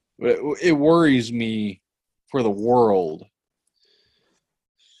 But it worries me for the world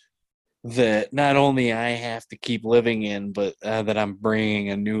that not only I have to keep living in, but that I'm bringing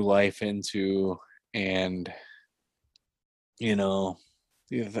a new life into. And, I'm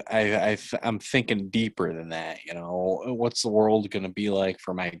thinking deeper than that. What's the world going to be like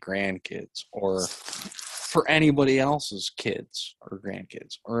for my grandkids, or for anybody else's kids or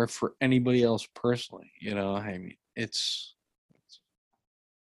grandkids, or for anybody else personally? I mean,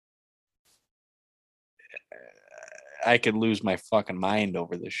 I could lose my fucking mind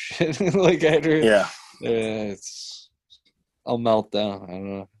over this shit. Like, Yeah. I'll melt down. I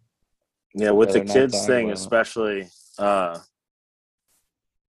don't know. Yeah, with the Rather not kids talk thing about it. especially,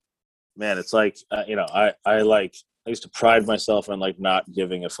 man, it's like I used to pride myself on like not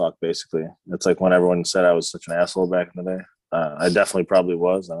giving a fuck. Basically, it's like when everyone said I was such an asshole back in the day. I definitely probably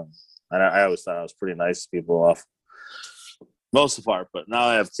was. I always thought I was pretty nice to people most of the part. But now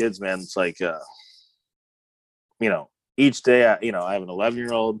I have kids, man. It's like, each day, I have an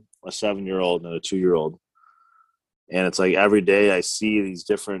 11-year-old, a 7-year-old, and a 2-year-old. And it's like every day I see these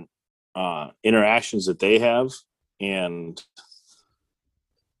different interactions that they have. And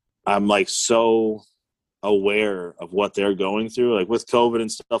I'm like so aware of what they're going through, like with COVID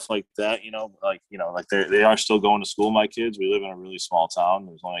and stuff like that, like they are still going to school. My kids, we live in a really small town.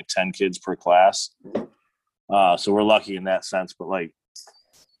 There's only like 10 kids per class. So we're lucky in that sense. But like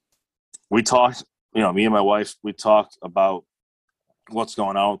we talked, me and my wife, we talked about what's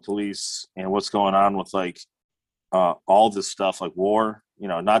going on with police and what's going on with like all this stuff, like war,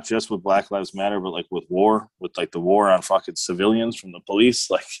 not just with Black Lives Matter, but like with war, with like the war on fucking civilians from the police,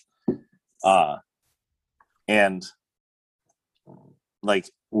 like, and like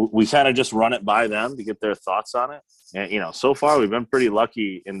we kind of just run it by them to get their thoughts on it. And, so far we've been pretty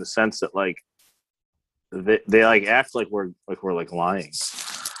lucky in the sense that like they like act like we're like lying.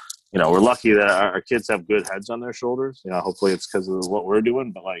 We're lucky that our kids have good heads on their shoulders. Hopefully it's because of what we're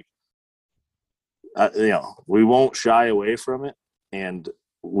doing, but like, we won't shy away from it. And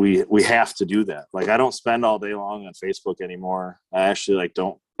we have to do that. Like, I don't spend all day long on Facebook anymore. I actually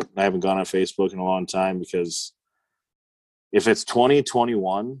I haven't gone on Facebook in a long time, because if it's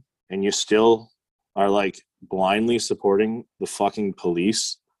 2021 and you still are like blindly supporting the fucking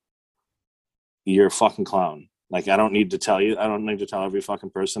police, you're a fucking clown. Like, I don't need to tell you. I don't need to tell every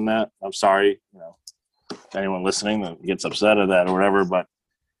fucking person that. I'm sorry, anyone listening that gets upset at that or whatever, but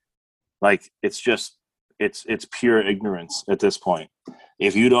like, it's just, it's pure ignorance at this point.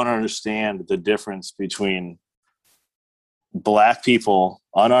 If you don't understand the difference between black people,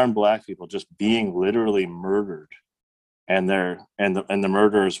 unarmed black people, just being literally murdered, and the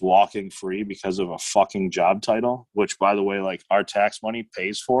murderers walking free because of a fucking job title, which, by the way, like, our tax money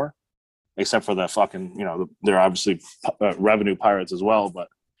pays for, except for the fucking, they're obviously revenue pirates as well, but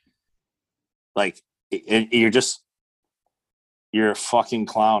like, you're a fucking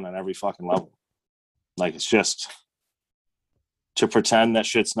clown on every fucking level. Like, it's just to pretend that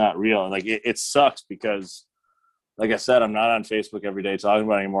shit's not real. Like, it sucks because, like I said, I'm not on Facebook every day talking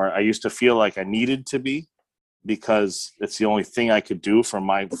about it anymore. I used to feel like I needed to be, because it's the only thing I could do from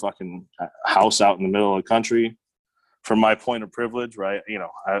my fucking house out in the middle of the country, from my point of privilege, right?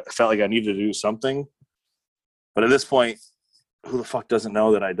 I felt like I needed to do something. But at this point, who the fuck doesn't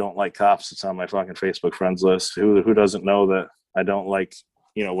know that I don't like cops? It's on my fucking Facebook friends list. Who doesn't know that I don't like,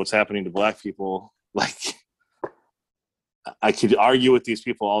 what's happening to black people? Like, I could argue with these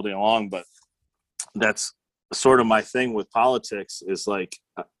people all day long, but that's sort of my thing with politics, is like,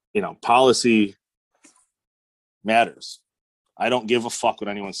 policy matters. I don't give a fuck what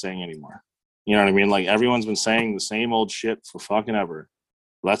anyone's saying anymore. You know what I mean? Like, everyone's been saying the same old shit for fucking ever.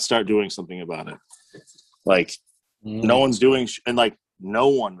 Let's start doing something about it. Like, no one's doing, and like, no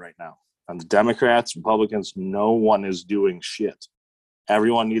one right now, on the Democrats, Republicans, no one is doing shit.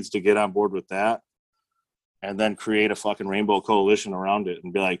 Everyone needs to get on board with that, and then create a fucking rainbow coalition around it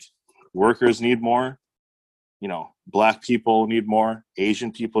and be like, workers need more, black people need more,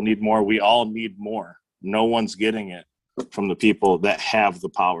 Asian people need more. We all need more. No one's getting it from the people that have the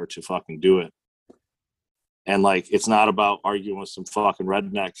power to fucking do it. And like, it's not about arguing with some fucking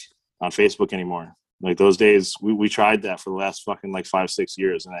redneck on Facebook anymore. Like, those days, we tried that for the last fucking like 5-6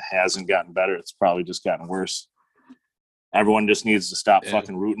 years, and it hasn't gotten better. It's probably just gotten worse. Everyone just needs to stop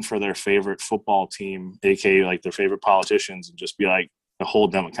fucking rooting for their favorite football team, aka like their favorite politicians, and just be like, to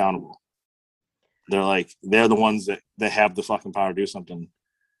hold them accountable. They're the ones that have the fucking power to do something.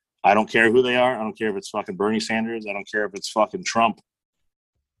 I don't care who they are. I don't care if it's fucking Bernie Sanders. I don't care if it's fucking Trump.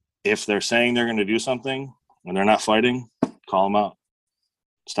 If they're saying they're going to do something and they're not fighting, call them out.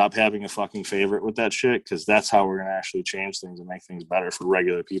 Stop having a fucking favorite with that shit, because that's how we're going to actually change things and make things better for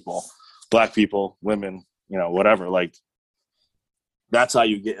regular people, black people, women, whatever. Like, that's how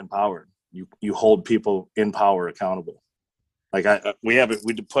you get empowered. You hold people in power accountable. Like, we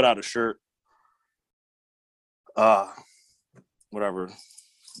put out a shirt, whatever.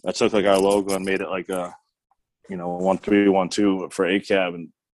 I took like our logo and made it like a, 1312 for ACAB, and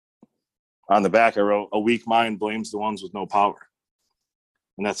on the back I wrote, "A weak mind blames the ones with no power."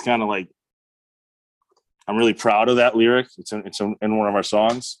 And that's kind of like, I'm really proud of that lyric. It's in one of our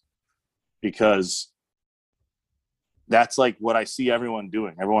songs, because that's like what I see everyone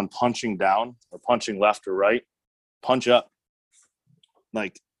doing. Everyone punching down or punching left or right. Punch up.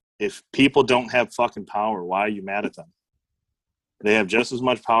 Like, if people don't have fucking power, why are you mad at them? They have just as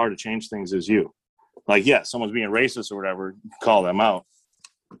much power to change things as you. Like, yeah, someone's being racist or whatever, call them out.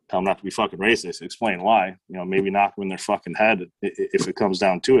 Tell them not to be fucking racist. Explain why. Maybe knock them in their fucking head if it comes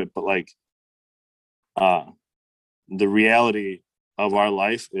down to it. But like, the reality of our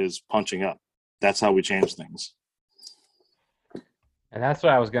life is punching up. That's how we change things. And that's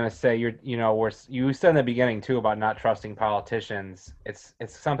what I was going to say. You said in the beginning too about not trusting politicians. It's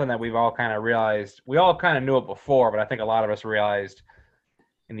something that we've all kind of realized. We all kind of knew it before, but I think a lot of us realized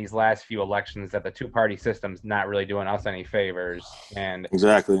in these last few elections that the two-party system's not really doing us any favors. And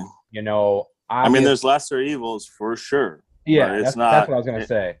exactly, I mean, there's lesser evils for sure. Yeah, that's what I was going to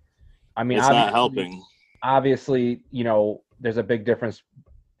say. I mean, it's not helping. Obviously, there's a big difference.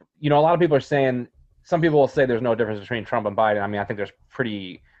 A lot of people are saying. Some people will say there's no difference between Trump and Biden. I mean, I think there's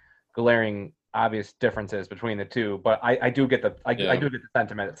pretty glaring, obvious differences between the two. But I do get the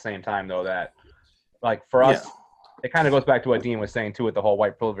sentiment at the same time, though, that like for us, it kind of goes back to what Dean was saying too with the whole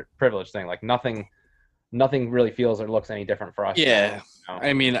white privilege thing. Like nothing really feels or looks any different for us. Yeah,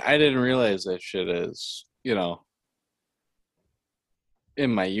 I mean, I didn't realize that shit is in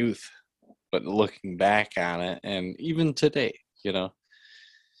my youth, but looking back on it, and even today,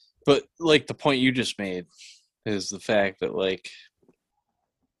 But like the point you just made is the fact that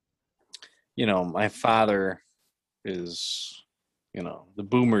my father is, the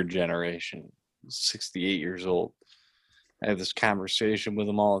boomer generation, 68 years old. I have this conversation with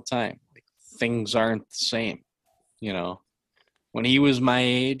him all the time. Like, things aren't the same, When he was my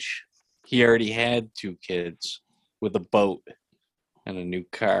age, he already had 2 kids with a boat and a new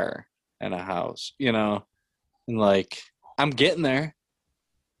car and a house, and I'm getting there.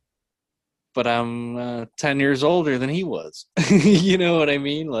 But I'm 10 years older than he was. You know what I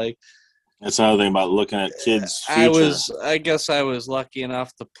mean? Like, that's another thing about looking at kids' future. I guess I was lucky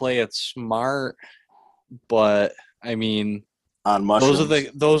enough to play it smart, but I mean, on mushrooms.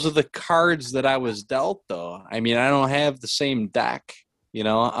 Those are the cards that I was dealt, though. I mean, I don't have the same deck.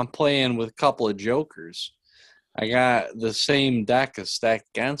 I'm playing with a couple of jokers. I got the same deck as stacked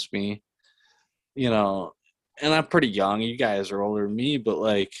against me, and I'm pretty young. You guys are older than me,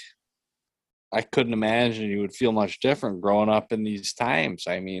 but I couldn't imagine you would feel much different growing up in these times.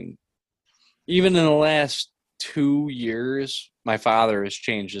 I mean, even in the last 2 years, my father has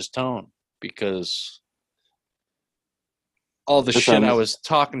changed his tone because all the shit I was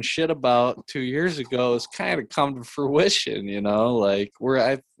talking shit about 2 years ago has kind of come to fruition, I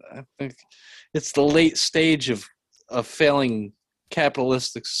think it's the late stage of failing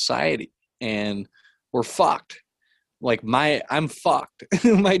capitalistic society, and we're fucked. I'm fucked.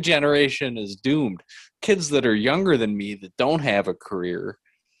 My generation is doomed. Kids that are younger than me that don't have a career,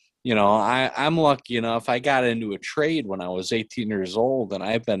 I'm lucky enough. I got into a trade when I was 18 years old, and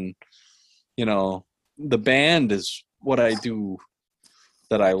I've been, the band is what I do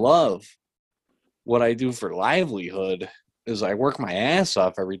that I love. What I do for livelihood is I work my ass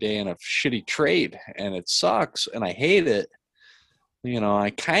off every day in a shitty trade, and it sucks, and I hate it.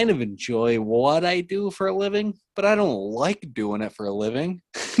 I kind of enjoy what I do for a living, but I don't like doing it for a living.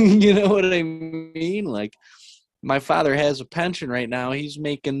 You know what I mean? Like, my father has a pension right now. He's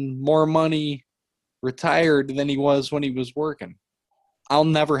making more money retired than he was when he was working. I'll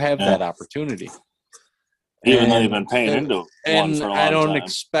never have that opportunity. Even though you've been paying into one for a long time. I don't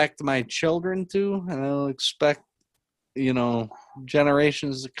expect my children to. I don't expect,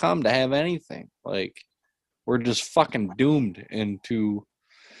 generations to come to have anything. We're just fucking doomed into.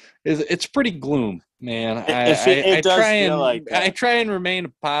 It's pretty gloom, man. I try and remain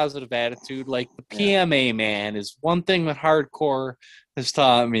a positive attitude. Like the PMA, man, is one thing that hardcore has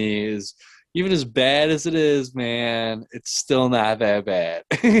taught me is even as bad as it is, man, it's still not that bad.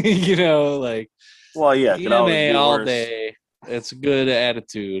 Well, yeah, PMA all day. It's a good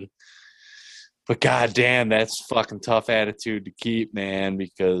attitude. But goddamn, that's fucking tough attitude to keep, man,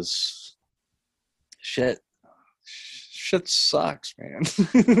 because shit sucks, man.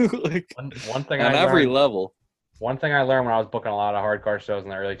 One thing on every level. One thing I learned when I was booking a lot of hardcore shows in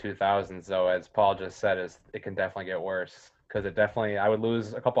the early 2000s, though, as Paul just said, is it can definitely get worse. Because I would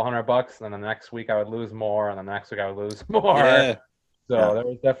lose a couple $100, and then the next week I would lose more, and then the next week I would lose more. Yeah. So there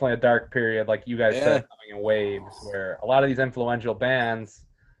was definitely a dark period, like you guys said, coming in waves, where a lot of these influential bands,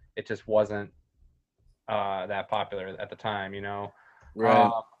 it just wasn't that popular at the time,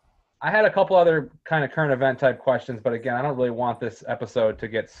 Right. I had a couple other kind of current event type questions, but again, I don't really want this episode to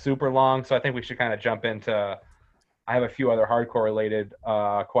get super long, so I think we should kind of jump into. I have a few other hardcore related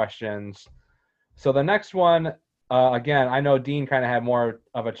questions. So the next one, again, I know Dean kind of had more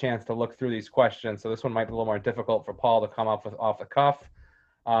of a chance to look through these questions, so this one might be a little more difficult for Paul to come up with off the cuff.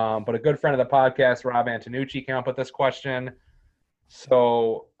 But a good friend of the podcast, Rob Antonucci, came up with this question.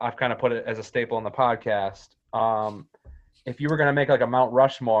 So I've kind of put it as a staple in the podcast. If you were going to make like a Mount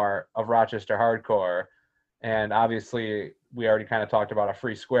Rushmore of Rochester hardcore, and obviously we already kind of talked about a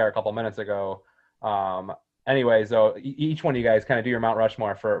free square a couple minutes ago, Anyways, though, each one of you guys kind of do your Mount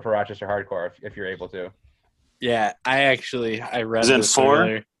Rushmore for Rochester hardcore if you're able to. Yeah, I read Is it this 4?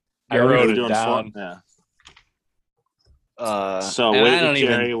 earlier. I Yeah, wrote We're it doing down. 4? Yeah. So weight we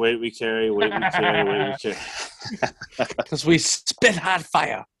carry, weight we carry, weight we carry, weight we carry. because we spit hot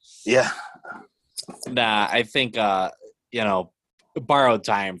fire. Yeah. Nah, I think borrowed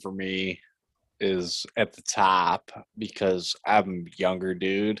time for me is at the top because I'm a younger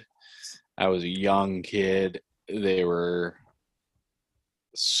dude. I was a young kid. They were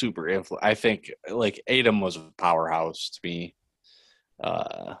super influential. I think like Adam was a powerhouse to me.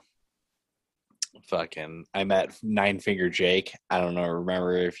 I met Nine Finger Jake. I don't know,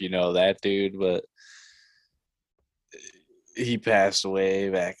 remember if you know that dude, but he passed away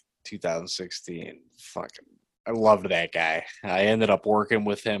back 2016. I loved that guy. I ended up working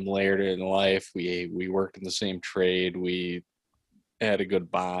with him later in life. We worked in the same trade. We had a good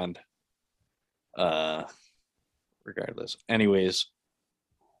bond. Regardless. Anyways,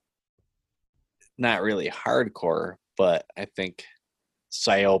 not really hardcore, but I think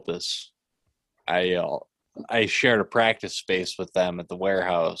Psyopus. I shared a practice space with them at the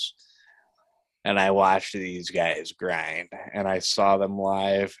warehouse, and I watched these guys grind, and I saw them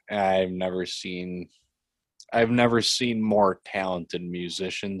live. And I've never seen more talented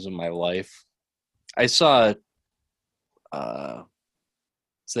musicians in my life. I saw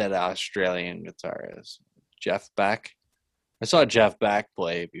it's that Australian guitarist, Jeff Beck. I saw Jeff Beck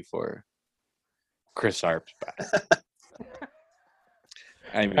play before Chris Harp's back.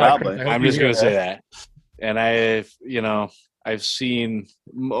 I mean, Probably. I'm just going to say that. And I've seen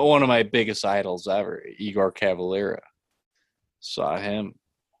one of my biggest idols ever, Igor Cavalera. Saw him.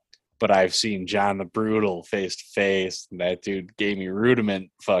 But I've seen John the Brutal face to face. And that dude gave me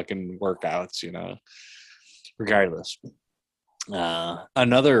rudiment fucking workouts, Regardless.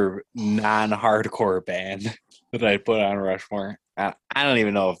 Another non-hardcore band that I put on Rushmore. I don't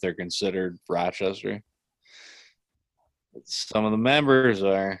even know if they're considered Rochester. Some of the members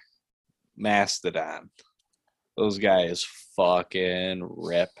are Mastodon. Those guys fucking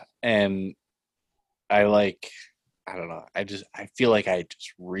rip. And I don't know. I feel like I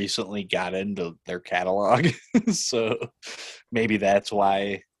just recently got into their catalog. So maybe that's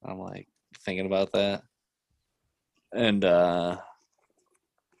why I'm like thinking about that. And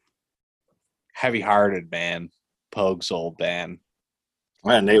Heavy Hearted, man. Pogue's old band.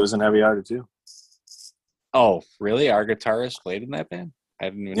 Man, Nate was in Heavy Hearted too. Oh, really? Our guitarist played in that band? I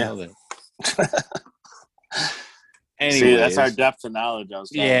didn't even know that. Anyways, see, that's our depth of knowledge.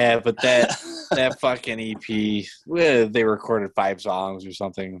 Yeah, but that fucking EP, they recorded 5 songs or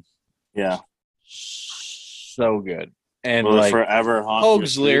something. Yeah, so good. And will like forever haunt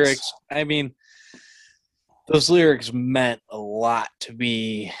Pogue's your lyrics, streets? I mean, those lyrics meant a lot to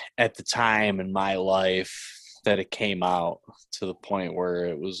me at the time in my life that it came out, to the point where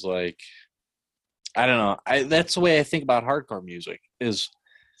it was like, I don't know. That's the way I think about hardcore music, is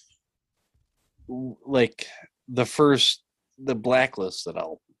like the Blacklisted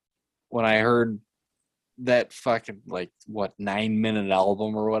album. When I heard that fucking 9-minute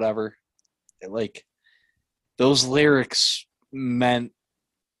album or whatever, those lyrics meant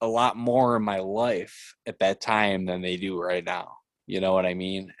a lot more in my life at that time than they do right now. You know what I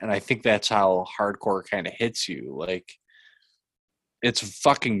mean? And I think that's how hardcore kind of hits you. Like, it's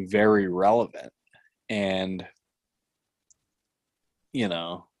fucking very relevant. And,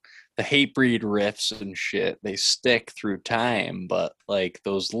 the Hatebreed riffs and shit, they stick through time, but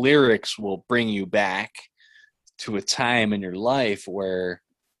those lyrics will bring you back to a time in your life where,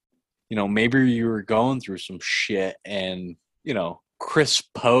 maybe you were going through some shit and, Chris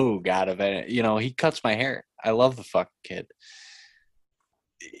Pogue out of it, he cuts my hair. I love the fucking kid.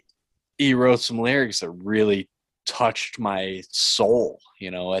 He wrote some lyrics that really touched my soul,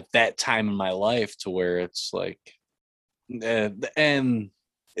 at that time in my life, to where it's like, and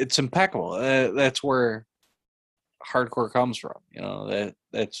it's impeccable. That's where hardcore comes from,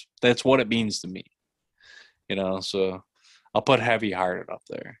 that's what it means to me, so I'll put Heavy Hearted up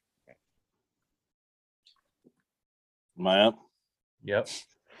there. Am I up? Yep.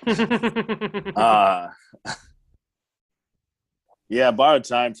 Yeah, Borrowed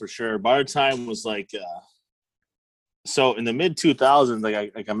Time for sure. Borrowed Time was so in the mid 2000s,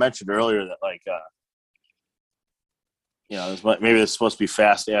 like I mentioned earlier, that maybe this is supposed to be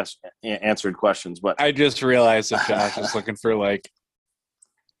fast answered questions, but I just realized that Josh is looking for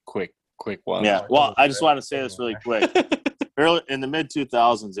quick ones. Yeah, well, I just want to say this really quick. Early in the mid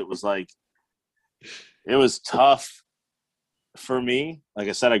 2000s, it was tough for me. Like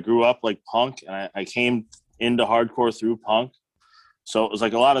I said, I grew up like punk, and I came into hardcore through punk. So it was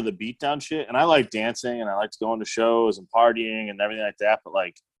like a lot of the beatdown shit. And I like dancing and I like going to shows and partying and everything like that. But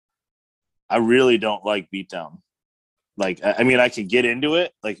like, I really don't like beatdown. Like, I mean, I can get into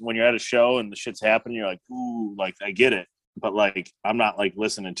it. Like when you're at a show and the shit's happening, you're like, ooh, like I get it. But like, I'm not like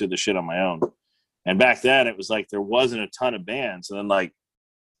listening to the shit on my own. And back then it was like, there wasn't a ton of bands. And then like,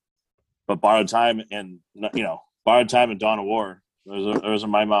 but Borrowed Time and, you know, Borrowed Time and Dawn of War, those are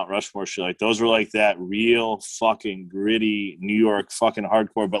my Mount Rushmore shit. Like those were like that real fucking gritty New York fucking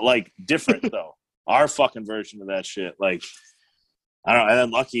hardcore, but like different though. Our fucking version of that shit. Like, I don't know. And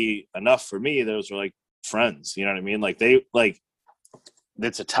then lucky enough for me, those were like friends. You know what I mean? Like they like,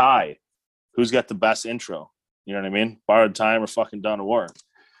 it's a tie. Who's got the best intro? You know what I mean? Borrowed Time or fucking Dawn of War.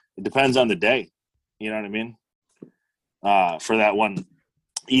 It depends on the day. You know what I mean? For that one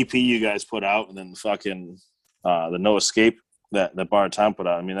EP you guys put out, and then the fucking the No Escape that Borrowed Time put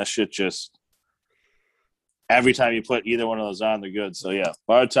out. I mean, that shit just every time you put either one of those on, they're good. So yeah,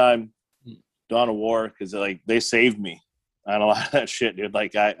 Borrowed Time, Dawn of War, because like they saved me on a lot of that shit, dude.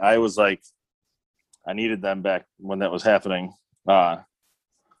 Like I was like, I needed them back when that was happening. Let's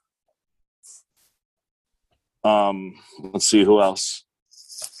see who else.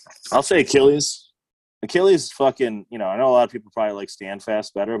 I'll say Achilles. Achilles fucking, you know, I know a lot of people probably like Stand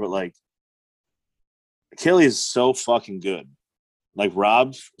Fast better, but like Achilles is so fucking good. Like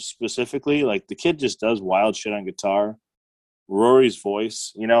Rob specifically, like the kid just does wild shit on guitar. Rory's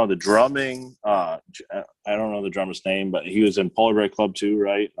voice, you know, the drumming. I don't know the drummer's name, but he was in Polar Bear Club too,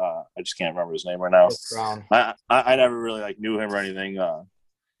 right? I just can't remember his name right now. Brown. I never really like knew him or anything. I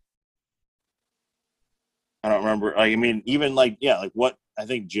don't remember. Like, I mean, even like, yeah, like what I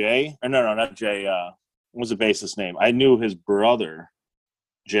think Jay, or no, not Jay. What was the bassist name? I knew his brother,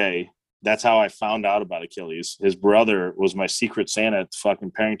 Jay. That's how I found out about Achilles. His brother was my secret Santa at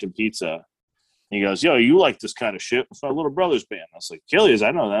fucking Parrington Pizza. He goes, yo, you like this kind of shit? It's my little brother's band. I was like, Achilles,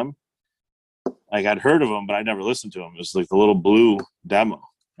 I know them. Like, I'd heard of them, but I never listened to them. It was like the Little Blue demo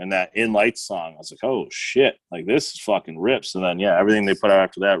and that In Lights song. I was like, oh, shit. Like, this fucking rips. And then, yeah, everything they put out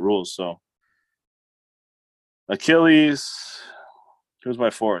after that rules. So, Achilles, who's my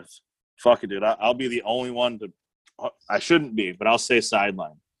fourth? Fuck it, dude. I'll be the only one to – I shouldn't be, but I'll say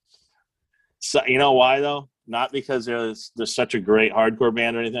Sideline. So, you know why, though? Not because they're such a great hardcore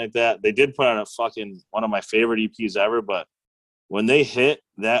band or anything like that. They did put out a fucking one of my favorite EPs ever, but when they hit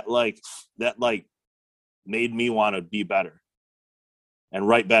that made me want to be better and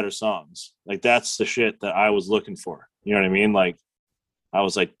write better songs. Like that's the shit that I was looking for. You know what I mean? Like I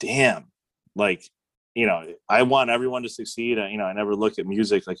was like, damn, like, you know, I want everyone to succeed. You know, I never look at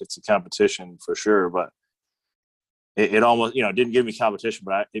music like it's a competition for sure, but it almost, you know, didn't give me competition,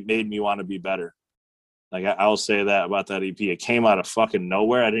 but it made me want to be better. Like I will say that about that EP. It came out of fucking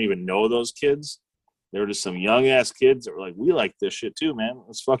nowhere. I didn't even know those kids. They were just some young ass kids that were like, we like this shit too, man.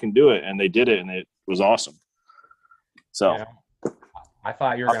 Let's fucking do it. And they did it, and it was awesome. So yeah. I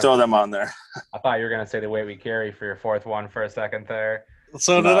thought you were I'll throw them on there. I thought you were gonna say The Weight We Carry for your fourth one for a second there.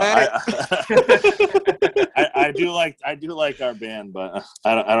 So did I. I do like our band, but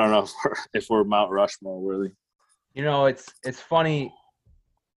I don't know if we're Mount Rushmore worthy. You know, it's funny.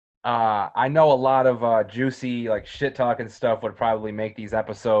 I know a lot of juicy like shit talking stuff would probably make these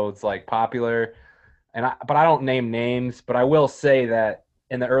episodes like popular, but I don't name names. But I will say that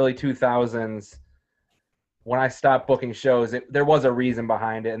in the early 2000s, when I stopped booking shows, there was a reason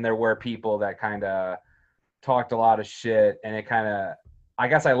behind it, and there were people that kind of talked a lot of shit, and it kind of, I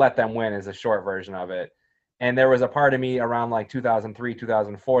guess I let them win is a short version of it. And there was a part of me around like 2003,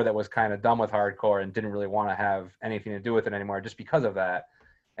 2004 that was kind of done with hardcore and didn't really want to have anything to do with it anymore just because of that.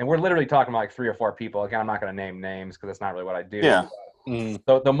 And we're literally talking about like 3 or 4 people. Again, I'm not going to name names because that's not really what I do. Yeah.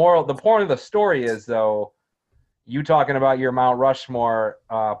 So the point of the story is, though, you talking about your Mount Rushmore,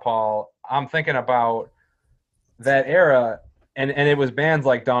 Paul, I'm thinking about that era, and it was bands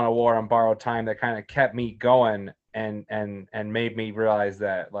like Dawn of War and Borrowed Time that kind of kept me going and made me realize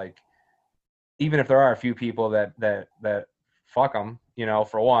that, like, even if there are a few people that fuck them, you know,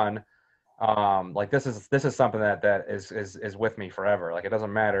 for one, like this is something that is with me forever. Like it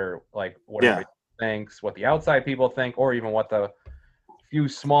doesn't matter like what everybody thinks, what the outside people think, or even what the few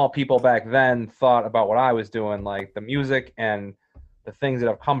small people back then thought about what I was doing. Like the music and the things that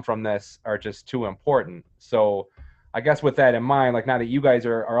have come from this are just too important. So I guess with that in mind, like now that you guys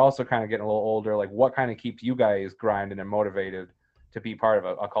are also kind of getting a little older, like what kind of keeps you guys grinding and motivated to be part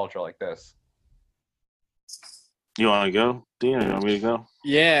of a culture like this? You want to go, Dean, or you want me to go?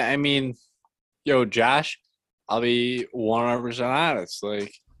 Yeah, I mean, yo, Josh, I'll be 100% honest.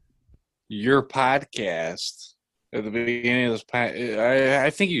 Like, your podcast at the beginning of this, I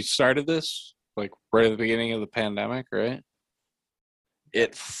think you started this, like, right at the beginning of the pandemic, right?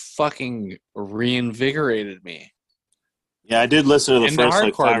 it fucking reinvigorated me. Yeah, I did listen to the And first the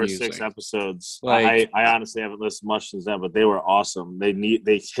like hardcore 5 or music. 6 episodes. Like- I honestly haven't listened much since then, but they were awesome.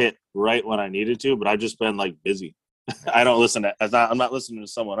 They hit right when I needed to, but I've just been like busy. I don't listen to. I'm not listening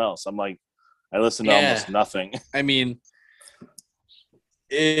to someone else. I'm like, I listen to almost nothing. I mean,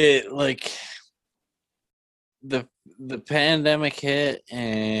 it like the pandemic hit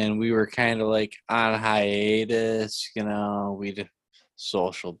and we were kind of like on hiatus, you know, we did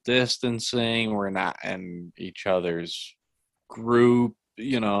social distancing, we're not in each other's group,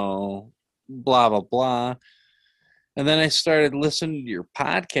 you know, blah blah blah. And then I started listening to your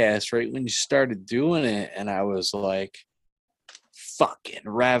podcast right when you started doing it, and I was like fucking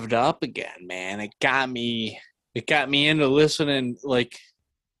revved up again, man. It got me into listening. Like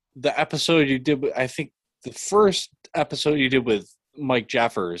the episode you did, I think the first episode you did with Mike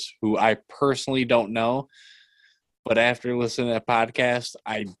Jeffers, who I personally don't know, but after listening to that podcast,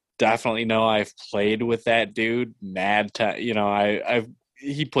 I definitely know I've played with that dude. You know,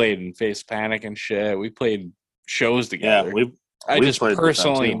 he played in Face Panic and shit. We played shows together. Yeah, I we just played with them,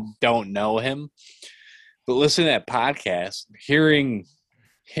 personally too. don't know him, but listening to that podcast, hearing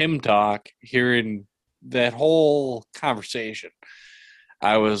him talk, hearing that whole conversation,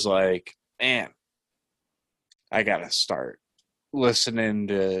 I was like, man, I gotta start listening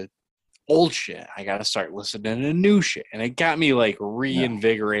to old shit. I gotta start listening to new shit, and it got me like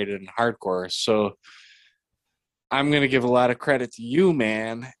reinvigorated in hardcore. So I'm gonna give a lot of credit to you,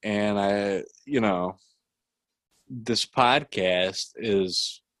 man. And this podcast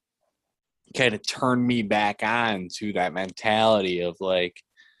is kind of turned me back on to that mentality of like,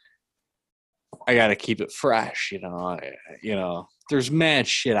 I got to keep it fresh, you know, there's mad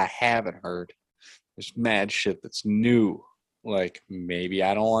shit I haven't heard. There's mad shit that's new. Like maybe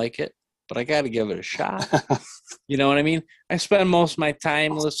I don't like it, but I got to give it a shot. You know what I mean? I spend most of my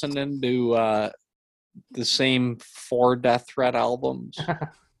time listening to the same 4 Death Threat albums.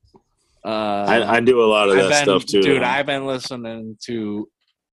 I do a lot of that stuff too. Dude, I've been listening to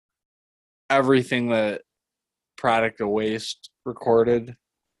everything that Product of Waste recorded.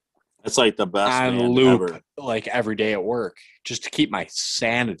 It's like the best on band loop, ever. like every day at work, just to keep my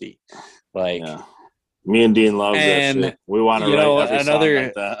sanity. Like, yeah. Me and Dean loves that shit. We want to write every song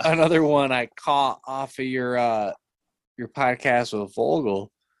like that. Another one I caught off of your podcast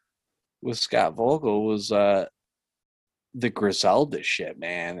with Scott Vogel was the Griselda shit,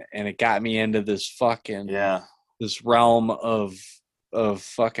 man, and it got me into this fucking this realm of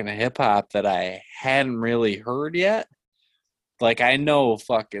fucking hip hop that I hadn't really heard yet. Like I know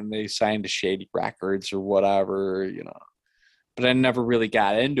fucking they signed to Shady Records or whatever, you know, but I never really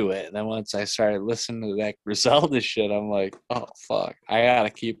got into it. And then once I started listening to that Griselda shit, I'm like, oh fuck, I gotta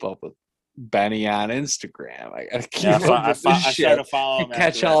keep up with Benny on Instagram. I gotta keep up with this shit. I started following him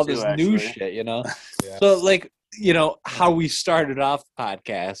catch all this new shit, you know. So like, you know, how we started off the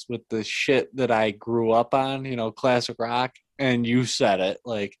podcast with the shit that I grew up on, you know, classic rock, and you said it,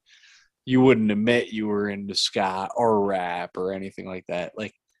 like you wouldn't admit you were into ska or rap or anything like that.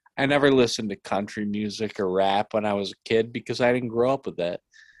 Like I never listened to country music or rap when I was a kid because I didn't grow up with that.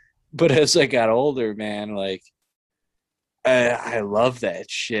 But as I got older, man, like I love that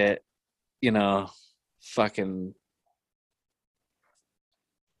shit, you know, fucking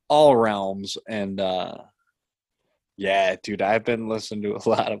all realms. And yeah, dude, I've been listening to a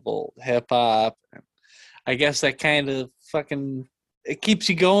lot of old hip hop. I guess that kind of fucking, it keeps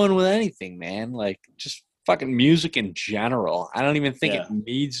you going with anything, man. Like just fucking music in general. I don't even think it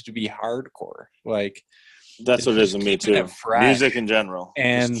needs to be hardcore. Like that's what it is with me too. Music in general,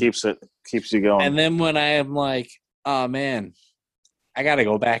 and just keeps you going. And then when I am like, oh man, I got to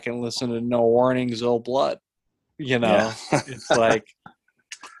go back and listen to No Warnings, Old Blood. You know, it's like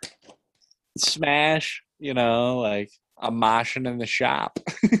smash. You know, like I'm moshing in the shop.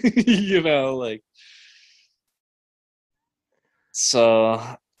 You know, like. So,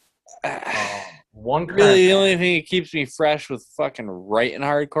 really, the only thing that keeps me fresh with fucking writing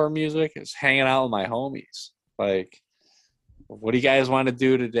hardcore music is hanging out with my homies. Like, what do you guys want to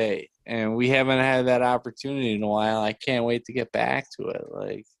do today? And we haven't had that opportunity in a while. I can't wait to get back to it.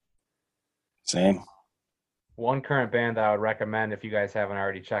 Like, same. One current band that I would recommend if you guys haven't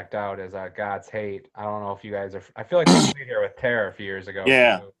already checked out is God's Hate. I don't know if you guys are. I feel like they played here with Terror a few years ago.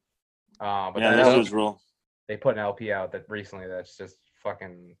 Yeah. But that was real. They put an LP out that recently that's just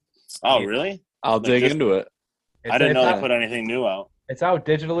fucking. Oh, really? I'll dig into it. I didn't know they put anything new out. It's out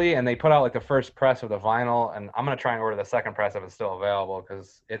digitally, and they put out like the first press of the vinyl, and I'm gonna try and order the second press if it's still available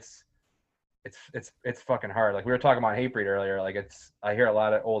because it's fucking hard. Like we were talking about Hatebreed earlier. Like I hear a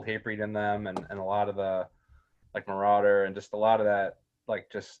lot of old Hatebreed in them, and a lot of the like Marauder, and just a lot of like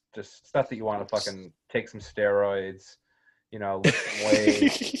just stuff that you want to fucking take some steroids, lift some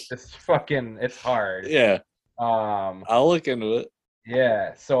weight. Just fucking, it's hard. Yeah, Um, I'll look into it.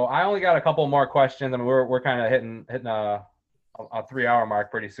 yeah. So I only got a couple more questions. I mean, we're kind of hitting a 3-hour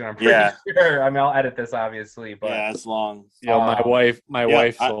mark pretty soon. I'm pretty sure. I mean, I'll edit this obviously, but Yeah, it's long. Yo, my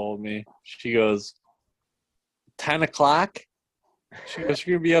wife I- told me. She goes, 10 o'clock? She goes,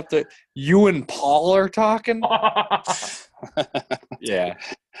 you're going to be up there. You and Paul are talking? Yeah.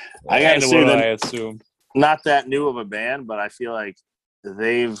 I gotta Kinda say what that- I assumed. Not that new of a band, but I feel like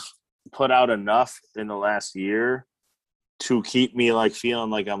they've put out enough in the last year to keep me like feeling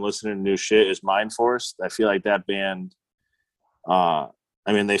like I'm listening to new shit. Is Mind Force. I feel like that band, I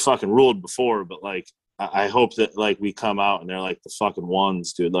mean, they fucking ruled before, but like, I hope that like we come out and they're like the fucking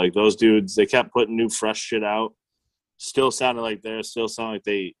ones, dude. Like those dudes, they kept putting new fresh shit out. Still sounded like still sound like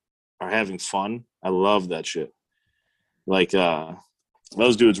they are having fun. I love that shit. Like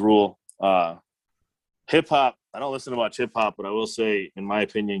those dudes rule. Hip hop. I don't listen to much hip hop, but I will say, in my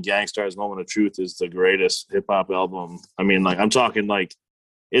opinion, Gangstar's Moment of Truth is the greatest hip hop album. I mean, like I'm talking like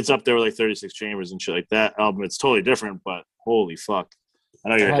it's up there with like 36 Chambers and shit like that album. It's totally different, but holy fuck. I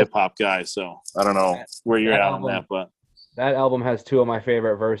know you're a hip hop guy, so I don't know where you're at on that, but that album has two of my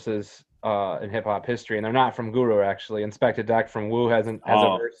favorite verses in hip hop history, and they're not from Guru actually. Inspector Deck from Wu has a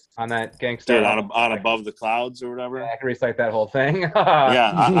verse on that Gangsta. Dude, on Above the Clouds or whatever. Yeah, I can recite that whole thing.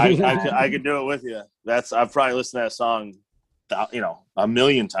 Yeah, I could do it with you. I've probably listened to that song, a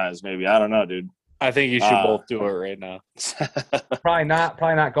million times maybe. I don't know, dude. I think you should both do it right now. Probably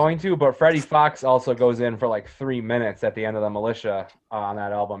not going to, but Freddie Fox also goes in for like 3 minutes at the end of the Militia on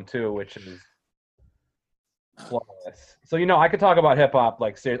that album too, which is flawless. So I could talk about hip hop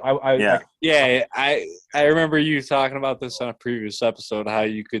like seriously. I remember you talking about this on a previous episode, how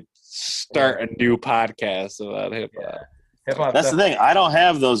you could start a new podcast about hip hop. Yeah. Hip hop. That's the thing. I don't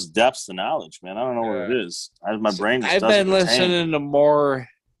have those depths of knowledge, man. I don't know what it is. My brain just I've doesn't been retain. listening to more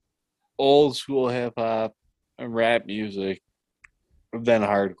old school hip hop and rap music than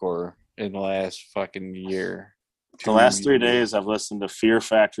hardcore in the last fucking year. The last 3 days, I've listened to Fear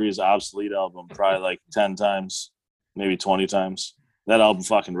Factory's Obsolete album probably like 10 times, maybe 20 times. That album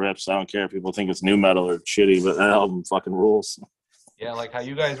fucking rips. I don't care if people think it's new metal or shitty, but that album fucking rules. Yeah, like how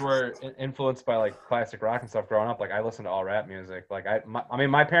you guys were influenced by like classic rock and stuff growing up. Like I listened to all rap music. Like I mean,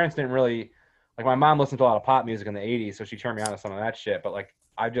 my parents didn't really like. My mom listened to a lot of pop music in the '80s, so she turned me on to some of that shit. But like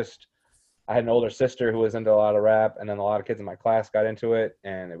I had an older sister who was into a lot of rap, and then a lot of kids in my class got into it,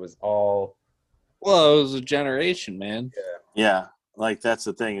 and it was all. Well, it was a generation, man. Yeah, like that's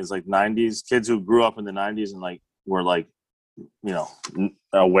the thing is like 90s kids who grew up in the 90s and like were like,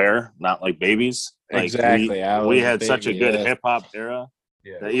 aware, not like babies. Like, Exactly. We had such a good hip hop era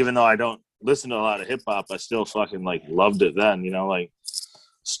Yeah. that even though I don't listen to a lot of hip hop, I still fucking like loved it then. Like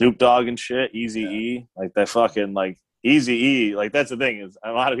Snoop Dogg and shit, Eazy-E, like that fucking like Eazy-E. Like that's the thing is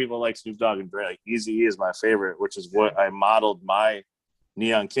a lot of people like Snoop Dogg and Dre. Like Eazy-E is my favorite, which is what I modeled my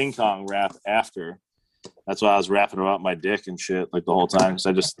Neon King Kong rap after. That's why I was rapping about my dick and shit like the whole time. Because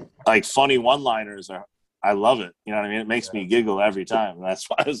I just like funny one-liners I love it. You know what I mean? It makes me giggle every time. And that's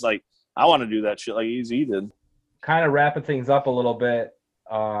why I was like, I want to do that shit like Eazy did. Kind of wrapping things up a little bit.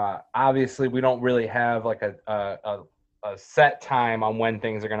 Obviously, we don't really have like a set time on when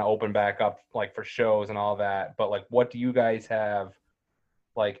things are going to open back up, like for shows and all that. But like, what do you guys have?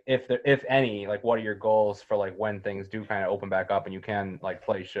 Like, if any, like, what are your goals for like when things do kind of open back up and you can like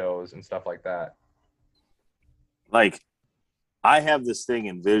play shows and stuff like that? Like, I have this thing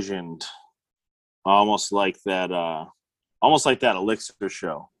envisioned, almost like that Elixir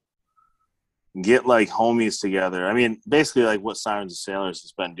show. Get like homies together. I mean, basically like what Sirens and Sailors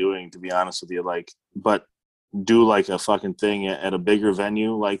has been doing, to be honest with you. Like, but do like a fucking thing at a bigger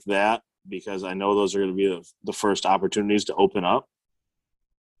venue like that, because I know those are going to be the first opportunities to open up.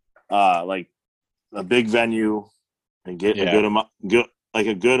 Like a big venue and get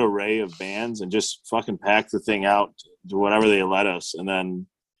a good array of bands and just fucking pack the thing out to whatever they let us. And then,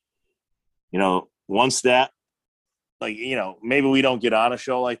 once that, like, maybe we don't get on a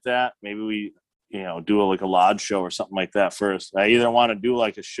show like that. Maybe we, do a lodge show or something like that first. I either want to do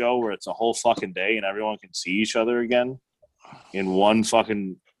like a show where it's a whole fucking day and everyone can see each other again in one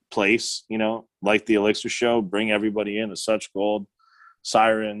fucking place, like the Elixir show, bring everybody in to Such Gold,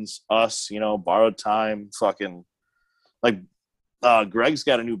 Sirens, us, Borrowed Time, fucking like Greg's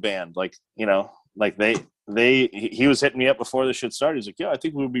got a new band, like, like he was hitting me up before this shit started. He's like, yeah, I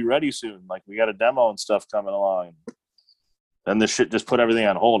think we'll be ready soon. Like we got a demo and stuff coming along. Then this shit just put everything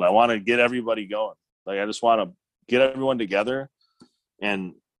on hold. I want to get everybody going. Like I just want to get everyone together.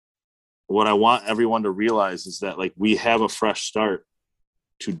 And what I want everyone to realize is that like we have a fresh start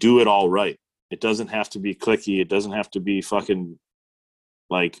to do it all right. It doesn't have to be clicky. It doesn't have to be fucking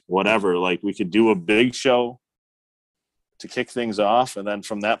like whatever. Like we could do a big show to kick things off, and then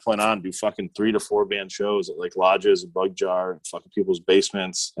from that point on do fucking 3 to 4 band shows at like lodges and Bug Jar and fucking people's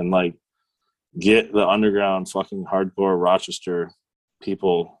basements, and like get the underground fucking hardcore Rochester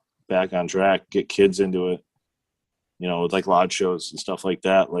people back on track, get kids into it, you know, with like lodge shows and stuff like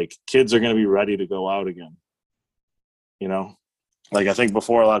that. Like kids are going to be ready to go out again, you know. Like I think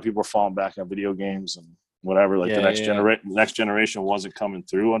before a lot of people were falling back on video games and whatever. Like the next generation wasn't coming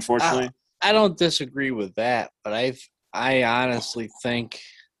through, unfortunately. I don't disagree with that, but I honestly think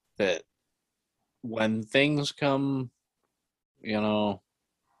that when things come, you know,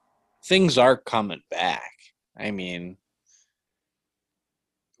 things are coming back. I mean,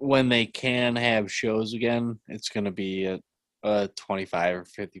 when they can have shows again, it's going to be a 25 or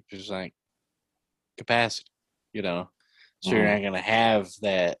 50% capacity, you know. So you're not going to have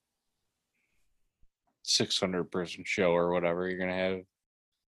that 600-person show or whatever. You're going to have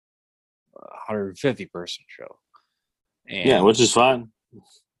a 150-person show. And yeah, which is fine.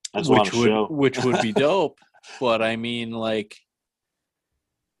 which would be dope. But I mean, like,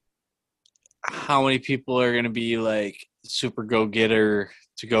 how many people are going to be like super go-getter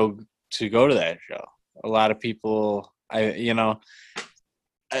to go to that show? A lot of people. I'm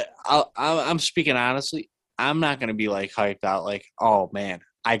speaking honestly. I'm not going to be like hyped out like, oh man,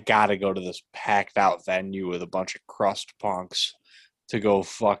 I got to go to this packed out venue with a bunch of crust punks to go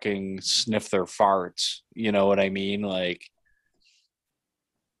fucking sniff their farts. You know what I mean? Like,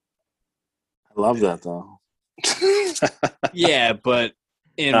 I love that though. yeah, but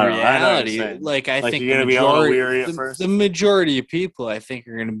in reality, like I think you're gonna be a little weary at first. The majority of people, I think,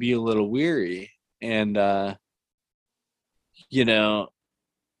 are going to be a little weary, and you know.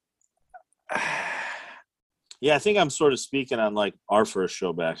 Yeah, I think I'm sort of speaking on like our first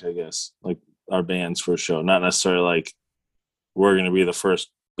show back, I guess, like our band's first show, not necessarily like we're going to be the first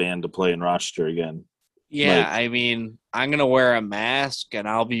band to play in Rochester again. Yeah, like, I mean, I'm going to wear a mask and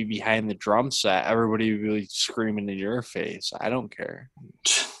I'll be behind the drum set. Everybody will be screaming in your face. I don't care.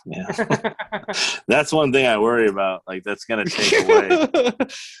 Yeah. That's one thing I worry about. Like, that's going to take away.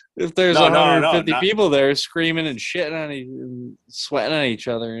 If there's 150 people there screaming and shitting on sweating on each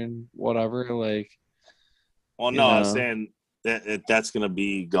other and whatever, like. Well, no, I'm saying that's going to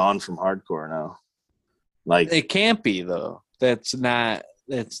be gone from hardcore now. Like it can't be though. That's not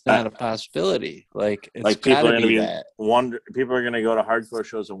a possibility. Like it's like people are going to be people are going to go to hardcore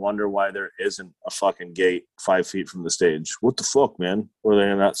shows and wonder why there isn't a fucking gate 5 feet from the stage. What the fuck, man? Were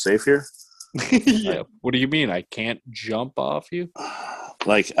they not safe here? Yeah. Like, what do you mean? I can't jump off you?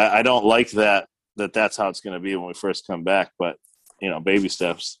 Like I don't like that's how it's going to be when we first come back. But you know, baby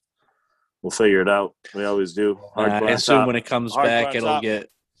steps. We'll figure it out. We always do. I assume when it comes back,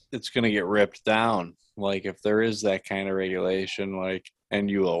 it's going to get ripped down. Like if there is that kind of regulation, like, and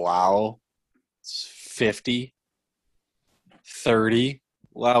you allow 50, 30,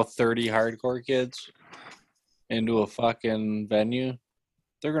 allow 30 hardcore kids into a fucking venue,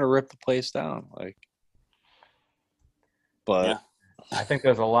 they're going to rip the place down. Like, but yeah. I think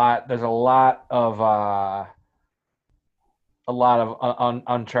there's a lot of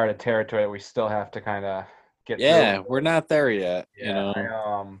uncharted territory that we still have to kind of get through. Yeah, we're not there yet. Yeah, you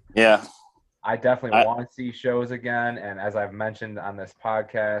know? I definitely want to see shows again, and as I've mentioned on this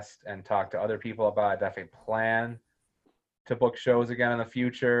podcast and talked to other people about, I definitely plan to book shows again in the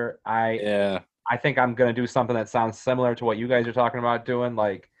future. I think I'm going to do something that sounds similar to what you guys are talking about doing.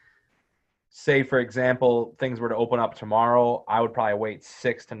 Like, say, for example, things were to open up tomorrow, I would probably wait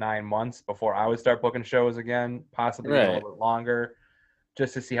 6 to 9 months before I would start booking shows again, possibly a little bit longer,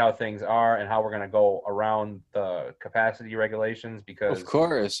 just to see how things are and how we're going to go around the capacity regulations. Because, of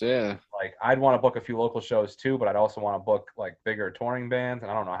course, yeah. Like, I'd want to book a few local shows too, but I'd also want to book like bigger touring bands,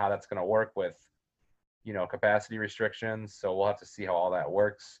 and I don't know how that's going to work with, you know, capacity restrictions. So we'll have to see how all that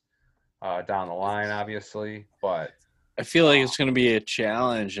works down the line, obviously. But I feel like it's going to be a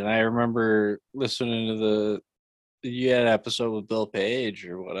challenge. And I remember listening to you had an episode with Bill Page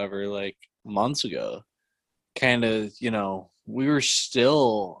or whatever, like months ago, kind of, you know, we were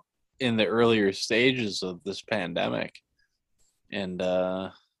still in the earlier stages of this pandemic. And,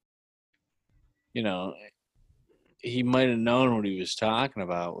 you know, he might have known what he was talking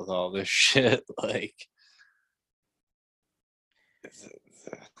about with all this shit. Like, it's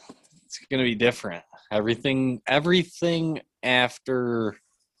going to be different. Everything after,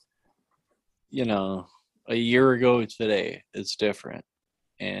 you know, a year ago today, it's different.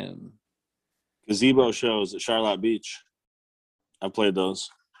 And gazebo shows at Charlotte Beach. I played those.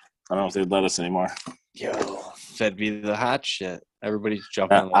 I don't know if they'd let us anymore. Yo, that'd be the hot shit. Everybody's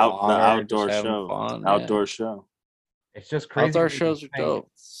jumping in the The water, outdoor just having show. fun. Outdoor show. It's just crazy. Outdoor to me shows to are think, dope.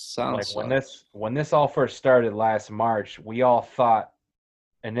 Like Sounds when this all first started last March, we all thought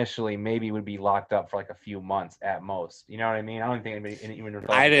initially maybe would be locked up for like a few months at most. You know what I mean? I don't think anybody even.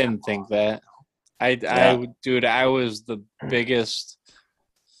 I didn't think that. Dude, I was the biggest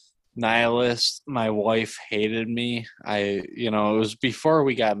nihilist. My wife hated me. It was before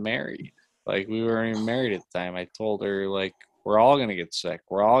we got married. Like, we weren't even married at the time. I told her, like, we're all gonna get sick.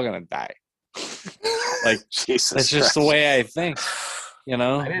 We're all gonna die. Like, Jesus that's just the way I think. You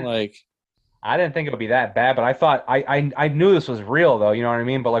know, I didn't think it would be that bad, but I thought I knew this was real though. You know what I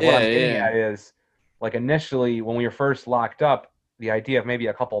mean? But like what I'm getting at is, like, initially when we were first locked up, the idea of maybe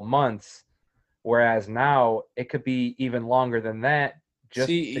a couple months, whereas now it could be even longer than that, just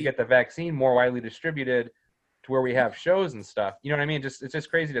to get the vaccine more widely distributed to where we have shows and stuff. You know what I mean? It's just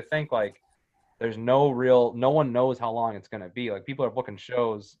crazy to think, like, there's no one knows how long it's gonna be. Like, people are booking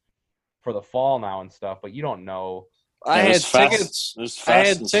shows for the fall now and stuff, but you don't know. I had tickets. I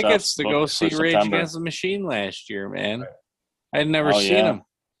had and tickets stuff to go booked see for Rage September. Against the Machine last year, man. Right. I had never seen them.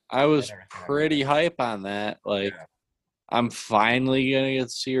 I was never seen them. pretty hype on that. Like, Yeah. I'm finally gonna get to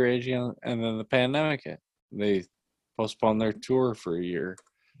see Rage Against, and then the pandemic hit. They postponed their tour for a year.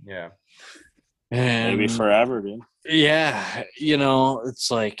 Yeah. And Maybe forever, dude. yeah, it's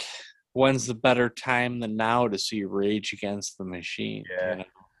like, when's the better time than now to see Rage Against the Machine? Yeah. You know?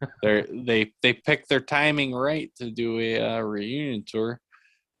 They picked their timing right to do a reunion tour,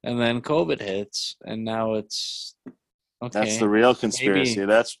 and then COVID hits, and now it's okay. That's the real conspiracy.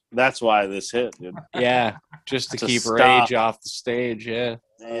 Maybe, that's why this hit, dude. Yeah, just to keep stop. Rage off the stage. Yeah.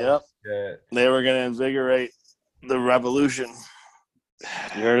 Yep. Yeah. They were gonna invigorate the revolution.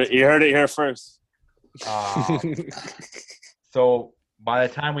 You heard it here first. So by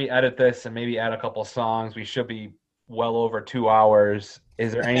the time we edit this and maybe add a couple songs, we should be well over 2 hours.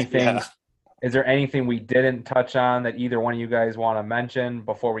 Is there anything? Yeah. Is there anything we didn't touch on that either one of you guys want to mention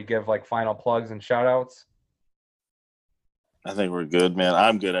before we give like final plugs and shout outs? I think we're good, man.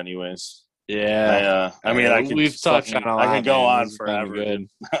 I'm good, anyways. Yeah. I mean, I could. We've touched on a lot. I could go man. on This has forever. been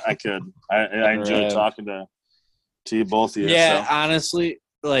good. I could. I enjoyed talking to you, both of you. Yeah, so. honestly,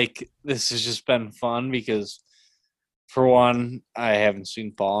 like, this has just been fun because, for one, I haven't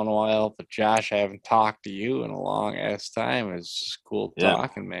seen Paul in a while, but Josh, I haven't talked to you in a long ass time. It's just cool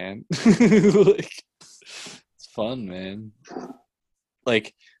talking, man. Like, it's fun, man.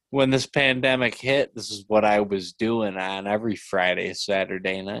 Like, when this pandemic hit, this is what I was doing on every Friday,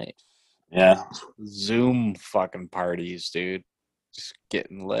 Saturday night. Yeah. Zoom fucking parties, dude. Just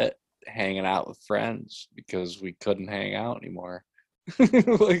getting lit, hanging out with friends because we couldn't hang out anymore.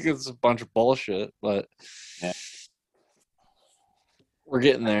 Like, it's a bunch of bullshit, but yeah. We're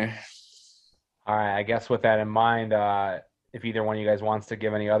getting there. All right. I guess with that in mind, if either one of you guys wants to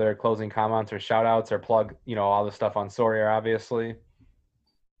give any other closing comments or shout outs or plug, all the stuff on Sawyer, obviously.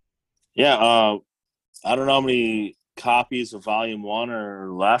 Yeah. I don't know how many copies of Volume 1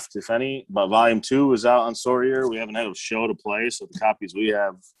 are left, if any, but Volume 2 is out on Sawyer. We haven't had a show to play, so the copies we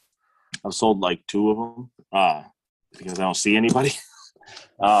have, I've sold like 2 of them because I don't see anybody.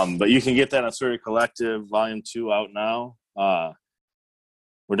 But you can get that on Sawyer Collective, Volume 2 out now.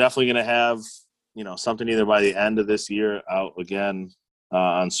 We're definitely going to have, something either by the end of this year out again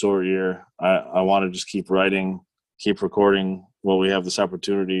on Sawyer. I want to just keep writing, keep recording while we have this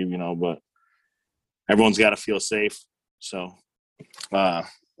opportunity, but everyone's got to feel safe. So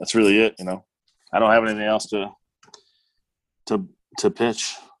that's really it. I don't have anything else to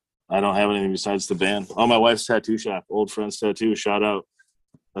pitch. I don't have anything besides the band. Oh, my wife's tattoo shop, Old Friends Tattoo. Shout out.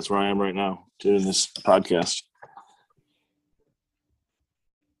 That's where I am right now doing this podcast.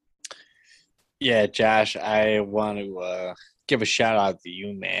 Yeah, Josh, I want to give a shout out to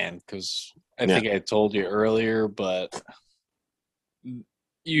you, man, because I think I told you earlier, but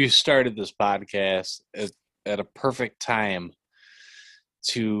you started this podcast at a perfect time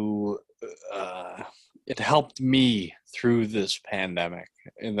to it helped me through this pandemic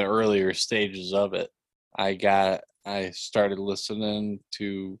in the earlier stages of it. I started listening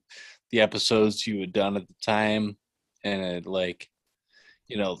to the episodes you had done at the time, and it, like,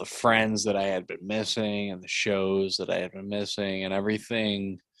 the friends that I had been missing and the shows that I had been missing and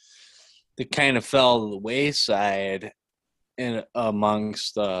everything that kind of fell to the wayside in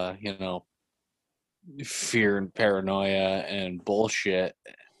amongst fear and paranoia and bullshit.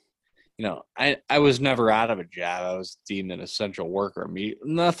 I was never out of a job. I was deemed an essential worker.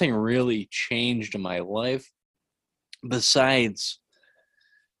 Nothing really changed in my life besides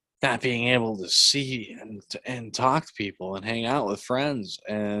not being able to see and talk to people and hang out with friends.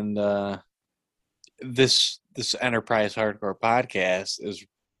 And this Enterprise Hardcore podcast is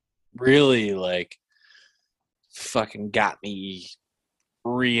really like fucking got me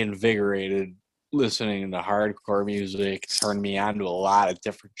reinvigorated listening to hardcore music, turned me on to a lot of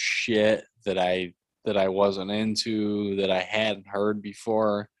different shit that I wasn't into, that I hadn't heard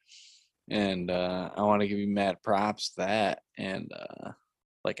before. And I want to give you mad props to that. And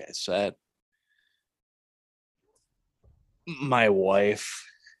like I said, my wife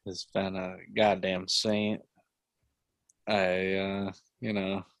has been a goddamn saint.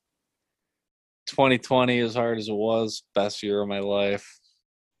 2020, as hard as it was, best year of my life.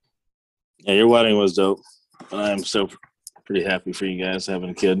 Yeah, your wedding was dope. I'm so pretty happy for you guys having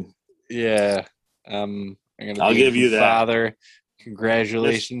a kid. Yeah. I'm gonna I'll be give you that. father.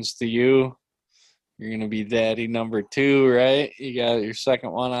 Congratulations to you. You're gonna be daddy number 2, right? You got your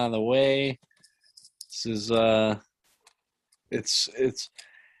second one on the way. This is it's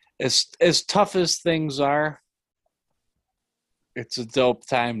as tough as things are. It's a dope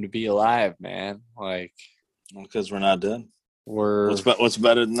time to be alive, man. Like, Because we're not dead. we're What's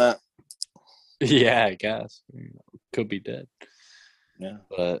better than that? yeah, I guess could be dead. Yeah.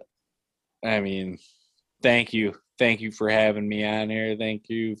 But I mean, thank you for having me on here. Thank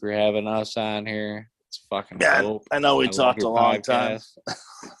you for having us on here. It's fucking dope. I know we love talked your a long time.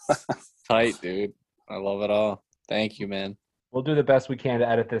 Tight, dude. I love it all. Thank you, man. We'll do the best we can to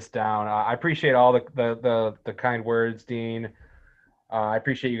edit this down. I appreciate all the kind words, Dean. I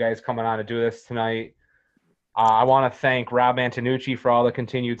appreciate you guys coming on to do this tonight. I want to thank Rob Antonucci for all the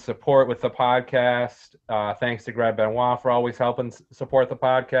continued support with the podcast. Thanks to Greg Benoit for always helping support the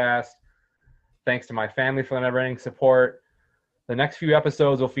podcast. Thanks to my family for the never-ending support. The next few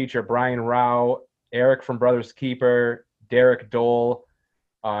episodes will feature Brian Rao, Eric from Brothers Keeper, Derek Dole,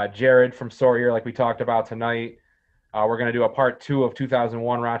 Jared from Sore Ear, like we talked about tonight. We're going to do a part 2 of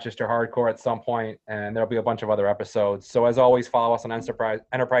 2001 Rochester Hardcore at some point, and there'll be a bunch of other episodes. So as always, follow us on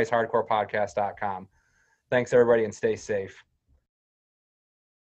EnterpriseHardcorePodcast.com. Thanks, everybody, and stay safe.